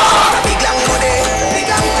 A big bungalow.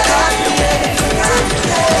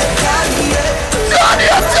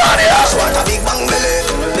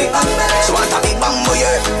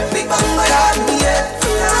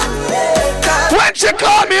 they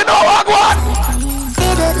call me, you know what, what?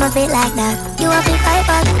 It must be like that. You have to fight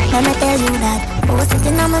back. Let me tell you that. Oh,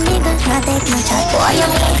 sitting on my nigga, not take no chat. Boy, you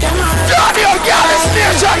make them hot. Radio Gallis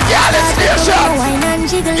Nation, Gallis Nation.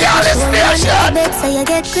 Gallis Nation. So you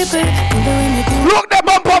get crippled. You do anything. Look the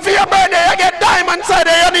bumper for your birthday, you get diamond side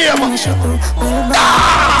of your name. It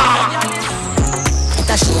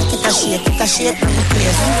a shake, it a shake, it a shake from the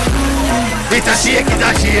place. It a shake, it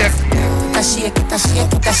a shake. It a shake, it a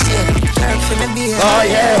shake, it a shake. Jerk for me beer. Oh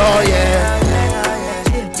yeah, oh yeah.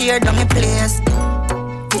 Tear down the place.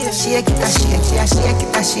 Shake it, a shake, yeah, shake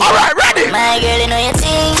it, a shake. All right, ready. My girl, you know you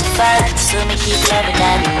think fat, so me keep loving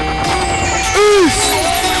that.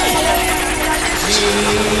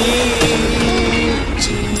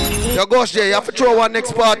 Yo, Ghost J, you have to throw one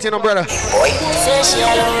next party, you know, brother.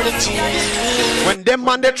 When them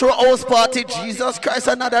man they throw house party, Jesus Christ,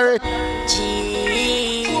 another it.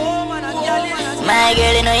 My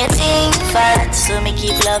girl, you know you think fat, so me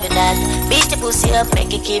keep loving that. Beat the pussy up,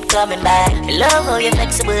 make it keep coming back. Me love how you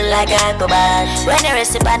flexible like a acrobat. When you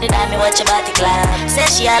rest upon the dime, me watch your body clap. Say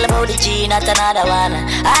she all about the G, not another one.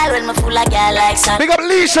 All when me fool like girl like sun. Big up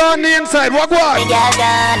Leisha on the inside, what? The girl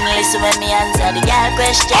gone, listen when me answer the girl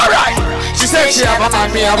question. Alright, she said she have a man,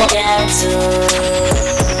 me have a girl too.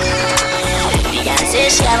 The girl say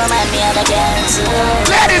she have a man, me have a girl too.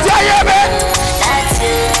 Ladies, you hear me?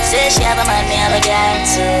 Say she have a man, me have a girl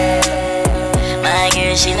too. My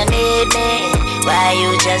girl, she no need me. Why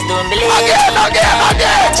you just don't believe me? Again.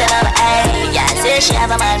 Yeah, say she have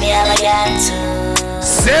a man, me have a girl too.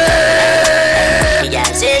 Say. Yeah,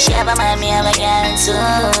 say she have a man, me have a girl too.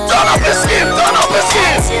 Turn up the skin, turn up the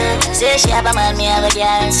skin. Say she have a man, me have a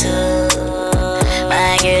girl too.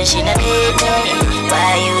 My girl, she no need me.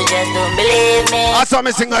 Why you just don't believe me? I saw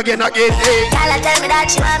me sing again. Girl, tell me that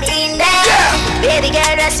she want me in there. Yeah. Baby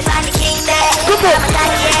girl, dress up on the king there. I'm a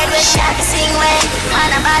cocky head with shot to sing with.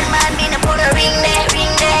 Man, a bad man, me no put a ring there,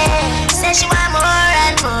 ring there. Say she want more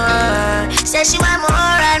and more. Say she want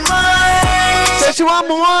more and more. Say she want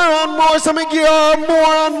more and more, so me give her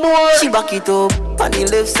more and more. She back it up on the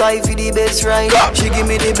left side for the best ride. She give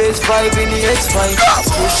me the best vibe in the X5.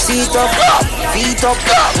 Push seat up, feet up,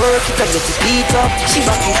 work it up, get the beat up. She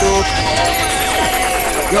back it up.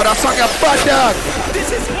 Yo, that song a bad dog.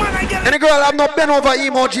 Any girl have no bend over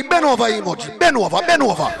emoji, bend over emoji, bend over, bend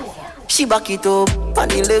over. She back it up on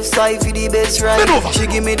the left side for the best ride. Bend over. She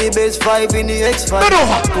give me the best vibe in the X5. Bend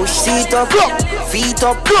over. Push seat up, feet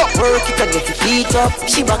up, work it and get the beat up.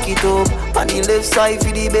 She back it up on the left side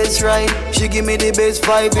for the best ride. She give me the best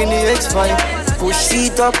vibe in the X5. Push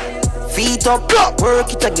seat up, feet up,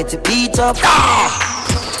 work it and get the beat up.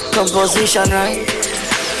 Composition right,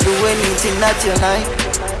 do anything that you like.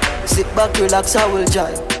 Sit back, relax, I will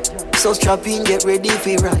jive. So strap in, get ready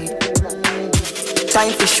for ride.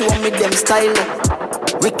 Time to show me them style.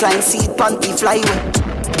 Recline seat, panty flyway.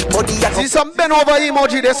 Body see some bend over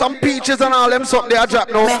emoji, there's some peaches and all them something they are drop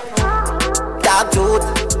now. Dark youth,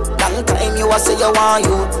 long time you a say you want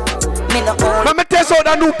you. Me no own. Let me test out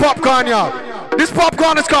that new popcorn, y'all. This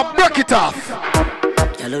popcorn is called Break It Off.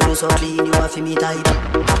 Girl, you so clean, you a fi me type.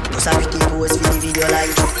 Just a pretty pose for the video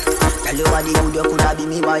life. Girl, you body good, you coulda be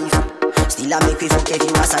me wife. Still a make me fuck if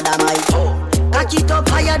you a sodomite. Cock it up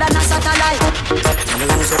higher than a satellite.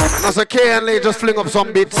 That's a K and Lee just fling up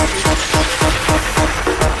some bits.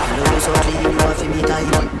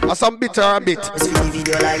 Or some bit or a bit.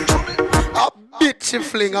 A bit she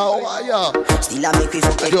fling out. Yeah. Still a make me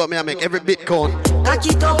fuck if you me I make every bit count. Cock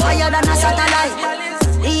it up higher than a satellite.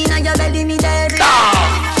 Inna your belly me dead.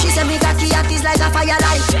 She say me cocky hot is like a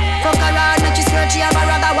firelight. Fuck around, make you skirt, she have a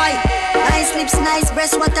rather white. Nice lips, nice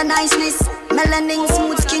breasts, what a niceness. Melanin,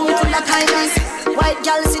 smooth skin, full of kindness. White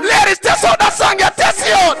girl sit. Ladies, test out that song, you test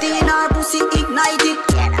it out. In her pussy, ignite it.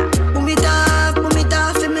 Boom it off,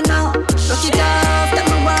 for me now. Rock it off, that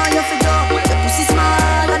me want you for go. The pussy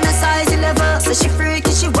small and the size 11. So she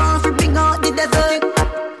freaky, she want to bring out the devil.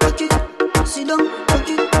 Rock it, sit down, rock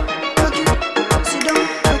it, rock it, sit down,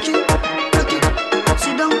 rock it, rock it,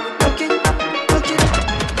 sit down, rock it, rock it.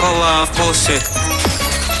 Power of pussy.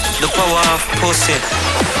 The power of pussy.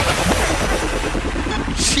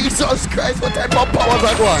 Jesus Christ, what type of powers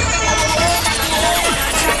are going?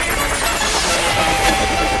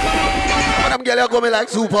 When them girls are me like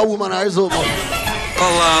Superwoman or something.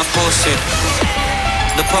 Power of pussy.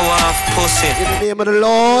 The power of pussy. In the name of the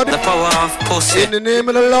Lord. The power of pussy. In the name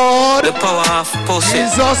of the Lord. The power of pussy.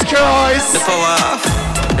 Jesus Christ. The power of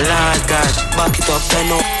Lord God. Back it up, I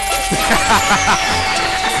know.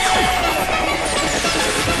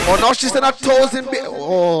 Oh, now she's in 1,000.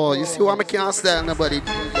 Oh, you see why I can't stand nobody.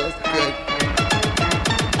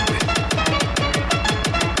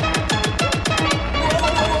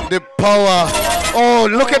 The power. Oh,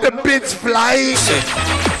 look at the bits flying.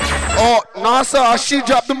 Oh, no, sir. She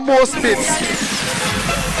dropped the most bits.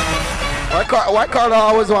 Why Carla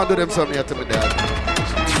always want to do them something here to me, Dad?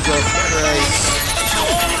 Jesus Christ.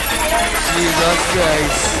 Jesus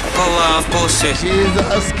Christ. Power of pussy.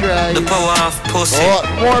 Jesus Christ. The power of pussy. Oh,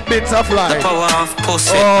 more bits of life. The power of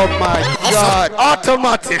pussy. Oh my God.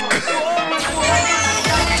 Automatic.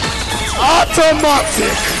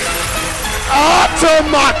 Automatic.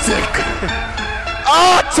 Automatic.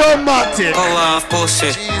 Automatic. Power of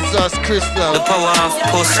pussy. Jesus Christ. The power of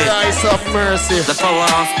pussy. Christ of mercy. The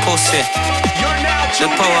power of pussy. The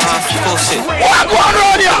power of pussy. What going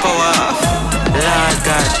on here? The power of Lord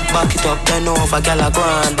God, back it up, then over, gal a go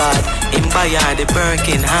on bad. In buy the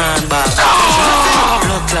Birkin handbag.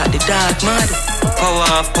 Look like the dark mad. Power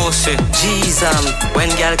of pussy. Jesus, when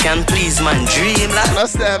gal can please man, dream like.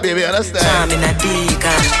 Understand, baby, understand. Time in a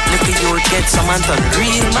beacon. Look at you get some man to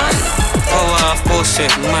real man. Power of pussy,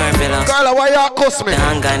 marvelous. Carla, why you cuss me? The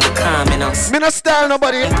anger and the calmness. Me not style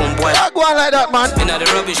nobody. Pum boy. I go on like that, man. You know the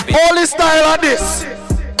rubbish bit. Holy style like this.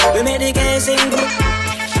 We made the guys sing.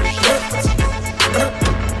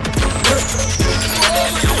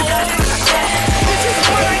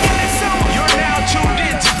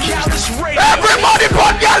 Everybody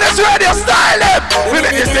put Gallis Radio, style him. We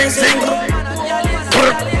make this thing sing.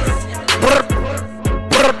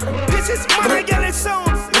 This is my Gallis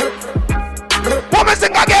sound. What me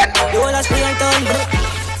sing again? You wanna stay and turn.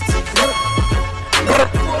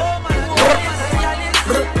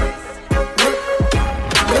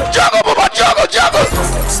 Juggle, Bubba, juggle, juggle.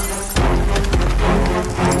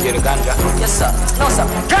 Get a ganja. Yes, sir. No, sir.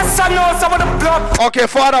 Yes, I know some of the blood. Okay,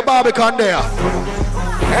 Father Barbican there.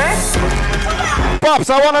 Pops,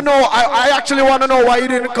 I want to know, I actually want to know why you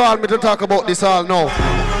didn't call me to talk about this all now.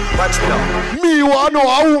 Watch me now. Me want to know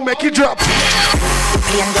how who make it drop.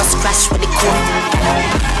 Plane just crash with the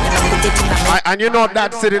And you know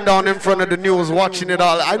that sitting down in front of the news watching it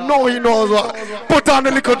all. I know he knows what. Put on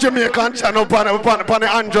the little Jamaican channel upon the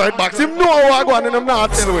Android box. He know what I go on and I'm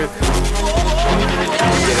not telling you.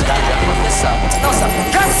 Yes, sir. No, sir.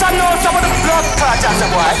 Yes, I know some of the blood clots,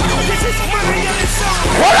 boy. This is my Gallis sound.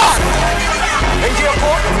 Hold on. In your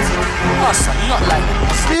court? No, sir. Not like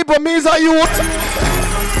that. People, me is a youth.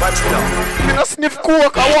 Watch me now. Me no sniff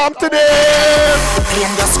coke, I want today. plane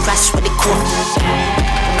just crash with the coke.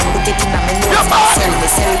 Put it in my nose, sell me,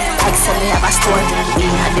 like sell me have a store. We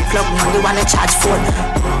had the plug, now we wanna charge for.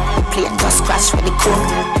 The plane just crash with the coke.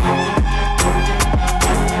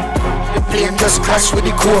 The plane just crash with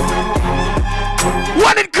the coke.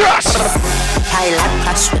 When it crash, pilot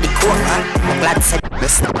crash with the coke. The glad said,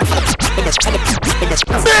 bits,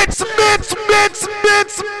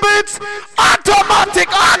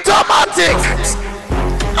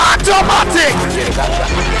 automatic.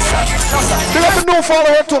 They have a new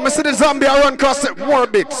follower too. Me see the zombie I run across it. More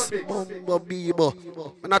bits. Bumbo.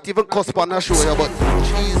 I'm not even cusp on that show you, but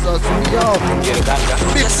Jesus, yo.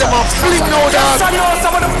 Bits them up, fling no dog. I know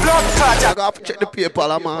some of the blood clots. I have to check the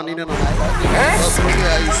paper, man. You know. Jesus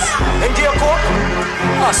Christ. In your court?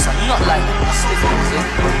 No, sir. Not like that.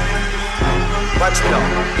 Watch me now.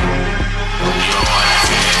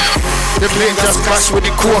 The plane just crashed with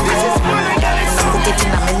the coke. put it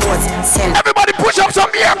in my nose, sell. Everybody push up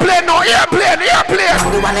some airplane now, airplane.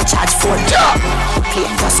 We wanna charge for it. Yeah.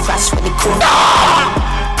 Plane just crash with the coke.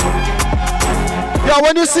 Yeah,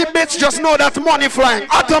 when you see bits, just know that money flying.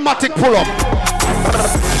 Automatic pull up.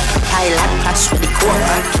 Pilot crash with the coke.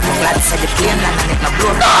 Glad said the plane land and it no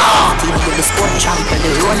blow. Team with the sport, champion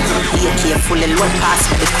the road. AK full alone, pass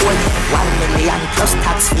with the code. 1 million plus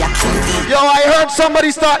tax for your key. Yo, I heard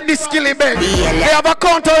somebody start this skilly bang. They have a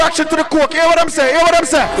counteraction to the coke. Hear what I'm saying?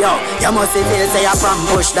 Yo, you must feel say you're from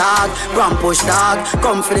push dog. Come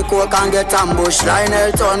for the coke and get ambush.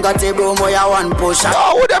 Lionel Town got a broom where you want push.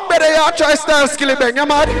 Oh, who them better you try style skilly bang, you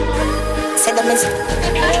mad? Say them is.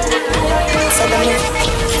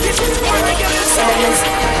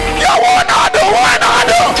 Yo, what I do?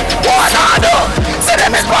 Say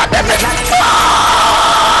them is what them is.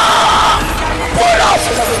 Pull up.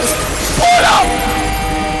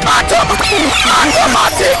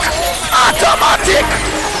 Automatic.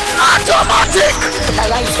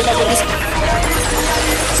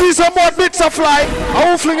 See some more bits of fly. I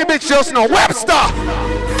won't fling a bitch just now. Webster,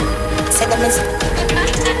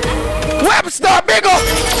 big up.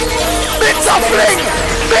 Bits of fling.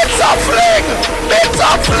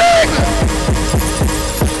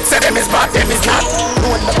 Say them is bad, them is not.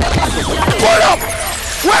 Pull up.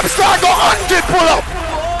 Webster go 100 pull up.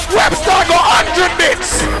 Webster go 100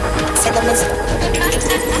 bits.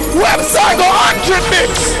 Webster go 100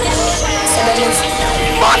 bits.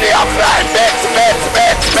 Money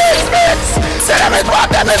Say them is what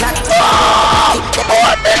them is.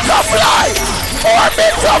 Orbit of life.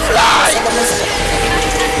 Orbit of life.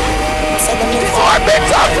 Orbit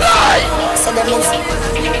of life.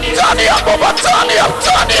 Turn it up, Bubba, turn it up,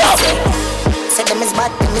 turn it up. Say them is bad,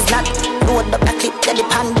 them is not. Load up the clip, get the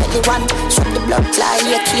pan, get the one. Shoot the blood fly,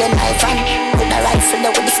 AK and knife and put a rifle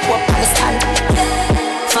there with the scope on the stand.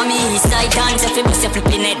 For me, side dance, if you bust your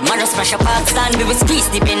flipping head, man, rush a park stand. We will squeeze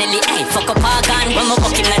the Benelli, hey, fuck up park and when we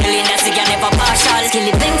walk in the lane, that's again never partial.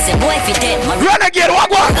 Skilly banks, say, boy, if you dead, man. Renegade, what?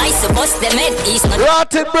 I suppose them head is not.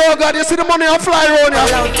 Rotted, bro, God, you see the money on fly around here.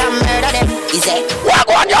 Allow to murder them, is it? What,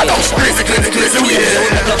 you know? Crazy, crazy, crazy,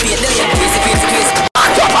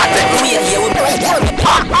 automatic.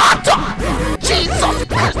 Jesus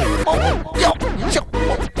Christ. Yo.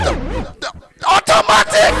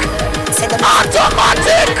 Automatic.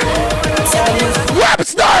 Automatic.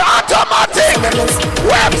 Webster automatic.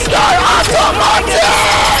 Webster automatic.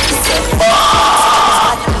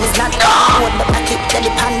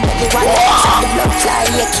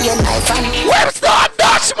 Webster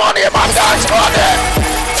dash money, man, dash money.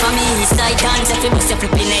 For me, side dance, if you bust your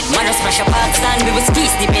flipping head, man, rush a park stand. We will squeeze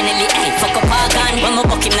the Benelli, hey, fuck up park and when we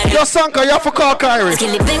walk in the Yo, Sanka, you have to call Kyrie.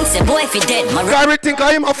 Skilly banks, say, boy, if you dead, man. Kyrie think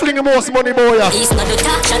I am a fling the most money, boy. He's not the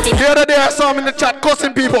talk shot in. The other day I saw him in the chat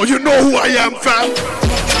cussing people. You know who I am, fam.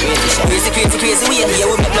 Crazy, we are here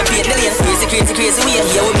with my play million. Crazy, we are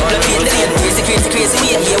here with my play million. Crazy,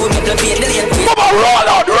 we are here with my play million. Come on, roll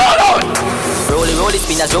out. Rolly,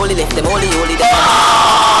 spinners, rolly, left them, holy, them.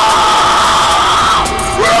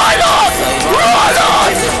 Roll out.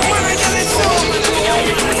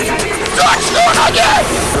 Touchdown again.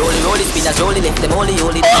 Rolly, spinners, rolly, left them, holy,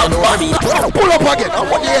 them. Pull up again.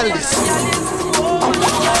 What the hell is this?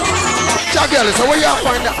 GALLIS, where you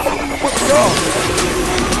find that?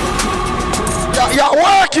 Yeah,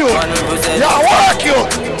 work you.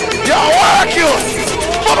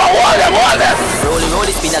 Mama, hold them.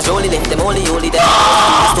 Rolly, spinners, rolly, left them, holy, them.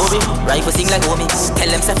 Story, rifle sing like homie. Tell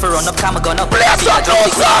them set for run up, come gun up. Play some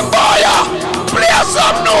new song, boy. Play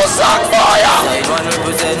some new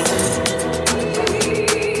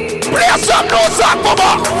song,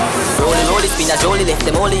 Baba. Rolly, spinners, rolly, left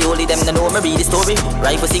them, holy, them. They know me read the story.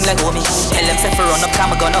 Rifle sing like homie. Tell them set for run up,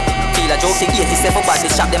 come gun up. Feel a joke, think 87 for body.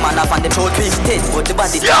 Shop them on up and them throw cream. Taste with the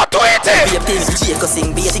body. Yeah, 20. Be a team, Jake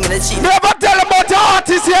sing, be a thing in the cheap. Never tell about the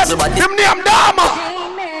artist yet. Them name Dama.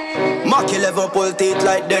 Maki level pull teeth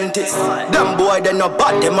like dentist. Them boy they no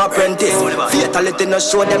bad, them apprentice. Fatality no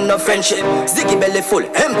show them no friendship. Ziggy belly full,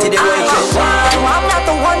 empty the way. I'm not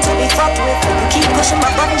the one to be fucked with. You keep pushing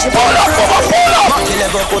my buttons, you pull up. Maki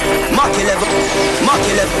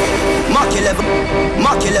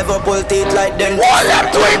level pull teeth like dentist. Wall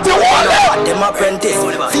them 20, wall them. Them apprentice.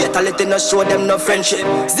 Fatality no show them no friendship.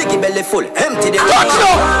 Ziggy belly full, empty the way.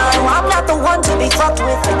 I'm not the one to be fucked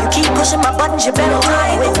with. You keep pushing my buttons, you better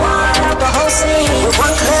die with one. The whole scene with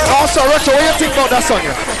one clip. Also, Retro, what you think about that song?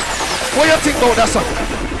 What you think about that song?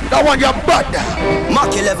 That one you're bad.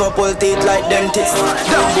 Maki level pull teeth like dentist.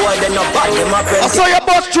 Them boy they no bad, them apprentice. I saw your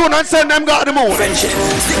boss tune and send them got the moon. Friendship,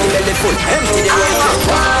 sticky belly full, empty the way.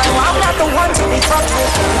 I'm not the one to be fucked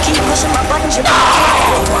with. You keep pushing my buttons, you better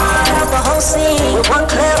die with one. The whole scene with one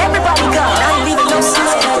clip. Everybody gone, I ain't leaving no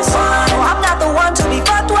secrets. I'm not the one to be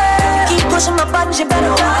fucked with. Keep pushing my buttons, you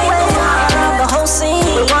better die with one. The whole scene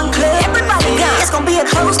with one clip. Everybody gone, it's gonna be a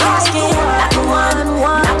close casket. Not the one,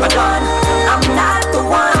 not the one. I'm not the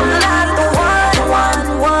one.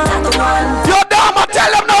 Yo, Dama,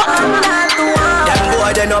 tell them no. Them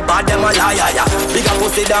boy they no bad, them a liar, yeah. Bigger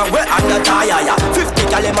pussy than we under tire, yeah.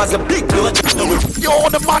 50 calimas a big blood. Yo,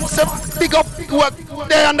 the man say big up work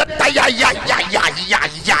there on the tire, yeah.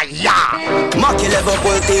 Maki level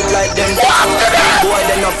pull teeth like them. Boy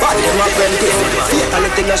they no bad, them apprentice.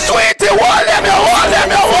 Fatality no show. Sweetie, wall them.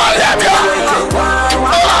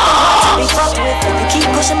 You keep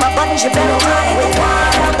pushing my buttons, you better die with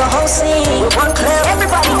one. The whole scene with one clip.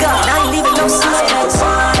 Everybody gone, I ain't leaving no secrets.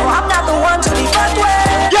 I'm not the one to be fucked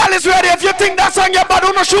with. GALLIS ready. If you think that song you're bad,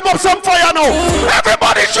 wanna shoot up some fire now.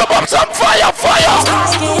 Everybody shoot up some fire.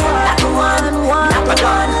 Not the one, not the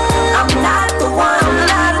one. I'm not the one,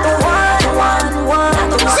 not the one.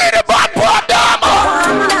 See the bad part, Dama.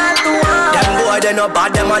 Them boy they no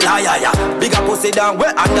bad, them a liar, yeah. Bigger pussy than we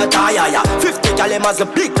under tire, yeah. 50 calimas a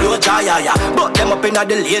big blood giant, yeah. But them up inna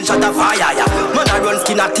the lane shot a fire, yeah. Man a run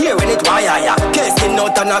skin a tear when it wire, yeah. Casing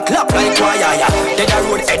out and a clap like wire, yeah. Dead a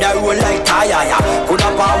roll like tire, yeah.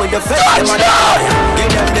 Coulda power with the fence, them a die, yeah.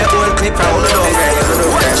 Give them the whole clip round the dog.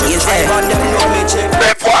 Watch it, man, them know me chip.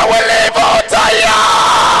 Before we leave out here.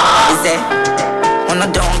 Is it? On the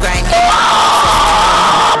down grind.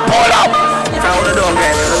 Pull up. Round the down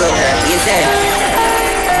grind. Is it?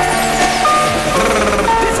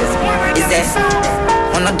 say,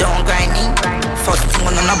 on a down grinding. First thing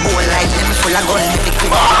on a bowl like them full of gun.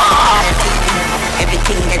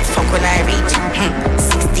 Everything gets fucked when I reach.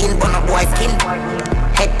 16 bun a boy skin.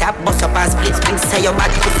 Head tap, bust up and split. Say your back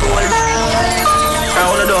to soul.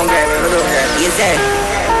 On a down grinding. You say,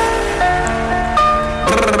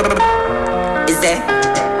 is there?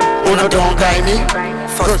 On a down grinding.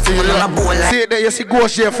 First thing on a bowl like. See it there, you see go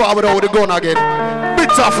share forward with the gun again.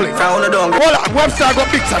 Bits of flick. Hold on, Webster got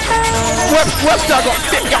bits of Webster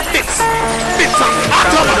got bits. Bits of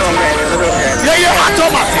automatic. Yeah,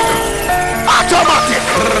 automatic. Automatic.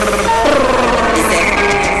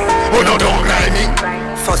 Oh no, don't grind me.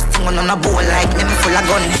 First thing on a bowl like them full of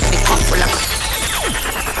gun. Full of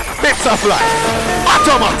bits of life.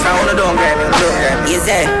 Automatic. Hold on, don't grind me. Is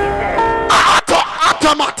there?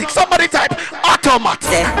 Automatic. Somebody type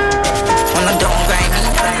automatic. On a don't grind me.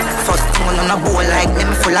 First thing on a bowl like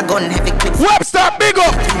them full of gun. Heavy clip. Webster, big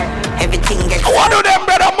up. Everything gets. What do them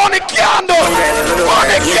brother? Money can't do.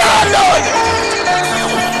 Money can't do.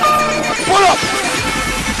 Pull up.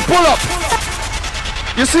 Pull up.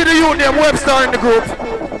 You see the youth named Webster in the group?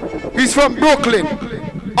 He's from Brooklyn.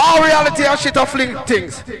 All reality and shit are fling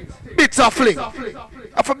things. Bits are fling.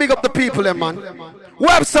 I for big up the people them, man.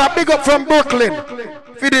 Webster, big up from Brooklyn.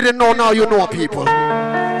 If you didn't know now, you know people. Big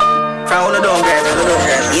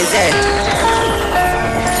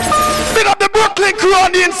up the Brooklyn crew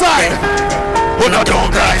on the inside. Who not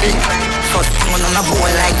don't grinding. First thing on a bowl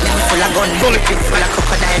like them full of gun. Full of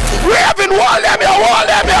crocodile teeth. We haven't wall them here, wall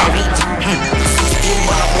them here. 16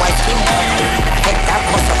 bun of white skin. Head tap,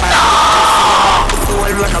 bust up and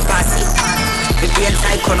soul run up and see. The brain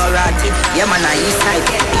side colorati. Yeah man, I east side.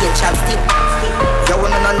 Be a chapstick. You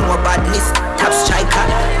wanna know badness. Top striker.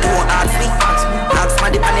 Don't ask me. Ask my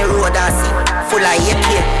dip on the road I see. Full of AK.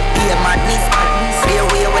 Be a madness. Play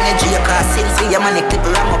away when the J-car sings. See your man, the clip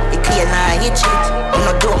ram up. The clear now hitch it. I'm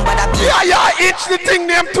not dumb but I be. Yeah, itch the thing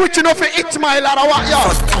them twitching off it itch my lad. I want ya.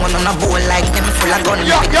 First thing on a bowl like them full of gun.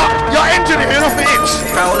 Your engine here off the itch.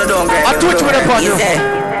 I twitch with a pan.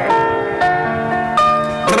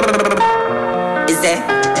 Is there?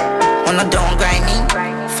 On a down grinding.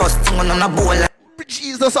 First thing on a bowl like.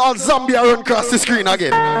 Jesus, all zombie run across the screen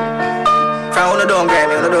again. On a down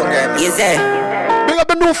grinding. Is there? Big up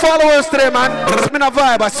the new followers today, man. It's been a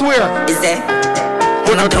vibe, I swear. Is there?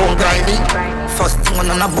 On a down grinding. First thing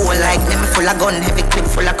on a bowl like them full of gun. Heavy clip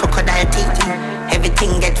full of crocodile teeth.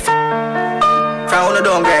 Everything get on a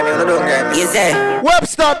down grinding. Is there?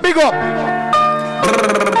 Webster, big up.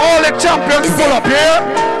 All the champions full up here.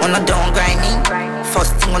 On a down grinding.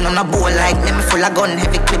 First thing on a bowl like them full of gun.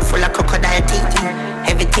 Heavy clip full of crocodile teeth.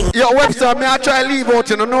 Everything. Yo, Webster, may I try leave out,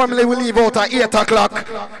 you know. Normally we leave out at 8 o'clock.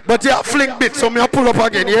 But yeah, fling bit, so me I pull up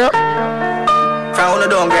again, yeah? On a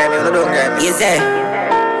down grinding. Is there?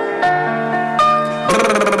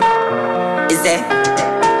 Is there?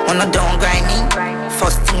 On a down grinding.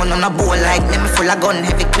 First thing on a bowl like them full of gun.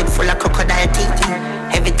 Heavy clip full of crocodile teeth.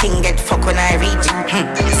 Everything get fucked when I reach.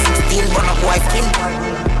 16 bun of boy skin.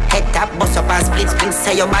 Head tap, bust up and split.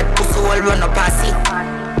 Say your bad pussy all run up and see.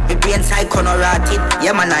 The brain side colorati.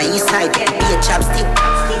 Yeah man, I east side. Be a chapstick.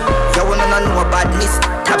 You wanna know badness.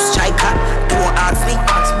 Top striker. Don't ask me.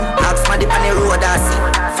 Ask my dip on the road I see.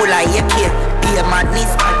 Full of AK. Be a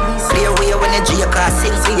madness. Play away when the J-car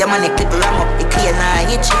sings. See your man, the clip ram up. The clear now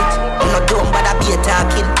hitch it. I'm not dumb but I be a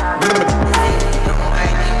talking.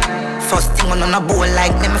 First thing on a bowl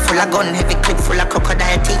like them full of gun. Heavy clip full of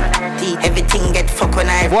crocodile teeth. Everything get fucked when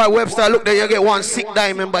I. Boy, Webster, look there, you get one sick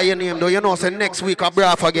diamond by your name though. You know, say next week I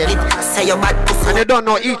braff again. Say your bad pussy. And you don't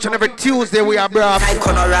know each and every Tuesday we are braff.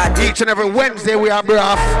 Each and every Wednesday we are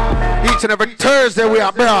braff. Each and every Thursday we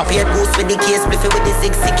are braff. Beard goose with the case, spliffy with the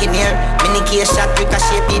zig in here. Mini case shot,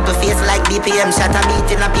 ricochet people face like BPM shot a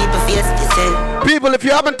beat in a people face. People, if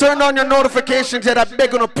you haven't turned on your notifications yet, I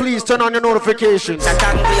beg you to please turn on your notifications. Shot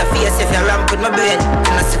on your face if you ramp with my brain.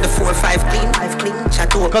 Can I see the 4 or 5 clean?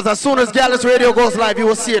 Shot over. Because as soon as Gallis Radio goes live, you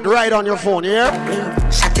will see it right on your phone, yeah?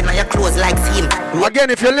 Shot in your clothes like seam. Again,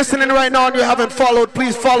 if you're listening right now and you haven't followed,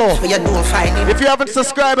 please follow. You're doing fine. If you haven't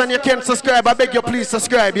subscribed and you can't subscribe, I beg you please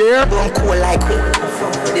subscribe, yeah? Don't cool like we.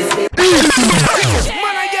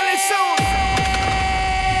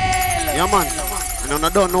 Yeah, man. And I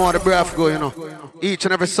don't know how the breath go, you know. Each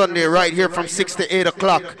and every Sunday, right here from 6 to 8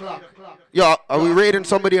 o'clock. Yo, are we raiding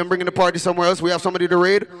somebody and bringing the party somewhere else? We have somebody to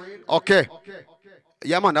raid? Okay.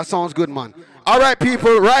 Yeah, man, that sounds good, man. All right,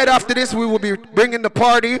 people, right after this, we will be bringing the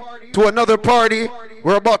party to another party.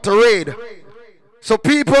 We're about to raid. So,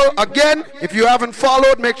 people, again, if you haven't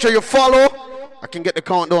followed, make sure you follow. I can get the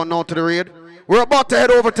countdown now to the raid. We're about to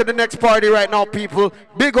head over to the next party right now, people.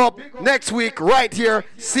 Big up next week, right here,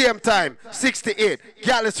 same time, 68,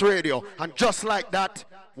 Gallis Radio. And just like that,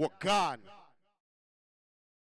 we're gone.